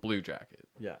 yeah, it's a blue jacket.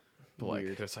 yeah. But like,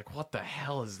 Weird. it's like, what the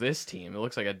hell is this team? It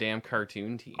looks like a damn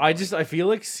cartoon team. I feel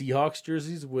like Seahawks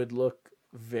jerseys would look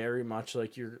very much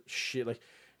like your shit. Like,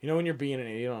 you know when you're being an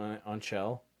idiot on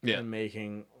Shell, Yeah. and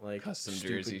making like Custom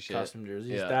stupid jersey shit. custom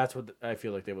jerseys. Yeah. That's what I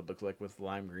feel like they would look like with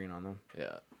lime green on them.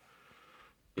 Yeah.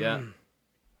 Yeah.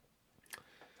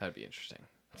 That'd be interesting.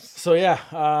 So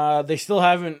yeah, they still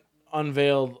haven't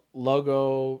unveiled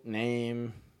logo,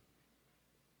 name,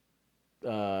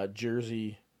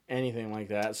 jersey, anything like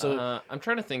that. So I'm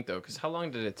trying to think though, because how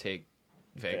long did it take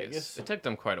Vegas? Vegas? It took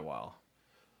them quite a while.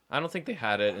 I don't think they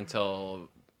had it until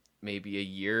maybe a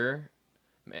year.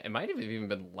 It might have even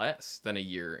been less than a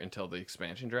year until the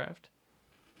expansion draft.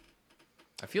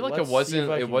 I feel like Let's it see if I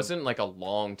wasn't. It can- wasn't like a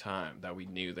long time that we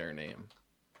knew their name.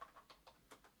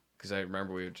 Because I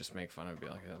remember we would just make fun of it, be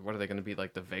like, "What are they going to be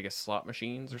like? The Vegas slot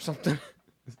machines or something?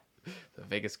 The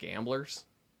Vegas gamblers?"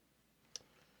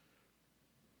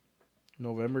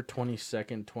 November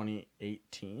 22nd,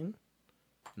 2018.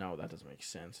 No, that doesn't make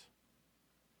sense.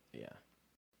 Yeah.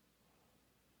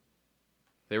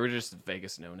 They were just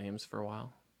Vegas no names for a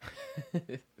while.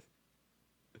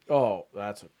 Oh,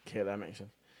 that's okay. That makes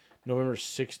sense. November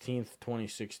 16th,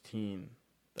 2016.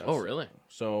 Oh, really?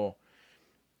 So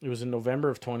it was in November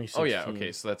of 2016. Oh, yeah.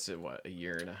 Okay. So that's what, a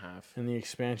year and a half? And the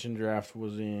expansion draft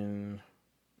was in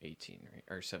 18, right?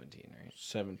 Or 17, right?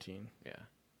 17. Yeah.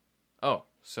 Oh,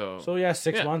 so yeah,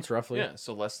 6 Yeah. months roughly. yeah,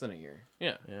 so less than a year.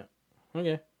 Yeah.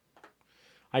 Okay.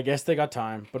 I guess they got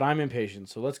time, but I'm impatient,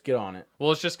 so let's get on it.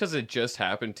 Well, it's just because it just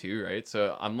happened too, right?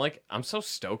 So I'm so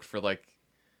stoked for like,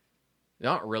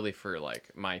 not really for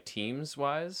like my teams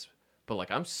wise, but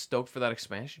like I'm stoked for that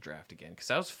expansion draft again because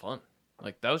that was fun.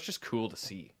 Like that was just cool to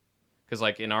see. Because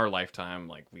like in our lifetime,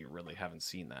 like we really haven't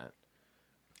seen that,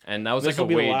 and that was This like will a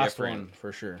be the way last different. one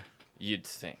for sure. You'd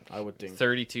think. I would think.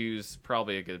 32 is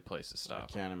probably a good place to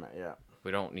stop. Can't imagine. Yeah,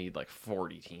 We don't need like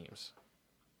 40 teams.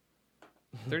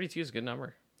 32 is a good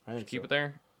number. I think Keep so. it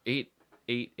there. 8,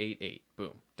 8, 8, 8.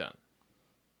 Boom. Done.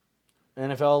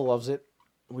 NFL loves it.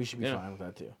 We should be Yeah. fine with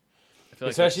that too. I feel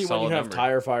like Especially that's when you solid have number.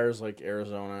 tire fires like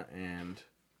Arizona and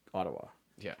Ottawa.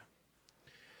 Yeah.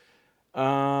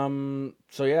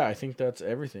 So yeah, I think that's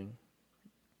everything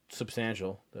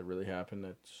substantial that really happened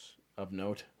that's of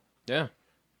note. Yeah.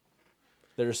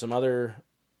 There's some other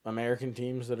American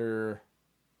teams that are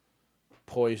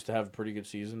poised to have a pretty good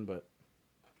season, but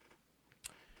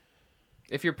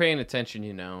If you're paying attention,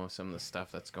 you know some of the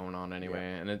stuff that's going on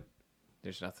anyway, and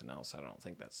there's nothing else. I don't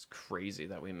think that's crazy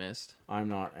that we missed. I'm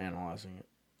not analyzing it.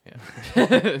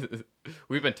 Yeah.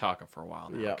 We've been talking for a while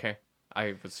now. Yeah. Okay.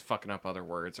 I was fucking up other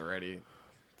words already.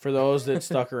 For those that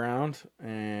stuck around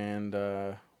and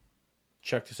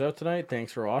checked us out tonight,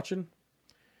 thanks for watching.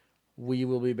 We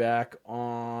will be back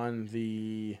on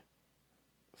the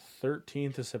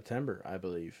 13th of September, I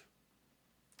believe.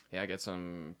 Yeah, get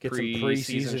some Get some preseason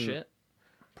preseason- shit.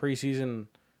 Preseason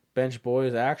Bench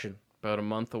Boys action. About a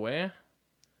month away.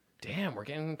 Damn, we're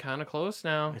getting kind of close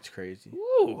now. It's crazy.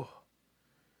 Woo!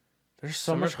 There's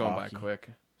so Summer's much going hockey. by quick.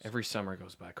 Every summer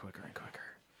goes by quicker and quicker.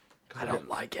 I We're don't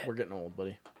like it. We're getting old,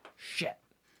 buddy. Shit.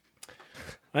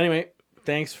 Anyway,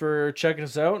 thanks for checking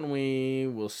us out, and we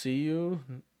will see you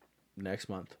next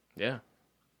month. Yeah.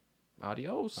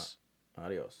 Adios.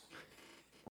 Adios.